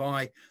people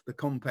buy the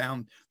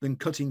compound than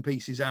cutting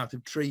pieces out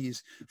of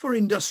trees for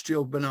industrial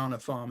industrial banana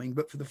farming,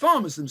 but for the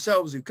farmers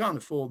themselves who can't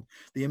afford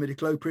the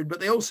imidacloprid, but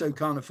they also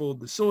can't afford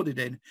the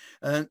sordidin,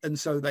 and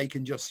so they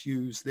can just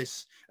use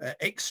this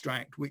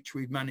extract, which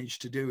we've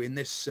managed to do in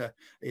this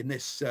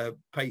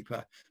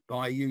paper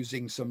by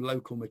using some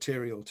local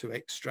material to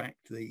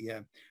extract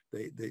the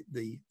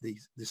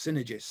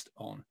synergist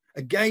on.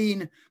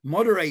 Again,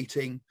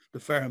 moderating the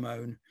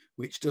pheromone,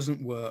 which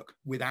doesn't work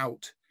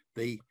without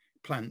the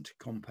plant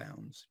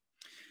compounds.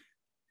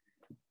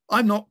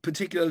 I've not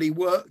particularly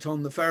worked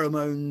on the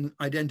pheromone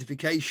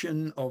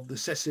identification of the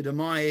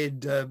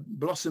sessidamide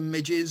blossom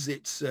midges.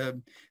 It's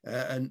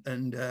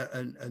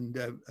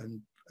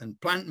and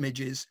plant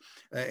midges.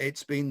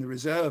 It's been the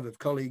reserve of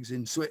colleagues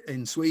in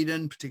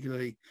Sweden,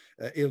 particularly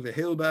Ilva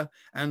Hilber,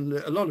 and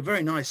a lot of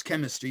very nice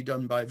chemistry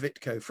done by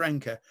Vitko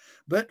Franke.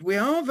 But we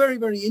are very,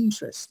 very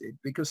interested,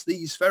 because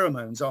these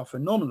pheromones are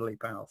phenomenally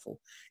powerful,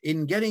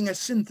 in getting a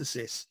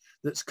synthesis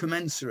that's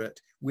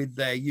commensurate with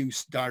their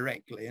use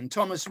directly. And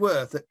Thomas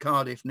Worth at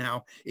Cardiff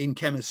now in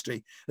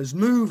chemistry has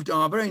moved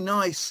our very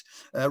nice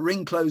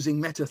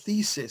ring-closing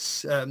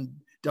metathesis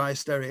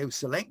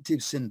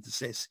diastereoselective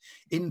synthesis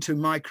into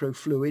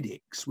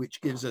microfluidics,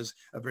 which gives us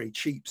a very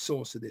cheap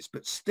source of this.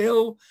 But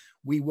still,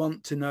 we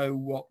want to know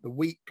what the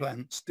wheat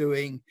plant's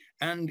doing,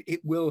 and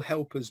it will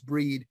help us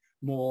breed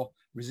more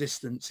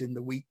resistance in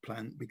the wheat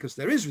plant, because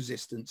there is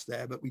resistance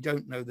there, but we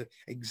don't know the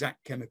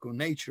exact chemical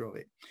nature of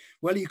it.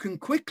 Well, you can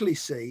quickly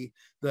see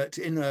that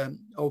in an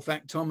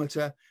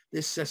olfactometer,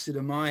 this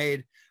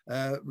sessidamide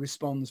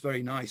responds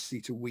very nicely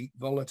to wheat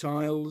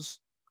volatiles.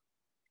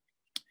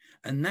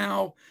 And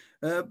now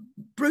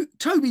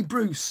Toby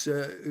Bruce,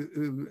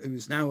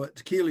 who's now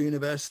at Keele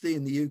University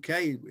in the UK,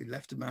 he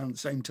left around the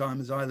same time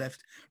as I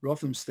left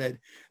Rothamsted,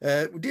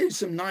 did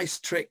some nice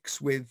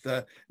tricks with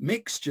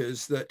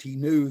mixtures that he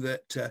knew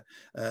that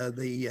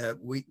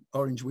the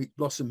orange wheat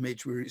blossom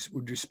midge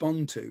would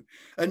respond to.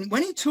 And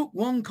when he took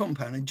one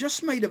compound and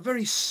just made a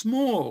very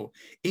small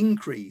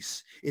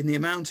increase in the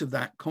amount of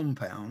that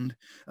compound,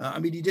 I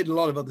mean, he did a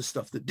lot of other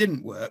stuff that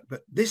didn't work,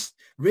 but this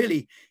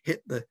really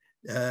hit the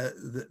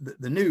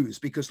news,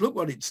 because look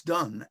what it's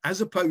done.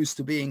 As opposed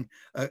to being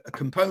a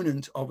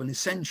component of an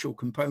essential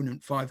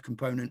component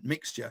 5-component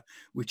mixture,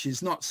 which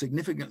is not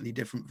significantly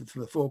different for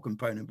the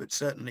 4-component, but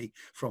certainly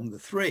from the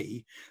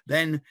 3,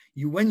 then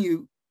when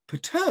you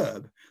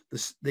perturb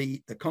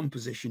the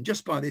composition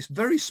just by this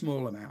very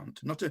small amount,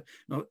 not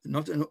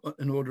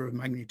an order of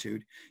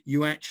magnitude,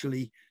 you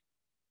actually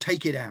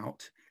take it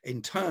out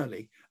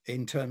entirely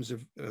in terms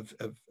of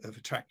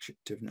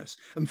attractiveness.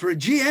 And for a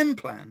GM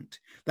plant,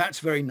 that's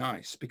very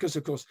nice, because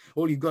of course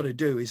all you've got to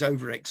do is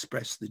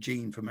overexpress the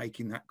gene for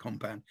making that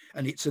compound,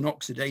 and it's an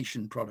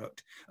oxidation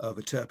product of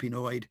a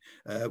terpenoid,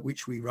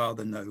 which we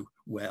rather know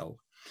well.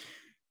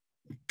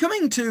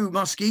 Coming to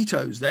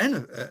mosquitoes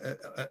then,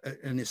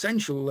 an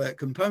essential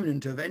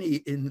component of any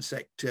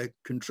insect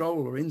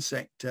control or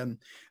insect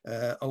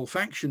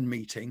olfaction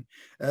meeting,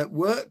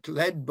 work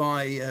led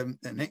by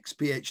an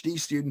ex-PhD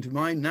student of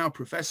mine, now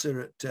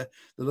professor at the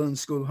London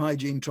School of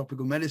Hygiene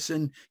Tropical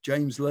Medicine,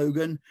 James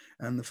Logan,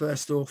 and the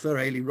first author,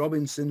 Ailey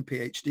Robinson,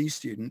 PhD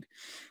student.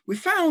 We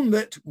found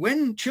that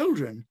when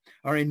children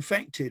are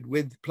infected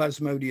with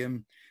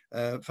Plasmodium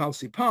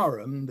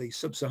falciparum, the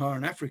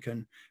sub-Saharan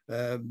African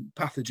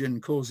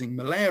pathogen causing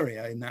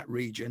malaria in that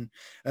region,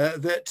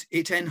 that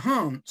it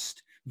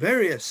enhanced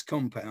various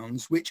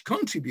compounds which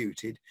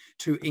contributed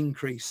to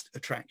increased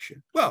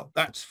attraction. Well,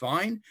 that's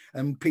fine,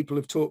 and people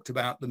have talked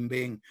about them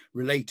being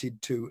related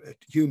to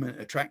human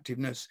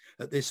attractiveness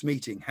at this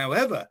meeting.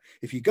 However,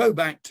 if you go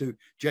back to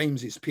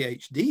James's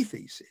PhD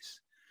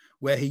thesis,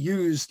 where he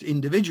used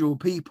individual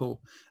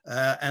people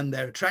and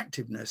their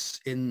attractiveness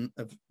in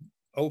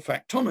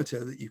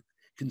olfactometer that you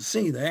can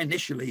see there,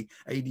 initially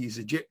Aedes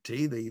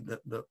aegypti,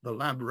 the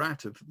lab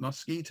rat of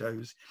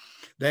mosquitoes,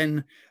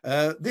 then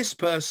this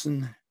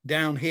person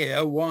down here,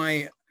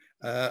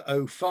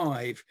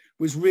 Y05,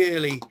 was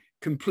really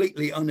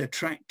completely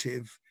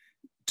unattractive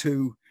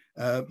to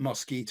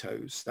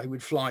mosquitoes. They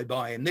would fly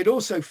by him. They'd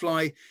also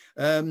fly,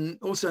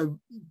 also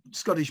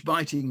Scottish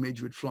biting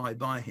midge would fly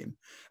by him.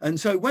 And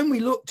so when we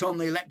looked on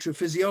the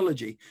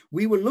electrophysiology,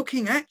 we were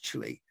looking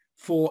actually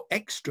for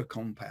extra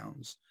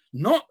compounds,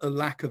 not a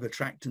lack of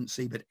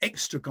attractancy, but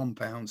extra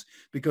compounds,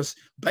 because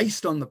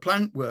based on the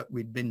plant work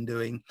we'd been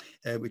doing,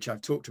 which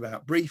I've talked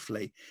about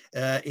briefly,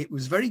 it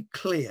was very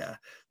clear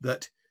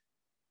that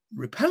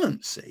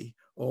repellency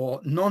or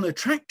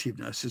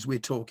non-attractiveness, as we're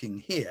talking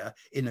here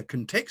in a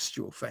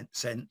contextual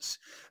sense,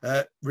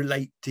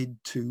 related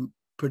to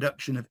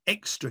production of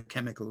extra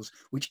chemicals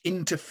which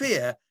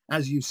interfere,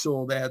 as you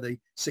saw there, the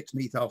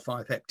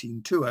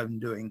 6-methyl-5-heptene-2-one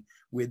doing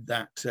with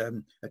that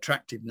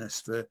attractiveness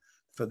for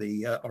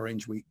the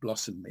orange wheat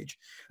blossom midge.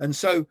 And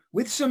so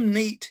with some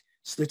neat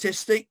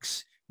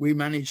statistics, we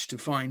managed to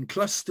find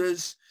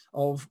clusters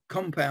of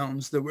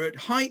compounds that were at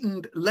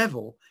heightened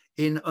level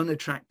in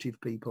unattractive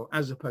people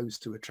as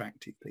opposed to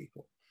attractive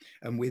people.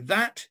 And with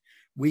that,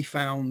 we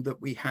found that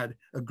we had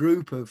a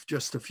group of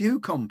just a few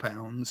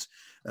compounds,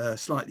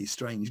 slightly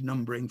strange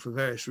numbering for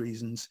various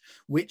reasons,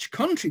 which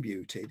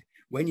contributed,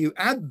 when you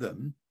add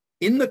them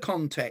in the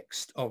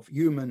context of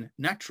human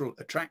natural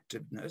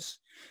attractiveness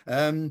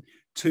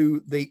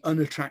to the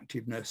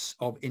unattractiveness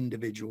of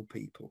individual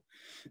people.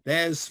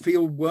 There's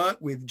field work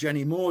with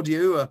Jenny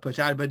Mordew up at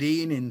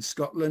Aberdeen in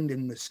Scotland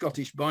in the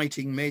Scottish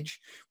biting midge.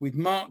 We've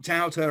marked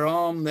out her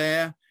arm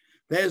there.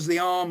 There's the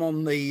arm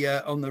on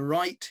the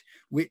right,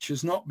 which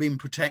has not been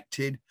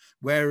protected,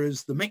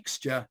 whereas the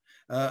mixture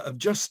of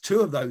just 2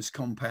 of those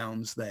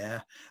compounds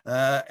there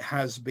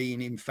has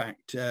been, in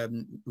fact,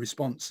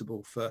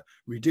 responsible for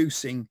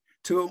reducing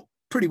to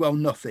pretty well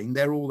nothing.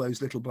 There are all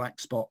those little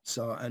black spots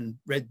and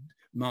red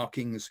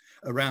markings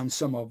around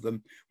some of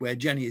them where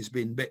Jenny has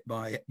been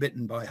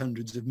bitten by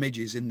hundreds of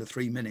midges in the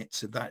 3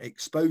 minutes of that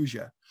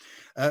exposure.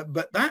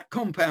 But that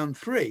compound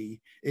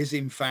 3 is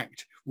in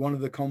fact one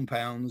of the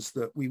compounds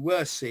that we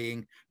were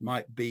seeing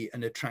might be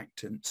an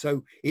attractant.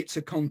 So it's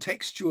a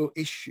contextual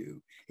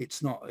issue.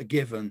 It's not a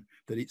given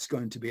that it's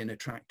going to be an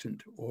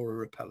attractant or a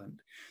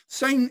repellent.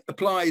 Same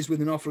applies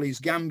with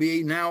Anopheles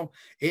gambiae now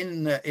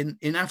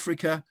in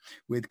Africa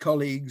with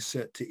colleagues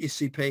at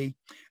ICIP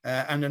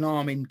and an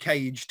arm in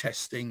cage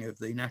testing of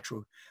the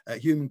natural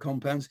human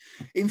compounds.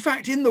 In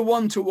fact, in the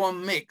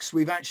 1-to-1 mix,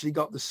 we've actually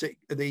got the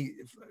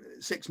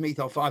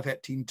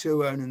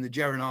 6-methyl-5-heptene-2-one and the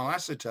geranyl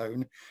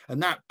acetone,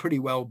 and that pretty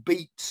well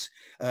beats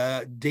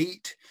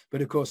DEET.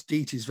 But of course,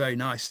 DEET is very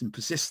nice and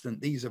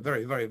persistent. These are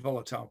very, very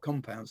volatile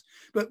compounds.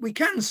 But we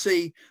can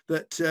see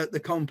that the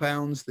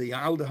compounds, the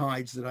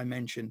aldehydes that I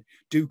mentioned,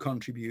 do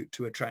contribute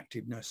to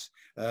attractiveness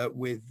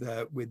with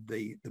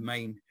the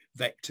main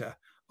vector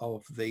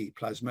of the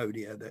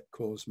plasmodia that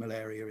cause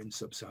malaria in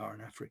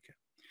sub-Saharan Africa.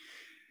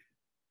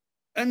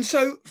 And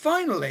so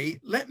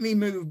finally, let me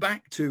move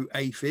back to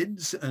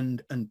aphids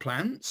and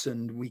plants.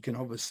 And we can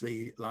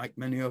obviously, like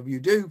many of you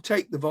do,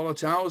 take the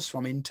volatiles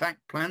from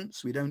intact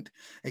plants. We don't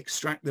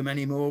extract them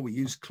anymore. We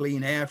use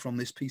clean air from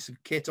this piece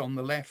of kit on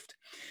the left.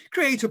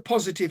 Create a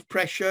positive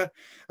pressure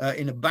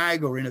in a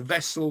bag or in a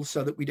vessel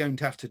so that we don't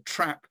have to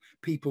trap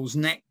people's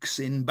necks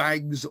in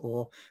bags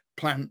or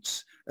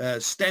plants'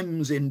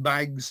 stems in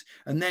bags,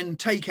 and then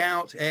take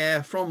out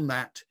air from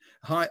that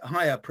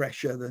higher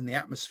pressure than the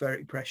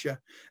atmospheric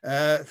pressure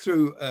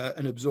through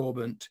an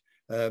absorbent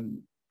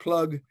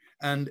plug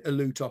and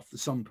elute off the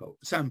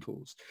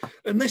samples.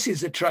 And this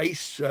is a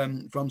trace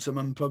from some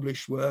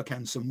unpublished work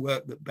and some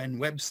work that Ben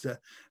Webster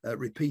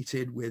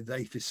repeated with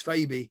Aphis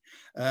fabi,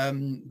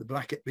 the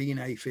blackett bean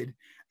aphid.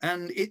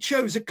 And it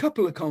shows a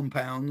couple of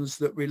compounds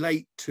that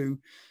relate to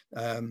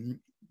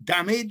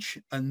damage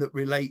and that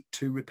relate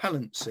to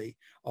repellency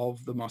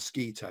of the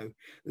mosquito.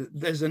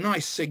 There's a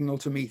nice signal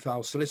to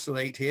methyl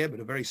salicylate here, but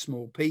a very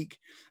small peak,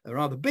 a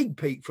rather big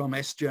peak from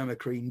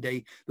S-germicrene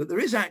D, but there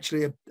is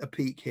actually a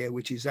peak here,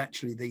 which is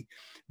actually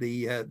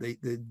the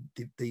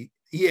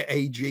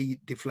EAG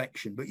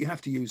deflection, but you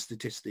have to use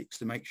statistics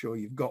to make sure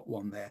you've got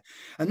one there.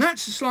 And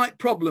that's a slight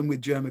problem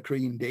with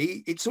germicrene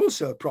D. It's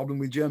also a problem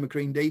with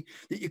germicrene D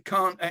that you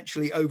can't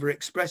actually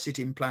overexpress it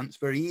in plants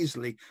very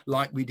easily,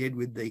 like we did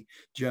with the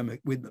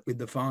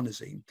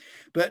farnesene.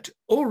 But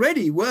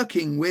already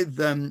working with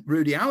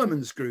Rudy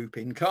Alleman's group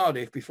in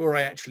Cardiff before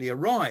I actually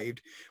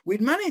arrived,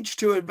 we'd managed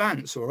to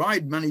advance, or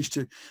I'd managed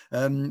to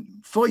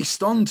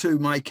foist onto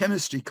my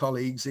chemistry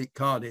colleagues at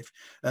Cardiff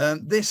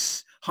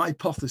this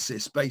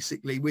hypothesis,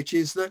 basically, which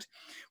is that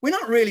we're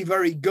not really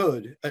very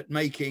good at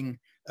making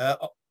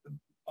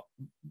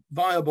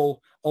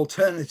viable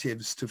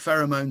alternatives to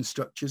pheromone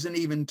structures and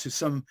even to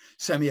some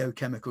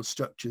semiochemical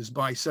structures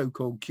by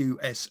so-called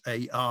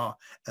QSAR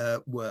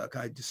work.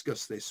 I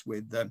discussed this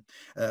with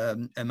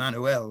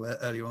Emmanuelle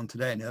earlier on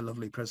today in her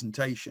lovely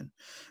presentation.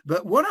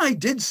 But what I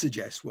did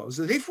suggest was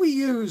that if we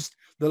used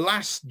the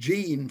last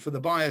gene for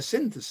the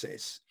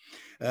biosynthesis,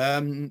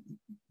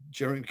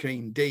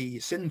 germicrene D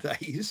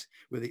synthase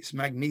with its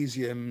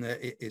magnesium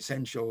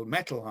essential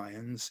metal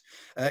ions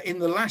in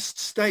the last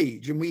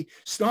stage, and we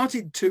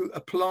started to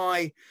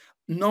apply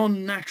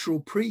non-natural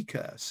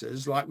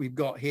precursors like we've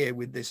got here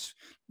with this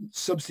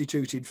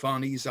substituted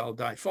farnesyl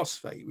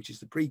diphosphate, which is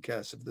the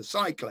precursor of the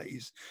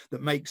cyclase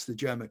that makes the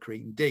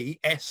germicrene D,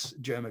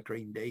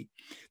 S-germicrene D,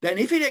 then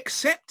if it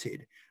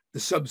accepted the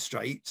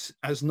substrates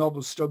as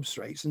novel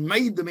substrates and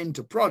made them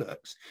into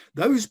products,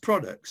 those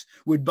products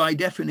would by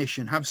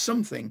definition have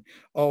something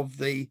of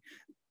the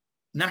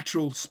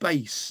natural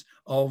space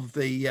of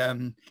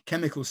the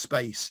chemical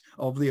space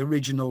of the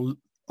original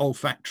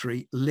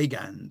olfactory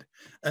ligand.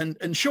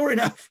 And sure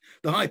enough,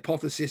 the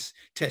hypothesis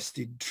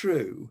tested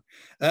true,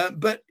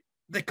 but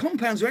the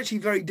compounds are actually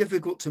very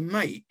difficult to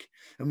make.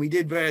 And we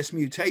did various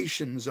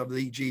mutations of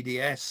the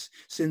GDS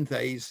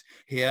synthase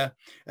here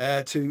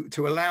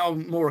to allow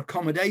more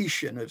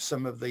accommodation of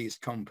some of these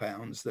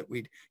compounds that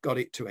we'd got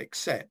it to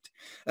accept.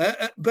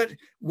 But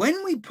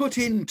when we put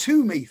in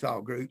 2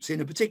 methyl groups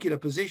in a particular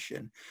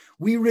position,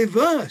 we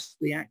reversed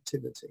the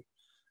activity.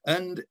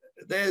 And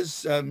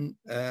there's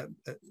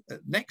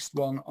next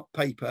one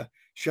paper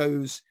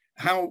shows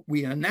how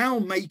we are now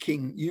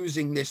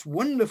using this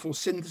wonderful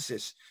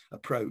synthesis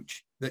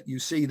approach that you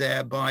see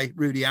there by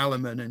Rudy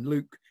Alleman and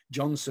Luke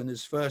Johnson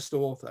as first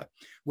author,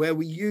 where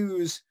we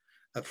use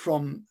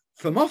from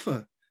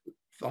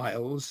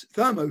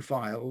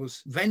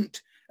thermophiles,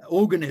 vent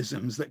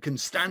organisms that can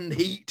stand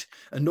heat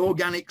and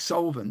organic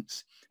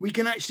solvents, we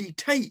can actually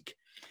take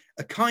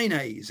a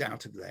kinase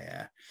out of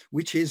there,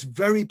 which is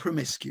very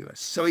promiscuous.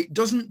 So it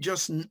doesn't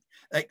just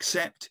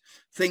accept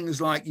things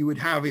like you would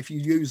have if you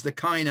use the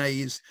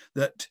kinase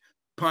that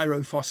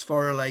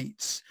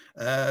pyrophosphorylates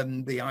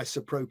the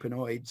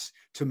isopropanoids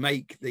to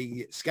make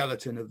the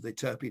skeleton of the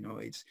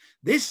terpenoids.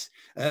 These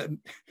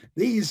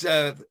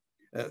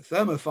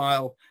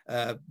thermophile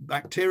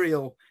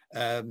bacterial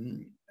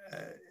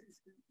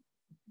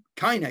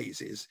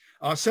kinases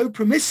are so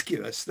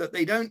promiscuous that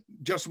they don't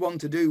just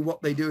want to do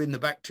what they do in the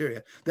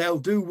bacteria. They'll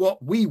do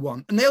what we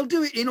want, and they'll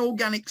do it in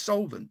organic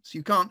solvents.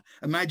 You can't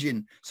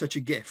imagine such a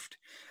gift.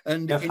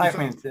 And yeah, 5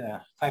 minutes. Yeah,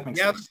 5 minutes.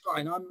 Yeah, that's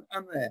fine. I'm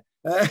there.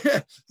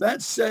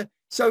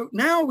 So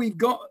now we've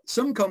got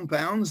some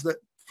compounds that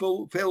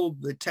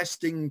fulfilled the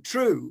testing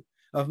true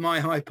of my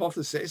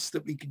hypothesis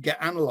that we could get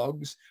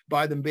analogues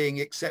by them being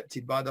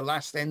accepted by the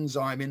last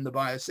enzyme in the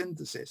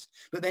biosynthesis.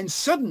 But then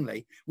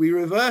suddenly we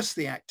reverse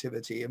the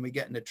activity and we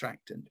get an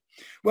attractant.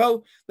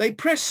 Well, they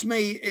pressed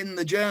me in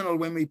the journal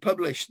when we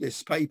published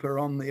this paper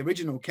on the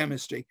original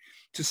chemistry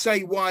to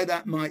say why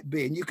that might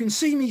be. And you can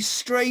see me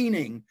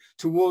straining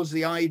towards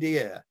the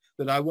idea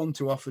that I want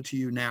to offer to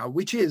you now,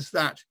 which is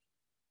that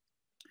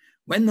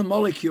when the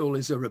molecule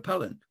is a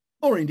repellent,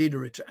 or indeed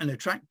an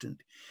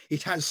attractant,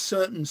 it has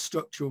certain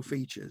structural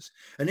features.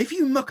 And if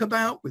you muck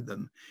about with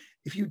them,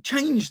 if you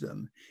change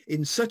them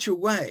in such a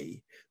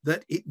way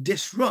that it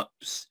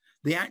disrupts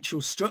the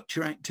actual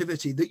structure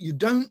activity that you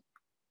don't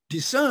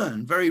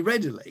discern very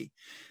readily,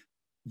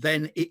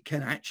 then it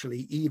can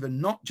actually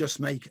even not just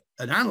make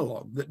an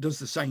analog that does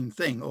the same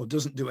thing or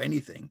doesn't do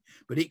anything,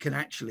 but it can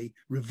actually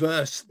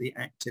reverse the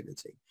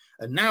activity.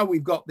 And now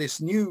we've got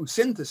this new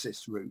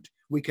synthesis route,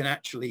 we can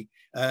actually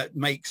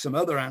make some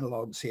other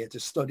analogs here to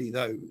study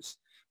those.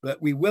 But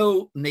we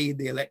will need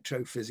the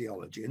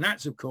electrophysiology. And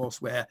that's, of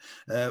course, where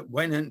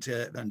Wynand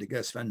van der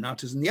Geest van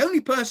Nauters, and the only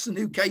person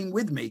who came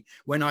with me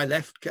when I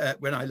left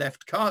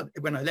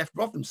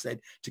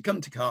Rothamsted to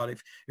come to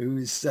Cardiff, who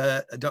is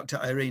Dr.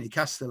 Irene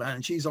Castellan,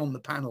 and she's on the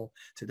panel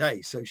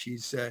today. So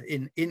she's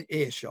in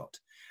earshot.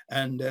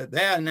 And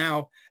they're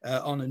now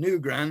on a new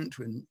grant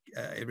when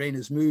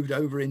Irena's moved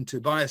over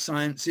into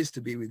biosciences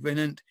to be with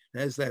Wynand.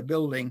 There's their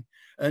building.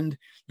 And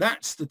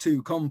that's the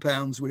two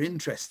compounds we're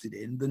interested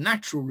in, the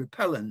natural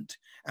repellent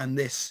and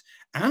this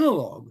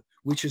analog,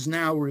 which has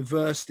now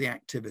reversed the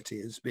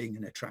activity as being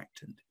an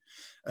attractant.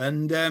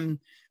 And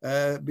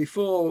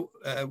before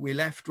we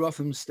left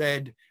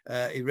Rothamsted,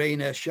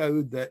 Irena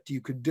showed that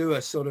you could do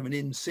a sort of an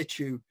in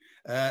situ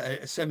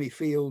a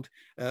semi-field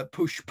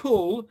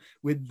push-pull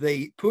with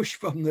the push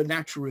from the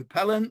natural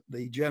repellent,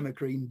 the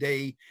germacrene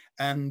D,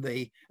 and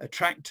the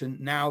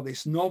attractant, now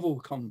this novel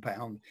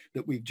compound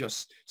that we've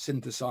just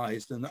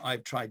synthesized and that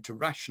I've tried to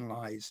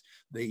rationalize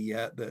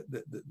the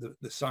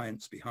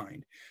science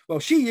behind. Well,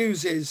 she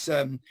uses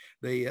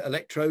the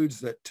electrodes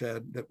that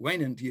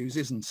Wynand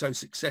uses, and so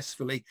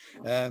successfully,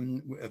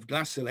 of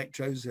glass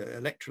electrodes,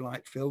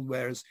 electrolyte filled,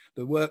 whereas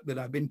the work that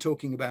I've been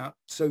talking about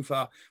so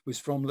far was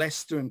from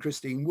Lester and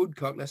Christine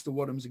Woodcock, Lester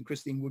Wadhams and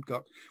Christine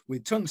Woodcock,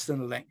 with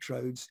tungsten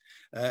electrodes,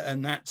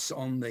 and that's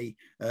on the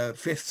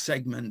fifth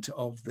segment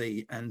of the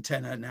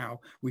antenna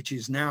now, which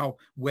is now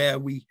where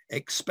we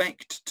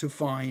expect to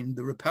find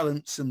the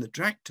repellents and the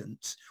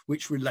attractants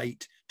which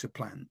relate to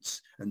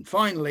plants. And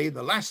finally,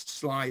 the last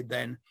slide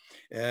then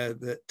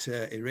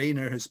that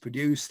Irena has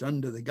produced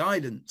under the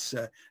guidance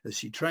as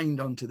she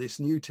trained onto this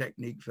new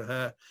technique for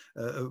her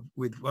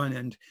with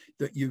Wynand,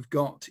 that you've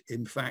got,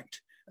 in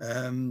fact,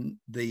 the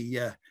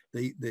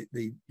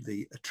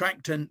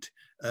attractant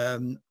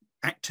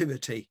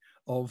activity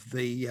of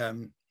the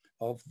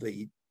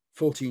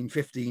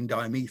 14-15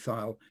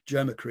 dimethyl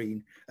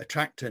germacrene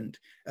attractant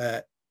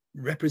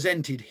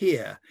represented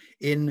here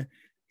in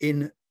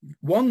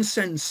one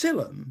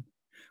sensillum,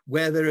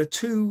 where there are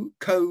two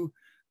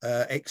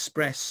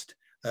co-expressed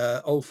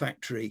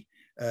olfactory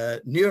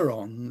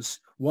neurons,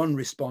 one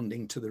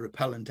responding to the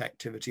repellent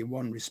activity and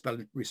one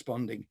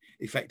responding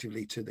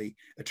effectively to the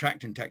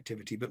attractant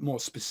activity, but more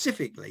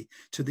specifically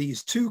to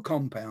these two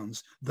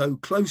compounds, though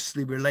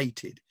closely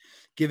related,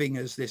 giving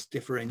us this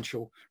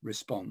differential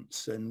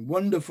response. And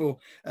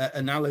wonderful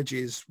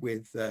analogies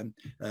with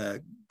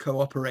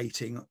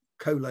cooperating,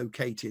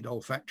 co-located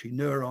olfactory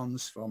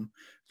neurons from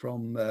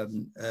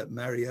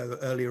Mario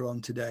earlier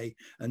on today,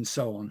 and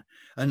so on.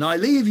 And I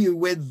leave you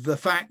with the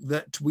fact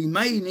that we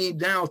may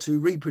need now to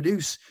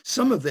reproduce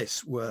some of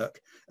this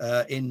work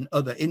in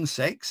other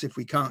insects if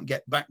we can't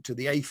get back to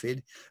the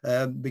aphid,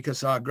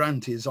 because our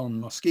grant is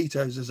on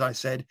mosquitoes, as I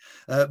said.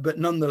 But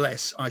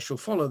nonetheless, I shall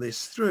follow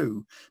this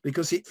through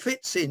because it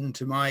fits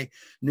into my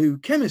new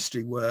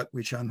chemistry work,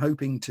 which I'm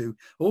hoping to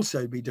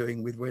also be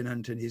doing with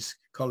Wynand and his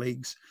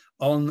colleagues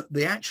on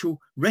the actual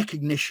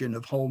recognition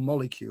of whole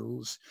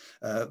molecules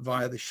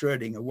via the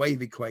Schrödinger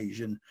wave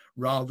equation,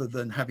 rather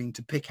than having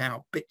to pick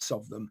out bits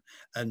of them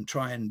and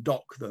try and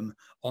dock them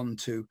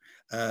onto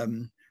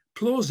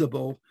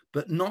plausible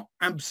but not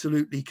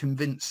absolutely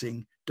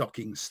convincing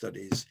docking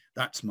studies.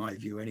 That's my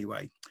view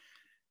anyway.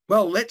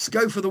 Well, let's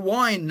go for the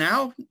wine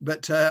now,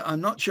 but I'm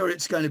not sure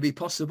it's going to be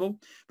possible.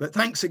 But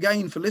thanks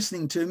again for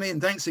listening to me,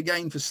 and thanks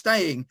again for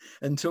staying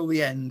until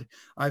the end.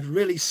 I've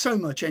really so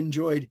much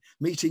enjoyed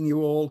meeting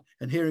you all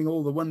and hearing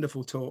all the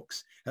wonderful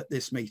talks at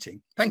this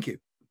meeting. Thank you.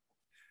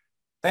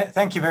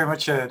 Thank you very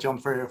much, John,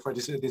 for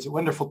this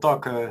wonderful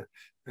talk,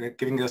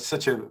 giving us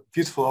such a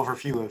beautiful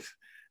overview of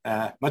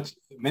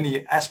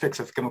many aspects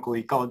of chemical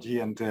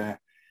ecology and the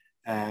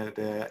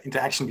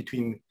interaction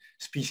between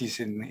species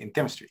in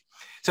chemistry.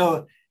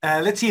 So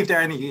let's see if there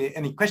are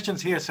any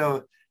questions here.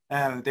 So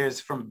there's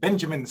from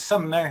Benjamin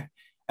Sumner,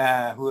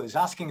 who is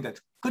asking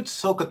that could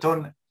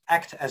sulcotone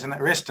act as an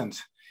arrestant?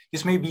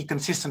 This may be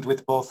consistent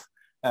with both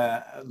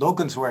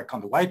Logan's work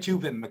on the wide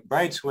tube and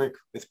McBride's work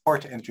with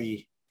port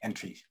entry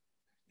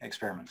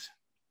experiments.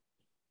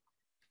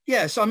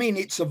 Yes, I mean,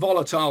 it's a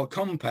volatile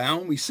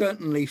compound. We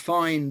certainly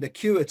find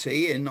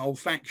acuity in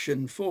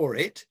olfaction for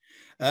it.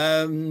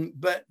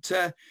 But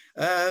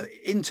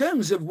in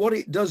terms of what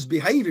it does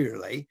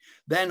behaviorally,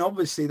 then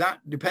obviously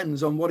that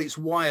depends on what it's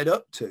wired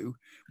up to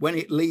when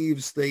it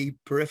leaves the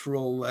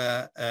peripheral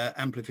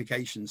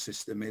amplification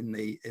system in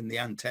the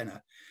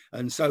antenna.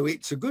 And so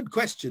it's a good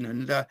question.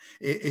 And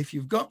if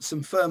you've got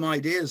some firm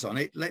ideas on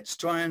it, let's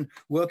try and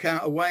work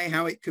out a way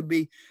how it could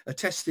be a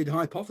tested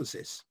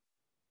hypothesis.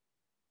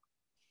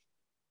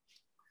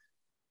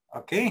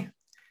 Okay.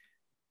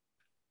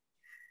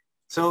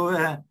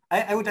 So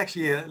I would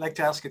actually like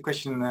to ask a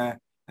question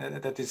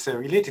that is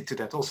related to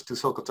that, also to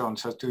sulcotone,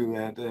 so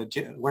to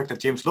the work that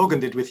James Logan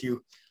did with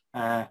you,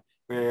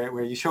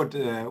 where you showed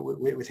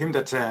with him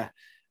that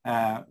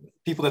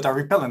people that are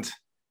repellent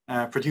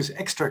produce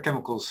extra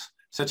chemicals,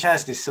 such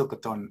as this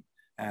sulcotone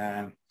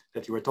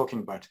that you were talking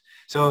about.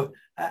 So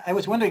I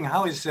was wondering,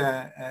 how is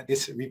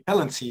this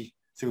repellency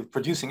through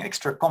producing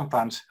extra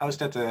compounds, how is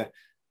that a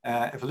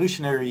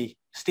evolutionary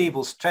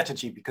stable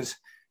strategy? Because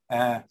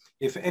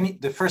if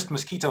the first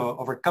mosquito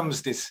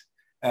overcomes this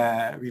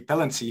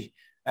repellency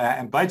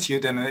and bites you,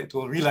 then it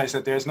will realize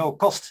that there's no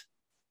cost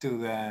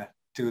to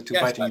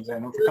biting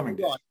and overcoming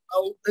this.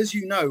 Well, as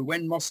you know,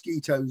 when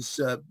mosquitoes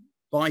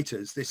bite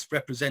us, this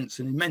represents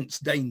an immense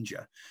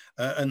danger,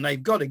 and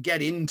they've got to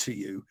get into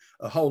you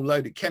a whole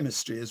load of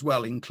chemistry as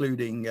well,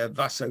 including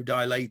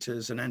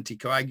vasodilators and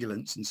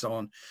anticoagulants and so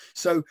on.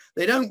 So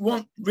they don't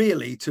want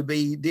really to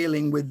be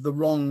dealing with the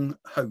wrong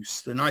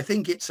host. And I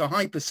think it's a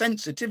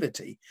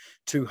hypersensitivity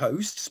to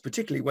hosts,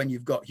 particularly when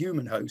you've got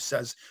human hosts,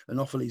 as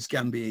Anopheles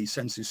gambiae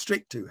sensu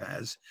strictu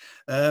has.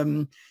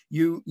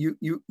 You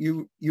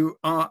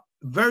are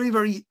very,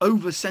 very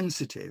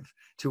oversensitive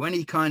to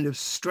any kind of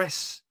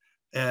stress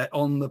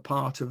on the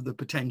part of the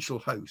potential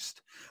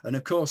host. And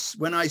of course,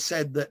 when I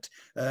said that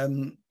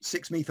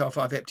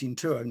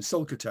 6-methyl-5-heptene-2 and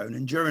sulcotone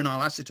and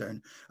geranyl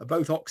acetone are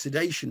both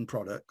oxidation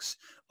products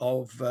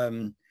of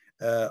the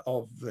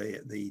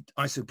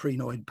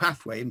isoprenoid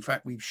pathway, in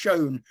fact, we've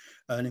shown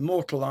an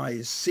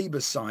immortalized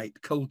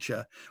sebasite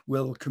culture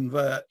will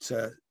convert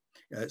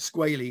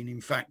squalene,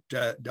 in fact,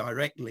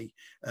 directly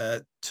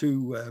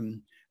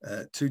to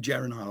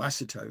geranyl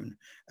acetone,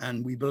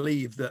 and we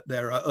believe that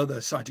there are other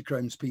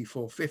cytochromes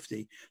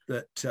P450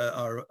 that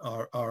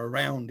are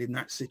around in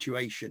that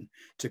situation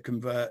to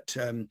convert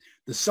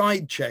the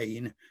side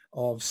chain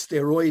of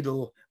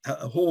steroidal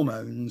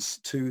hormones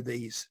to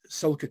the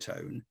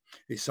sulcotone.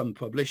 It's some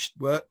published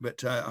work,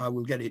 but I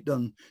will get it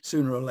done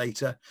sooner or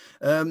later.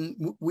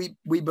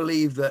 We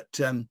believe that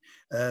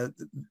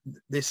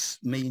this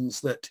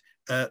means that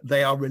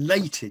they are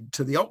related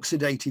to the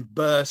oxidative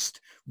burst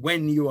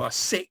when you are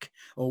sick,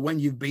 or when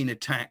you've been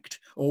attacked,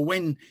 or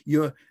when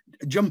you're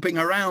jumping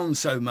around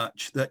so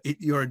much that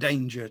you're a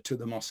danger to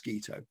the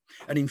mosquito.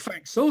 And in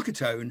fact,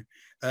 sulcotone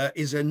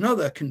is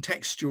another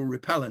contextual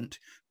repellent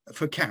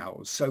for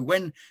cows. So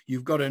when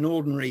you've got an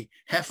ordinary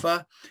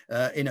heifer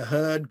in a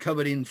herd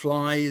covered in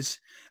flies,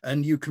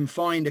 and you can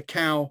find a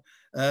cow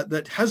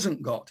that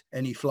hasn't got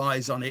any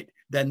flies on it,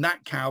 then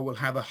that cow will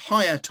have a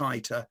higher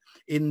titer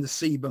in the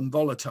sebum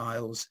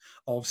volatiles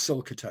of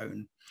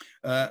sulcotone.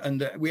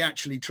 And we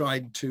actually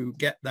tried to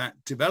get that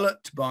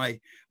developed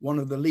by one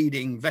of the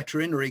leading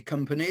veterinary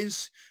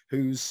companies,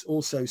 who's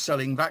also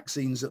selling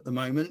vaccines at the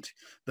moment,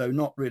 though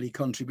not really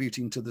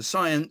contributing to the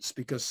science,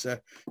 because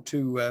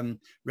two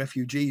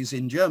refugees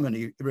in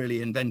Germany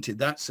really invented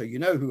that. So you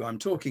know who I'm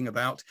talking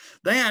about.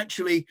 They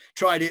actually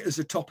tried it as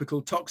a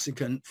topical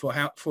toxicant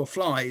for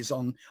flies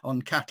on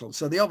cattle.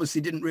 So they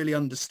obviously didn't really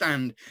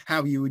understand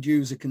how you would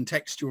use a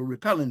contextual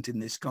repellent in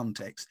this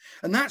context.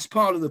 And that's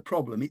part of the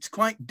problem. It's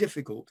quite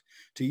difficult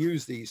to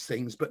use these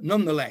things, but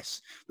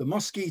nonetheless, the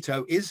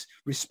mosquito is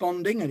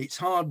responding, and it's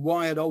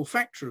hardwired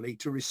olfactorily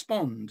to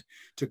respond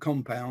to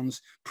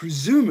compounds,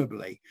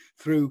 presumably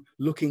through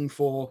looking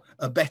for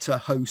a better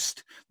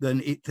host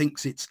than it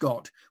thinks it's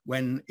got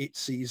when it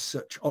sees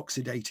such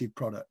oxidative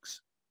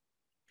products.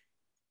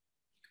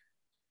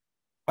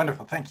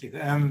 Wonderful, thank you.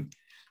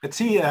 Let's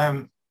see,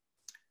 there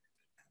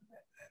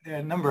are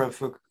a number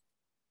of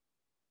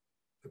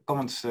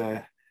comments.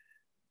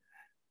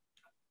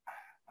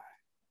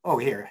 Oh,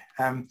 here.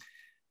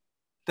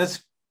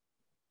 Does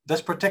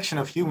does protection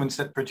of humans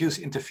that produce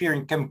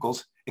interfering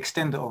chemicals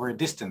extend over a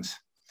distance?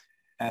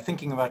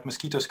 Thinking about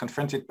mosquitoes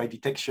confronted by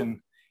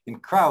detection in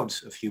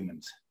crowds of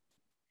humans.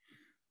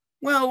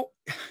 Well,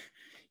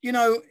 you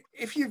know,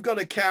 if you've got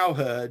a cow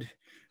herd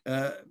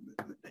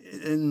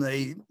in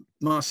the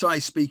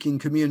Maasai-speaking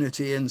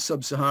community in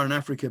sub-Saharan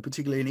Africa,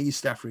 particularly in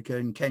East Africa,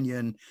 in Kenya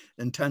and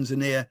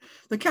Tanzania,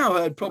 the cow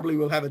herd probably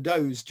will have a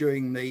doze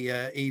during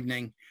the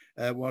evening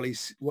while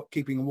he's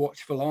keeping a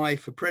watchful eye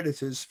for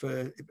predators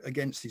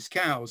against his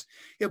cows.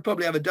 He'll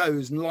probably have a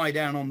doze and lie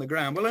down on the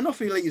ground. Well,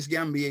 Anopheles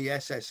gambiae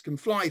SS can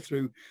fly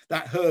through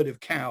that herd of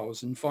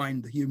cows and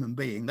find the human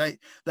being.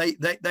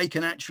 They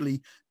can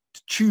actually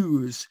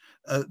choose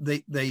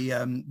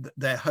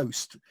their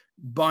host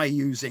by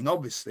using,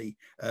 obviously,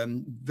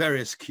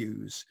 various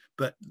cues.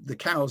 But the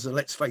cows are,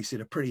 let's face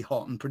it, are pretty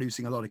hot and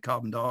producing a lot of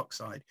carbon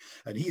dioxide.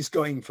 And he's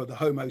going for the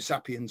Homo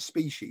sapiens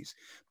species.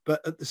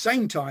 But at the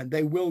same time,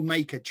 they will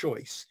make a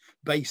choice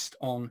based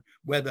on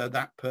whether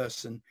that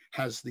person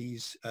has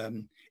these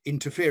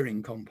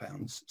interfering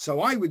compounds. So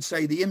I would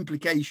say the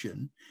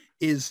implication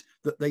is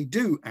that they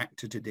do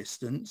act at a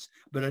distance,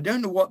 but I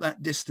don't know what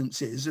that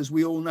distance is. As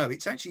we all know,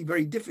 it's actually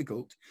very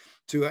difficult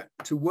to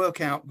work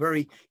out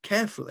very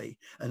carefully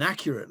and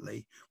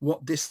accurately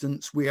what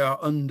distance we are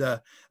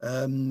under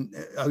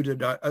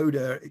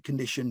odor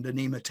conditioned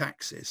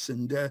anemataxis.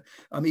 And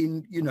I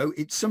mean, you know,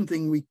 it's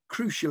something we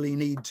crucially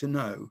need to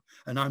know.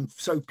 And I'm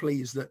so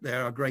pleased that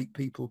there are great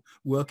people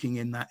working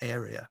in that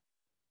area.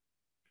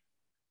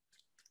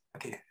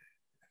 Okay,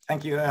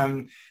 thank you.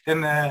 Then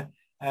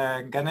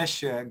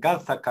Ganesh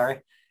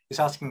Galthakar is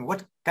asking,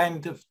 what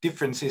kind of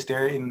difference is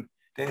there in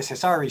the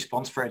SSR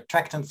response for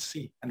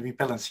attractancy and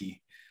repellency?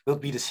 Will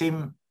it be the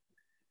same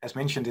as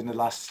mentioned in the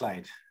last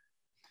slide?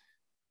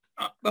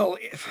 Well,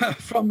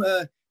 from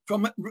a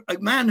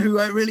man who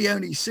really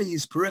only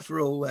sees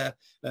peripheral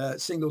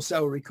single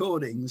cell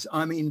recordings,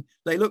 I mean,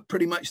 they look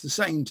pretty much the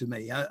same to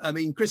me. I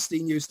mean,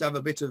 Christine used to have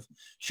a bit of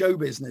show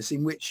business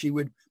in which she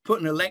would put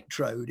an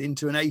electrode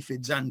into an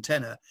aphid's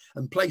antenna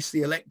and place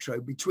the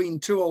electrode between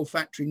two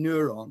olfactory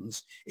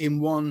neurons in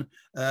one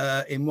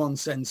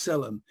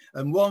sensillum.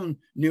 And one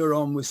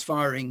neuron was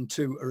firing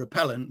to a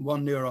repellent,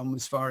 one neuron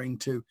was firing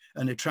to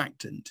an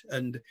attractant.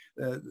 And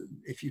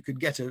if you could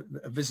get a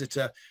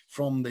visitor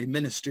from the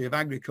Ministry of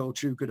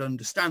Agriculture who could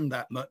understand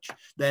that much,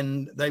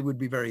 then they would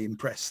be very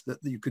impressed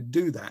that you could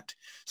do that.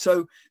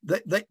 So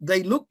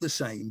they look the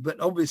same, but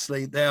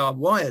obviously they are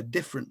wired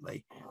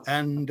differently.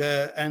 And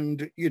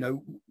you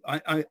know,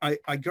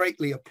 I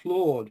greatly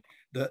applaud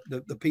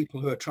the people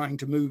who are trying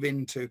to move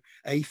into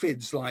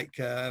aphids like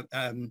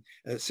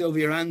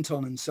Sylvia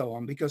Anton and so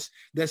on, because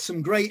there's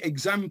some great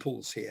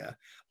examples here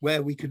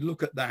where we could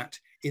look at that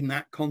in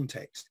that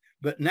context.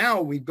 But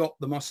now we've got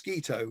the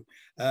mosquito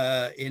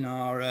in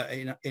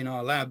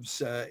our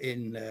labs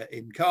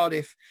in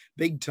Cardiff,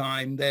 big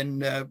time.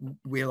 Then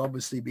we'll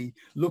obviously be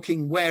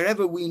looking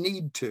wherever we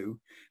need to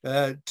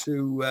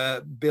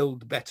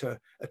build better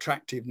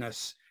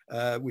attractiveness,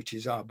 which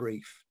is our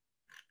brief.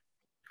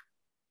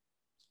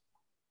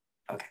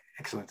 Okay,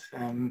 excellent.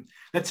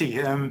 Let's see.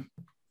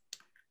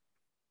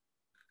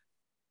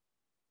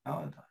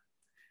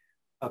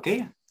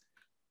 Okay.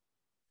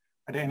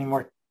 Are there any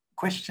more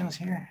questions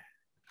here?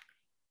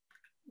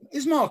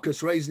 Is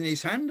Marcus raising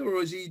his hand,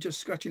 or is he just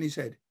scratching his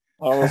head?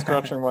 I was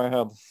scratching my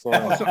head. So,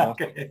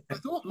 okay. I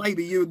thought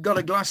maybe you got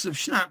a glass of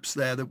schnapps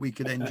there that we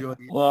could enjoy.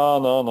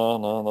 No,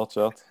 not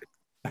yet.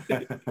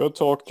 Good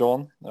talk,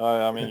 John.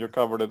 I mean, you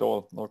covered it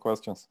all. No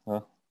questions.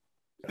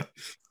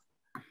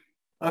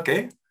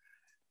 Okay.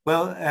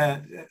 Well,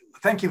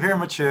 thank you very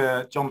much,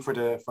 John, for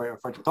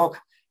the talk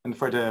and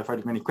for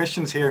the many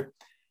questions here.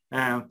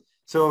 I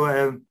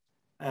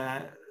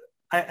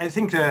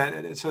think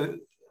so.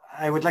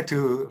 I would like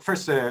to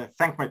first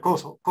thank my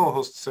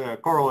co-hosts,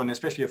 Coral, and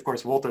especially, of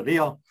course, Walter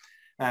Leal,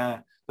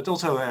 but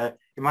also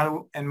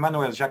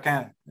Emmanuelle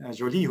Jacquin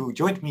Joly, who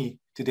joined me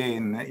today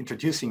in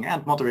introducing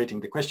and moderating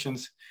the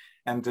questions,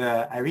 and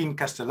Irene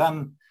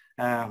Castellan,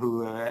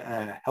 who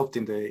helped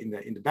in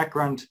the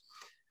background,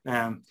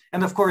 and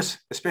of course,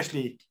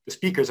 especially the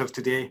speakers of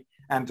today,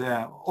 and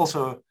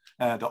also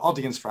the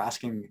audience for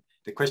asking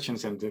the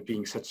questions and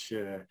being such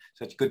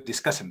good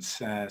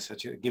discussants,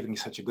 giving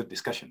such a good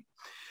discussion.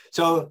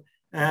 So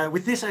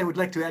with this, I would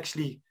like to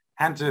actually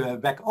hand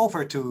back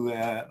over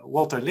to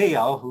Walter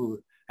Leal,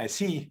 who I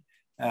see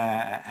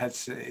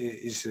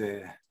is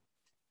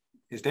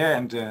there.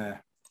 And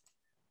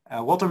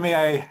Walter, may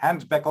I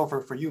hand back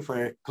over for you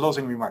for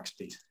closing remarks,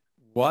 please?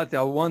 What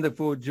a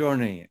wonderful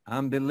journey.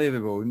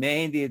 Unbelievable. We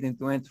made it in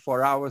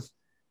 24 hours.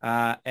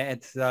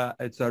 It's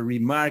a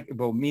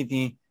remarkable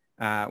meeting.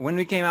 When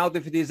we came out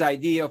with this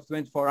idea of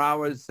 24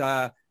 hours,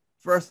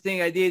 first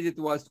thing I did, it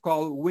was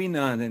call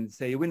Wynand and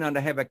say, Wynand,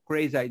 I have a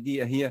crazy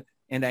idea here,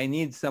 and I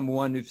need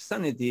someone with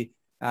sanity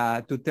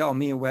to tell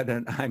me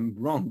whether I'm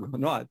wrong or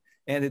not.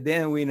 And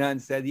then Wynand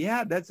said,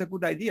 yeah, that's a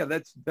good idea.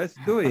 Let's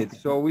do it.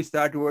 So we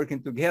started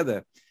working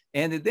together.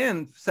 And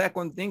then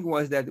second thing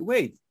was that,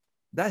 wait,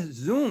 does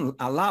Zoom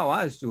allow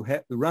us to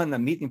run a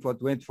meeting for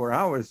 24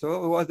 hours?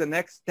 So it was the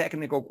next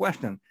technical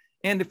question.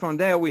 And from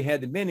there, we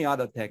had many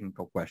other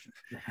technical questions.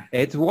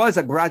 It was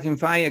a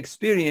gratifying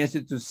experience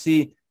to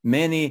see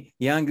many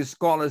young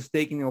scholars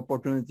taking the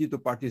opportunity to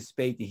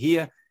participate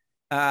here.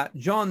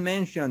 John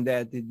mentioned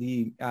that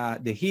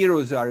the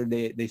heroes are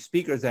the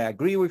speakers. I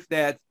agree with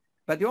that.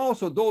 But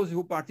also those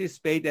who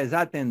participate as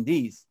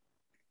attendees,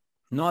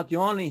 not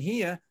only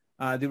here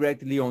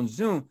directly on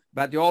Zoom,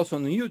 but also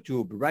on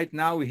YouTube. Right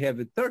now, we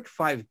have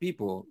 35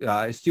 people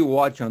still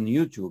watch on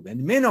YouTube.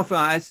 And many of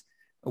us,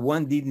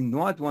 one did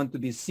not want to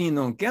be seen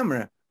on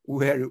camera.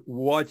 We were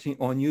watching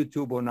on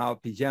YouTube on our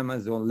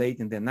pajamas or late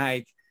in the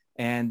night,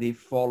 and they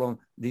follow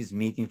this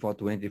meeting for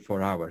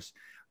 24 hours.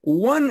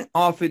 One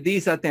of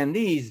these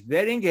attendees,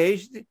 very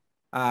engaged,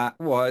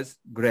 was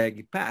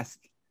Greg Pask.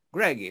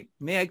 Greg,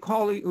 may I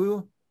call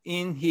you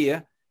in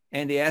here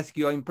and ask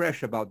your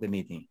impression about the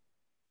meeting?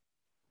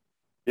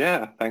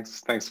 Yeah,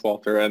 thanks,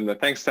 Walter, and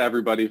thanks to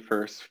everybody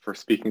for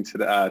speaking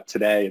to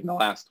today in the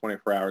last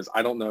 24 hours.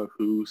 I don't know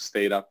who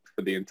stayed up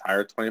for the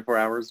entire 24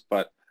 hours,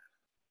 but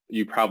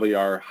you probably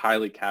are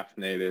highly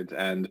caffeinated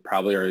and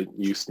probably are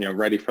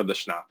ready for the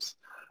schnapps.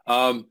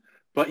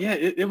 But yeah,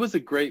 it was a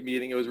great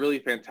meeting. It was really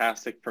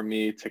fantastic for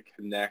me to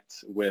connect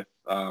with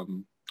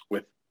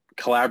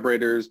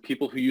collaborators,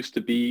 people who used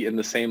to be in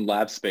the same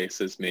lab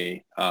space as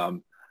me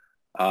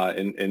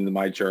in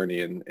my journey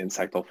in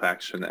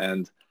Olfaction.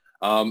 And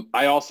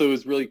I also, it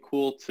was really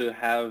cool to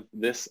have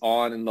this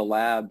on in the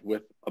lab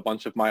with a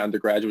bunch of my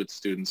undergraduate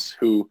students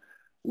who,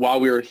 while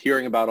we were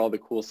hearing about all the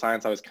cool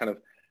science, I was kind of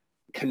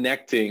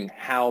connecting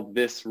how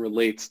this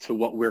relates to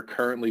what we're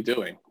currently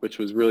doing, which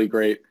was really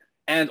great.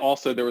 And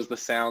also there was the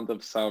sound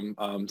of some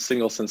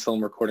single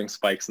syncytin recording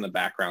spikes in the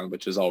background,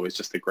 which is always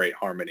just a great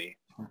harmony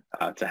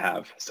to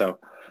have. So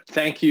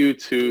thank you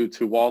to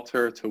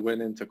Walter, to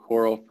Wynand, to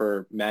Coral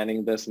for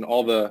manning this, and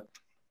all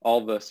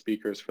the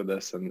speakers for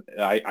this. And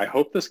I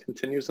hope this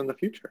continues in the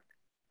future.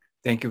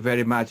 Thank you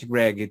very much,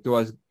 Greg. It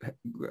was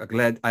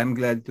I'm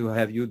glad to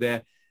have you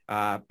there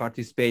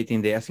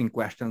participating, asking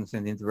questions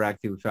and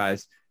interacting with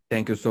us.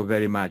 Thank you so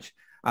very much.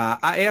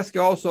 I ask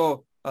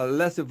also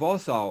Leslie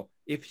Vosal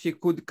if she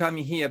could come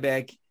here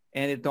back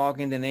and talk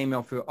in the name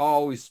of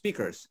all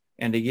speakers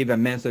and give a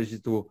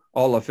message to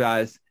all of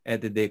us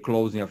at the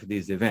closing of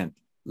this event.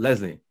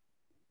 Leslie.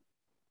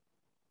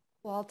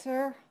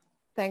 Walter,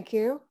 thank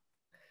you.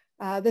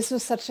 This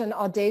was such an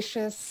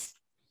audacious,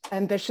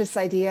 ambitious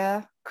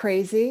idea,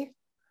 crazy,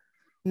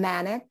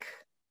 manic,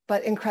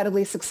 but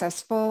incredibly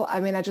successful.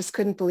 I mean, I just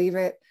couldn't believe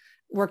it.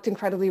 Worked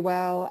incredibly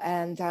well.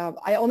 And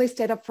I only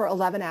stayed up for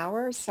 11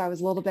 hours, so I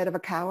was a little bit of a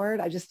coward.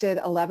 I just did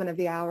 11 of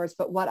the hours,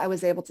 but what I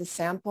was able to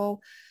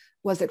sample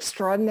was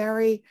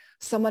extraordinary.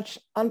 So much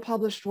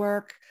unpublished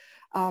work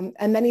and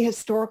many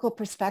historical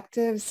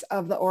perspectives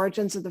of the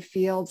origins of the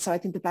field. So I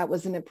think that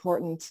was an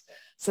important,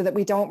 so that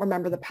we don't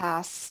remember the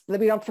past, that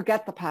we don't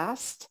forget the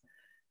past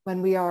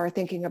when we are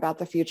thinking about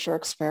the future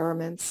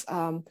experiments.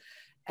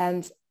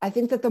 And I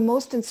think that the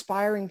most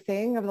inspiring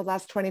thing of the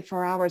last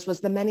 24 hours was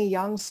the many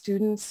young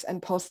students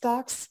and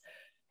postdocs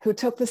who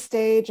took the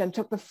stage and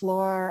took the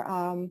floor.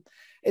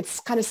 It's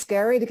kind of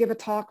scary to give a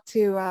talk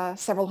to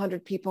several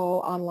hundred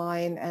people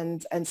online.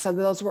 And so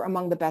those were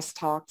among the best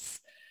talks,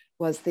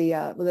 was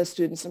the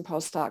students and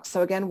postdocs.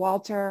 So again,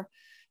 Walter,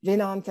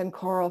 Wynand, and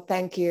Coral,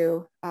 thank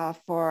you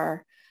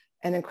for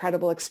an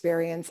incredible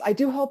experience. I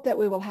do hope that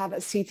we will have a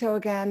CITO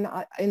again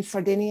in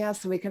Sardinia,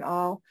 so we can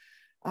all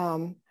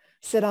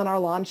sit on our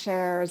lawn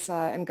chairs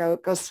and go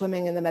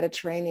swimming in the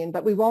Mediterranean,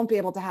 but we won't be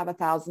able to have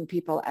 1,000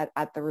 people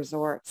at the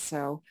resort.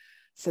 So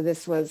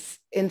this was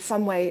in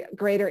some way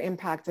greater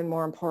impact and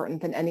more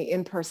important than any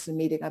in-person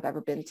meeting I've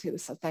ever been to.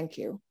 So thank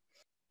you.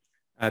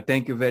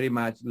 Thank you very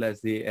much,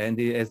 Leslie. And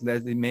as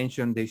Leslie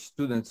mentioned, the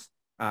students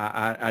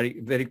are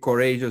very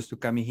courageous to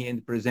come here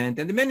and present.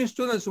 And many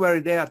students were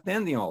there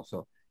attending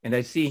also. And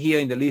I see here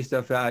in the list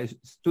of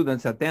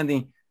students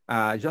attending,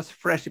 just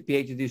fresh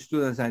PhD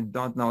students. I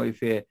don't know if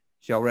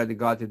she already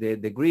got the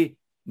degree.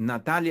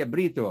 Natalia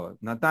Brito.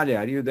 Natalia,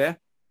 are you there?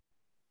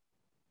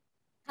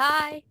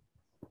 Hi.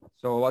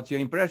 So what's your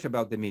impression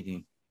about the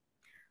meeting?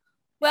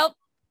 Well,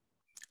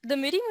 the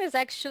meeting was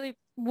actually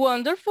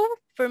wonderful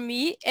for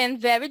me and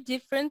very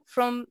different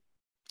from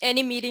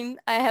any meeting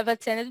I have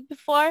attended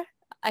before.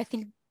 I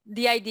think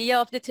the idea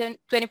of the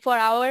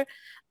 24-hour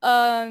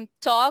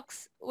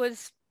talks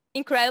was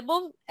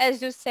incredible.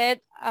 As you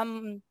said,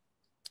 I'm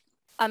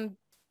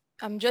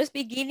just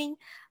beginning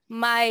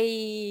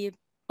my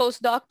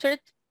postdoctorate,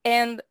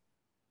 and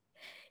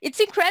it's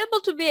incredible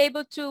to be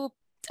able to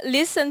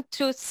listen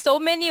to so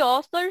many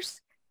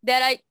authors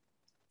that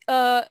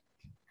I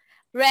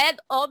read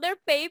all their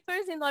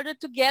papers in order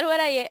to get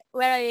where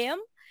I am,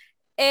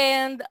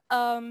 and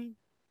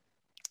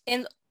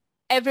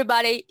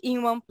everybody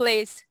in one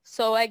place.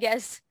 So I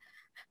guess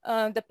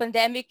the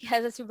pandemic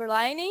has a silver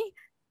lining,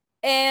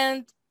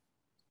 and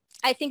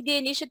I think the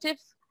initiative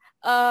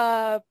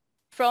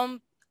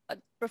from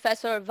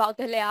Professor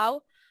Walter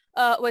Leal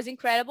was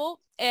incredible,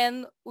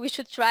 and we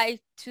should try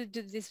to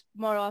do this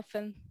more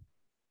often.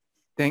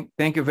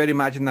 Thank you very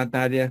much,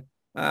 Natalia.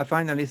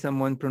 Finally,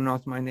 someone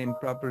pronounced my name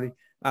properly.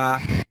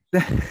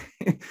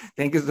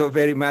 Thank you so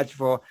very much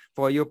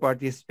for your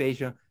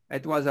participation.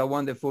 It was a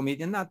wonderful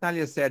meeting.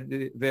 Natalia said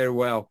very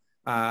well.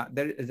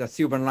 There is a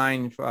silver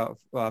line for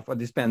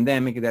this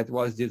pandemic that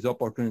was this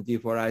opportunity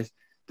for us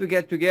to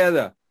get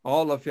together,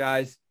 all of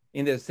us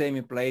in the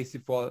same place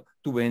for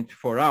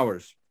 24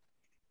 hours.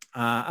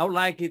 I would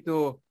like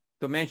to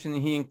mention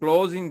here in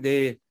closing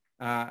the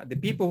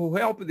people who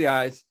helped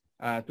us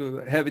to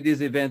have this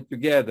event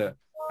together.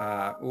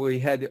 We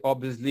had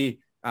obviously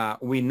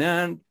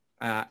Wynand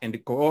and the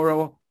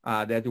Coral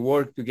that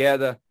worked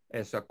together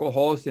as a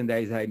co-host, and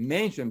as I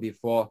mentioned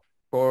before,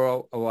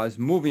 Coral was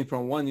moving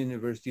from one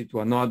university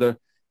to another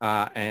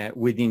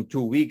within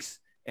 2 weeks,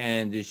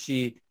 and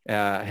she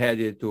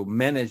had to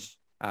manage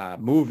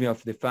moving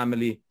of the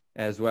family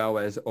as well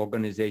as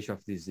organization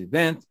of this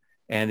event,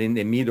 and in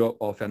the middle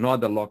of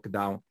another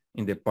lockdown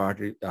in the part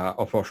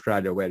of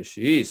Australia where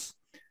she is.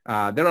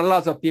 There are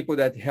lots of people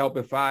that help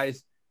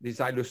us,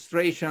 these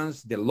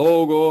illustrations, the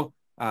logo,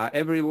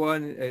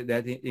 everyone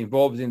that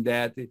involves in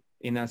that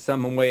in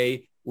some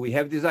way. We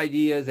have these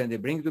ideas and they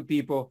bring to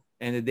people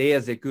and they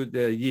execute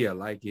the idea.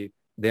 Like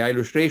the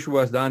illustration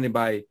was done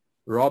by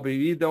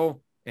Robbie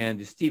Riddle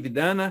and Steve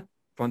Dana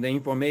from the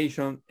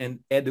Information and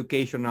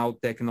Educational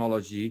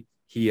Technology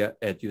here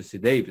at UC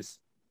Davis.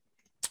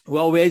 We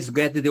always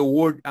get the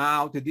word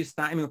out. This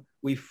time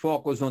we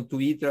focus on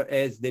Twitter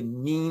as the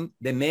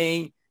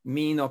main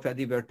mean of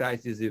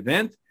advertising this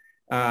event.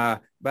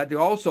 But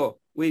also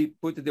we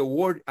put the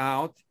word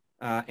out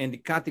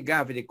and Kathy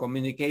Gavi, the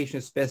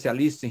communication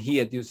specialist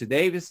here at UC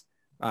Davis,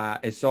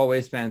 it's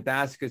always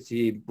fantastic.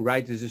 She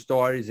writes these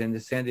stories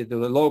and send it to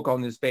the local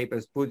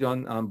newspapers, put it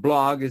on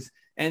blogs,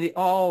 and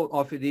all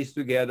of this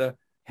together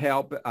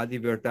help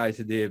advertise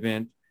the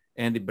event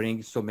and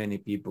bring so many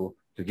people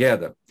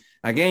together.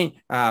 Again,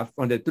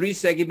 from the 3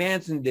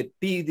 segments, in the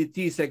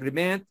PDT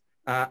segment,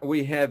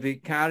 we have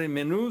Karen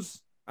Menuz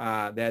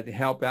that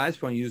help us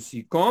from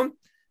UC-Com,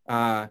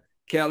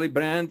 Kelly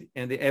Brand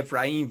and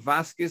Efraim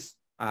Vasquez,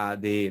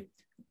 the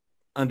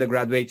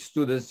undergraduate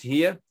students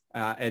here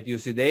at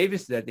UC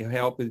Davis that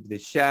help with the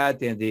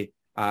chat and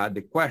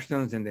the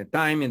questions and the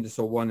time and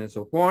so on and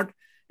so forth.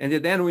 And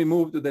then we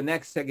move to the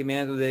next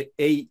segment of the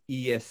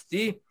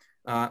AEST,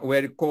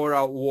 where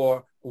Cora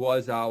Warr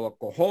was our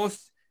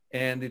co-host,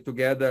 and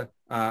together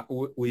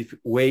with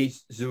Wei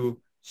Zhu,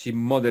 she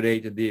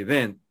moderated the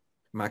event.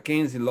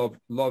 Mackenzie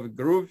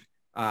Lovegrove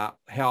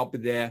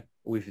helped there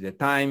with the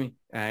time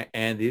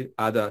and the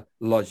other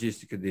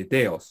logistic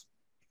details.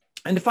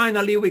 And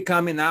finally, we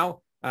come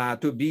now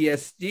to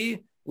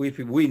BST with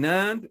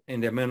Wynand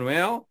and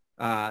Emmanuelle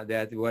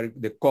that were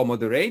the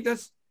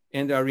co-moderators,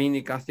 and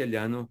Irene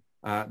Castellano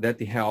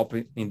that helped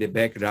in the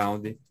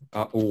background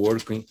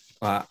working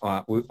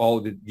with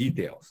all the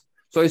details.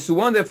 So it's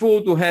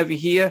wonderful to have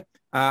here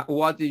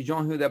what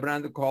John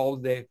Hildebrand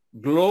calls the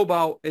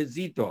global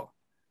Exito.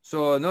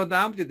 So no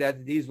doubt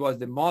that this was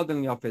the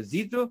modeling of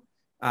Exito,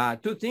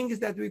 2 things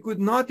that we could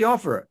not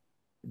offer: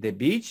 the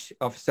beach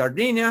of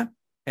Sardinia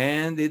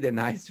and the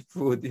nice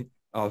food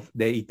of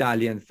the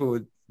Italian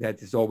food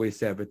that is always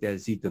served at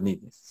Exito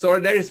meetings. So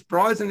there is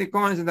pros and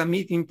cons in the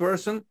meeting in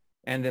person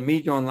and the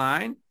meeting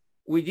online.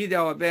 We did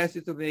our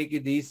best to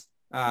make this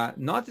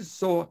not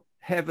so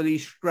heavily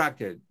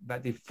structured,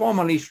 but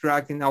formally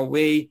structured in a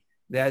way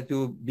that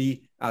will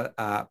be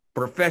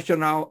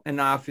professional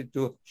enough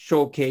to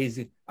showcase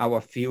our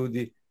field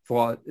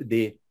for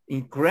the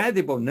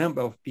incredible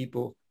number of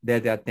people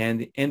that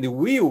attend and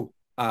will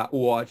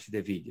watch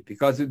the video.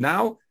 Because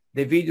now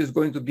the video is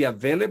going to be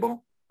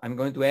available. I'm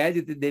going to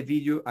edit the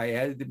video. I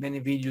edited many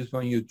videos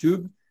from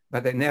YouTube,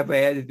 but I never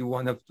edited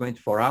one of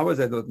 24 hours.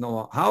 I don't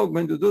know how I'm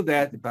going to do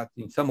that, but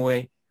in some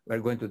way, we're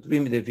going to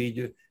trim the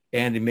video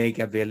and make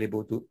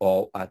available to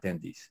all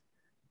attendees.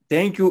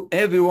 Thank you,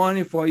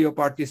 everyone, for your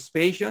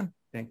participation.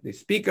 Thank the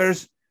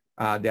speakers,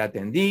 the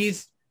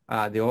attendees,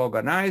 the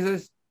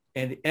organizers,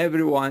 and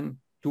everyone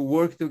to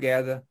work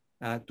together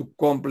to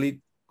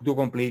complete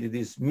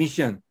this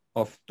mission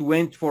of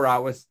 24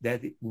 hours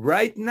that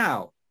right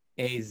now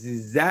is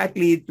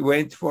exactly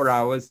 24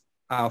 hours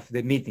of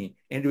the meeting.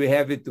 And we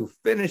have it to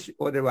finish,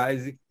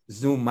 otherwise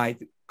Zoom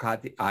might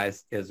cut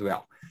us as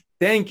well.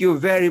 Thank you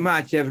very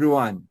much,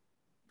 everyone.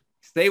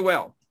 Stay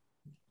well.